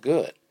 This is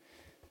good.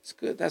 It's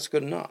good. That's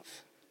good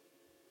enough.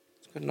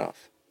 It's good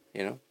enough,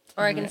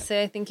 Or I can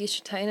say, I think you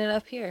should tighten it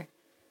up here.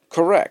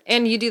 Correct.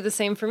 And you do the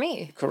same for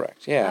me.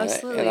 Correct. Yeah.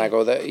 Absolutely. And I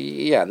go that.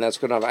 Yeah, and that's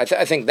good enough. I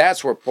think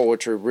that's where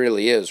poetry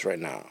really is right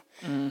now.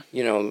 And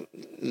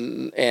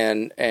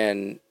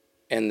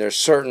there's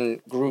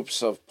certain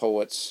groups of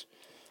poets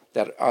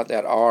that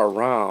are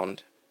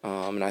around,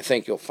 and I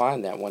think you'll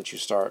find that once you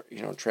start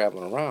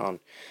traveling around,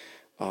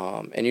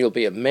 and you'll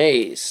be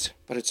amazed.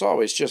 But it's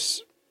always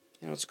just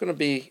it's going to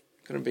be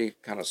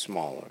kind of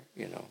smaller.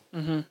 Yeah.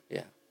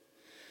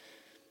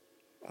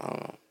 I don't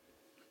know.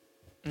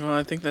 Well,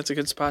 I think that's a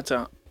good spot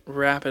to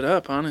wrap it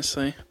up,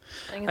 honestly.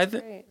 I think it's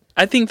great.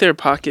 I think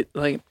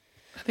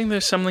I think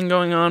there's something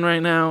going on right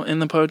now in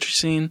the poetry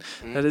scene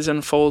that is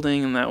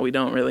unfolding and that we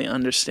don't really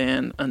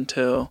understand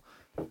until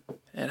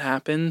it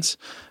happens.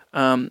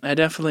 I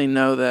definitely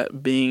know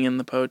that being in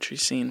the poetry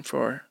scene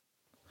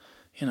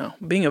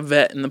being a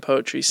vet in the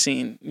poetry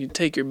scene, you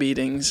take your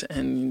beatings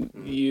and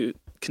you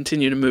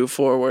continue to move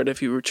forward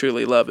if you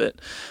truly love it.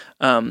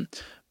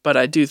 But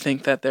I do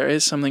think that there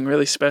is something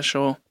really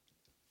special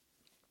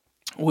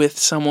with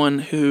someone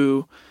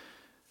who,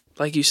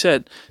 like you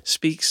said,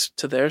 speaks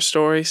to their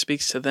story,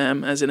 speaks to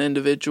them as an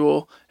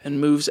individual, and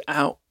moves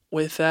out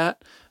with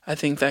that. I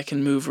think that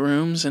can move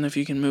rooms, and if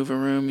you can move a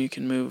room, you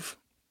can move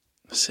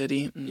a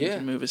city, and you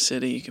can move a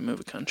city, you can move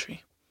a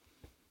country.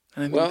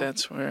 And I think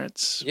that's where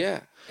it's...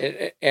 Yeah,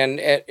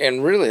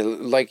 and really,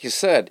 like you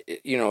said,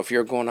 if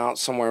you're going out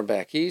somewhere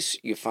back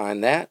east, you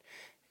find that.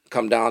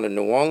 Come down to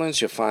New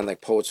Orleans, you find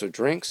like Poets with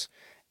Drinks,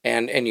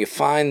 and you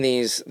find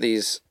these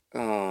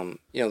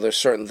there's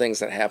certain things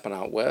that happen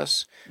out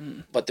west,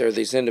 but there are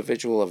these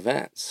individual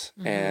events,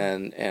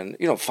 and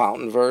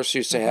Fountain Verse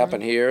used to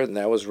happen here, and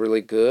that was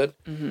really good.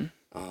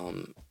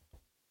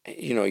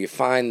 You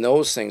find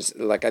those things,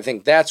 like I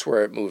think that's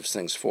where it moves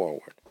things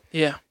forward.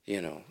 Yeah.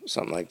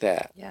 Something like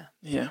that. Yeah.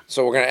 Yeah.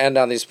 So we're gonna end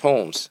on these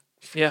poems.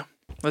 Yeah,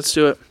 let's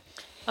do it.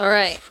 All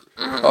right.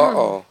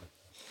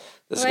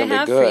 This is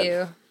gonna be good. For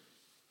you?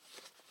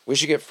 We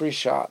should get free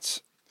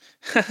shots.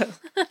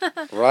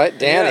 Right,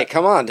 Danny?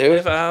 Come on,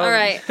 dude. All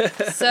right.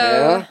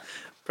 So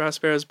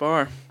Prospero's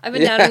bar. I've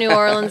been down to New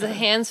Orleans a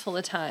handful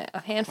of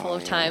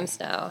times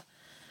now.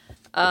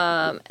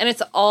 And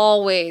it's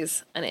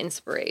always an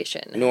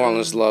inspiration. New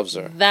Orleans loves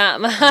her. That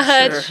much.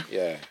 Sure.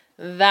 Yeah.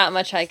 That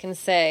much I can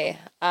say.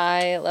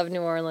 I love New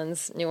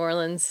Orleans. New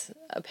Orleans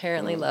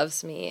apparently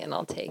loves me, and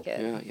I'll take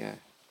it. Yeah, yeah.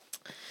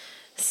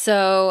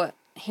 So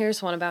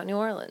here's one about New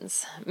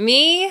Orleans.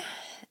 Me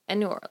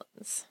and New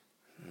Orleans.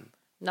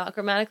 Not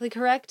grammatically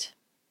correct.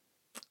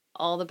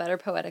 All the better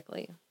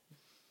poetically.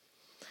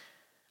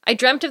 I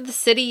dreamt of the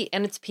city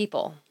and its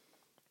people.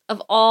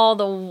 Of all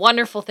the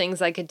wonderful things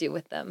I could do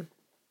with them.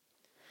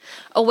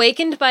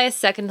 Awakened by a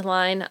second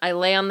line, I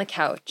lay on the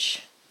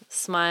couch.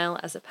 Smile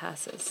as it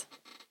passes.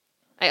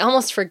 I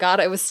almost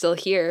forgot I was still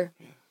here.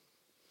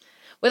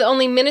 With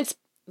only minutes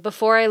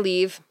before I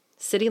leave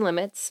city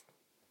limits,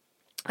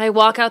 I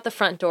walk out the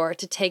front door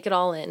to take it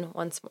all in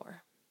once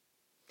more.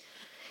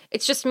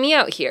 It's just me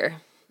out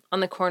here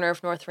on the corner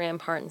of North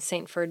Rampart and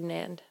St.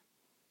 Ferdinand.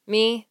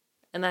 Me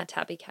and that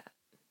tabby cat.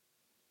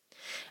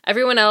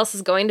 Everyone else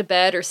is going to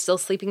bed or still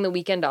sleeping the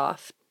weekend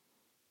off.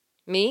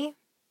 Me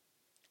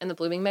and the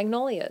blooming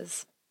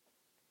magnolias.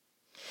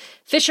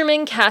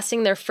 Fishermen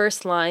casting their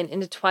first line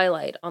into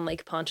twilight on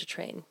Lake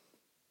Pontchartrain.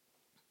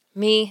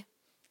 Me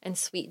and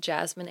sweet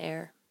jasmine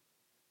air.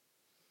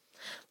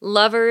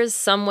 Lovers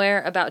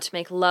somewhere about to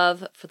make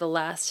love for the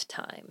last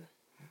time.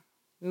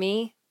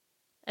 Me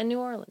and New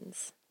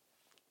Orleans.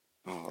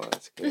 Oh,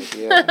 that's good.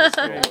 Yeah, that's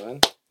good,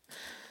 man.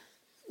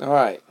 All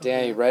right,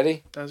 Dan, you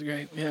ready? That was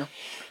great, yeah.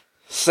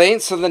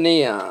 Saints of the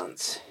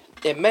Neons.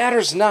 It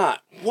matters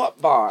not what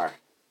bar,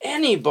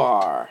 any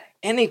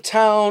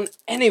town,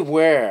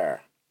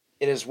 anywhere.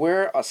 It is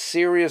where us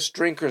serious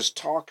drinkers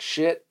talk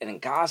shit and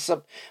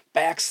gossip,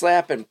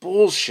 backslap, and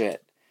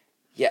bullshit,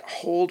 yet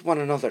hold one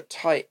another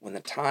tight when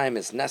the time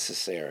is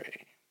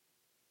necessary.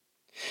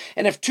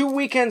 And if 2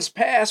 weekends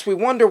pass, we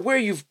wonder where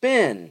you've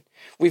been.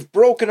 We've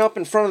broken up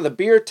in front of the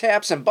beer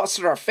taps and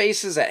busted our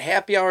faces at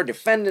happy hour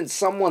defending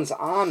someone's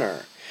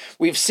honor.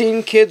 We've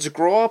seen kids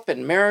grow up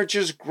and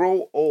marriages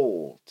grow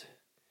old.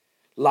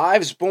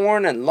 Lives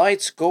born and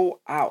lights go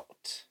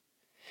out.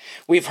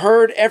 We've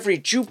heard every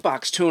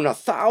jukebox tune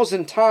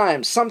 1,000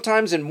 times,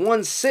 sometimes in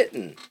one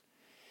sitting.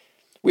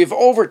 We've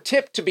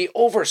overtipped to be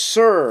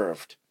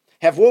overserved,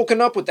 have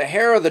woken up with the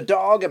hair of the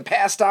dog and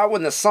passed out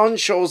when the sun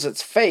shows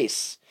its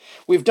face.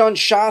 We've done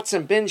shots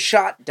and been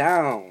shot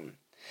down.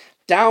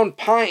 Down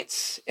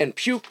pints and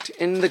puked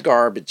in the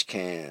garbage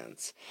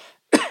cans.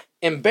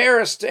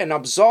 Embarrassed and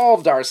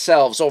absolved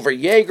ourselves over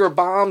Jaeger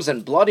bombs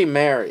and Bloody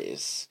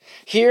Marys.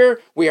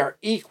 Here we are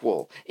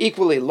equal,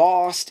 equally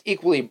lost,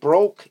 equally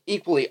broke,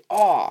 equally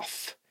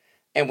off.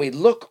 And we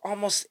look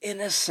almost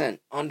innocent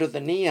under the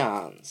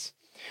neons.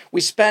 We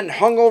spend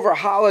hungover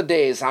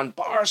holidays on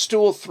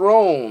barstool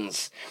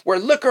thrones, where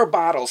liquor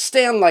bottles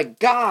stand like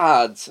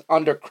gods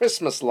under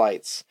Christmas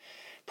lights,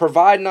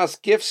 providing us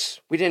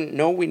gifts we didn't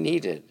know we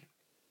needed.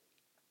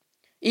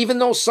 Even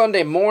though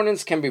Sunday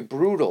mornings can be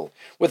brutal,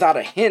 without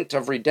a hint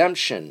of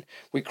redemption,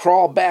 we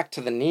crawl back to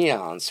the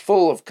neons,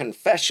 full of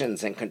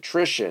confessions and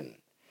contrition,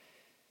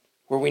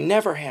 where we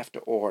never have to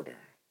order.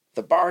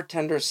 The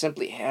bartender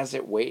simply has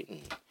it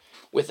waiting,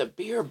 with a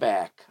beer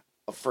back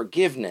of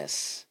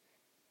forgiveness,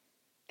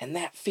 and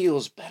that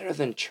feels better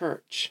than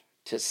church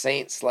to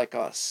saints like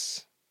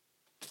us.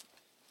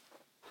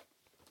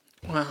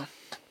 Wow.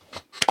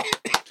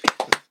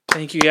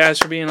 Thank you guys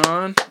for being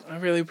on. I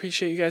really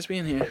appreciate you guys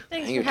being here.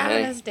 Thanks for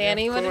having us,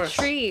 Danny. Yeah, what a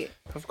treat.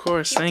 Of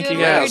course. Keep Thank you doing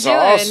what guys. you're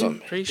doing.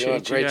 Awesome.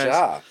 Appreciate you Great guys.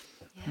 job.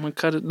 I'm going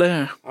to cut it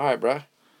there. All right, bro.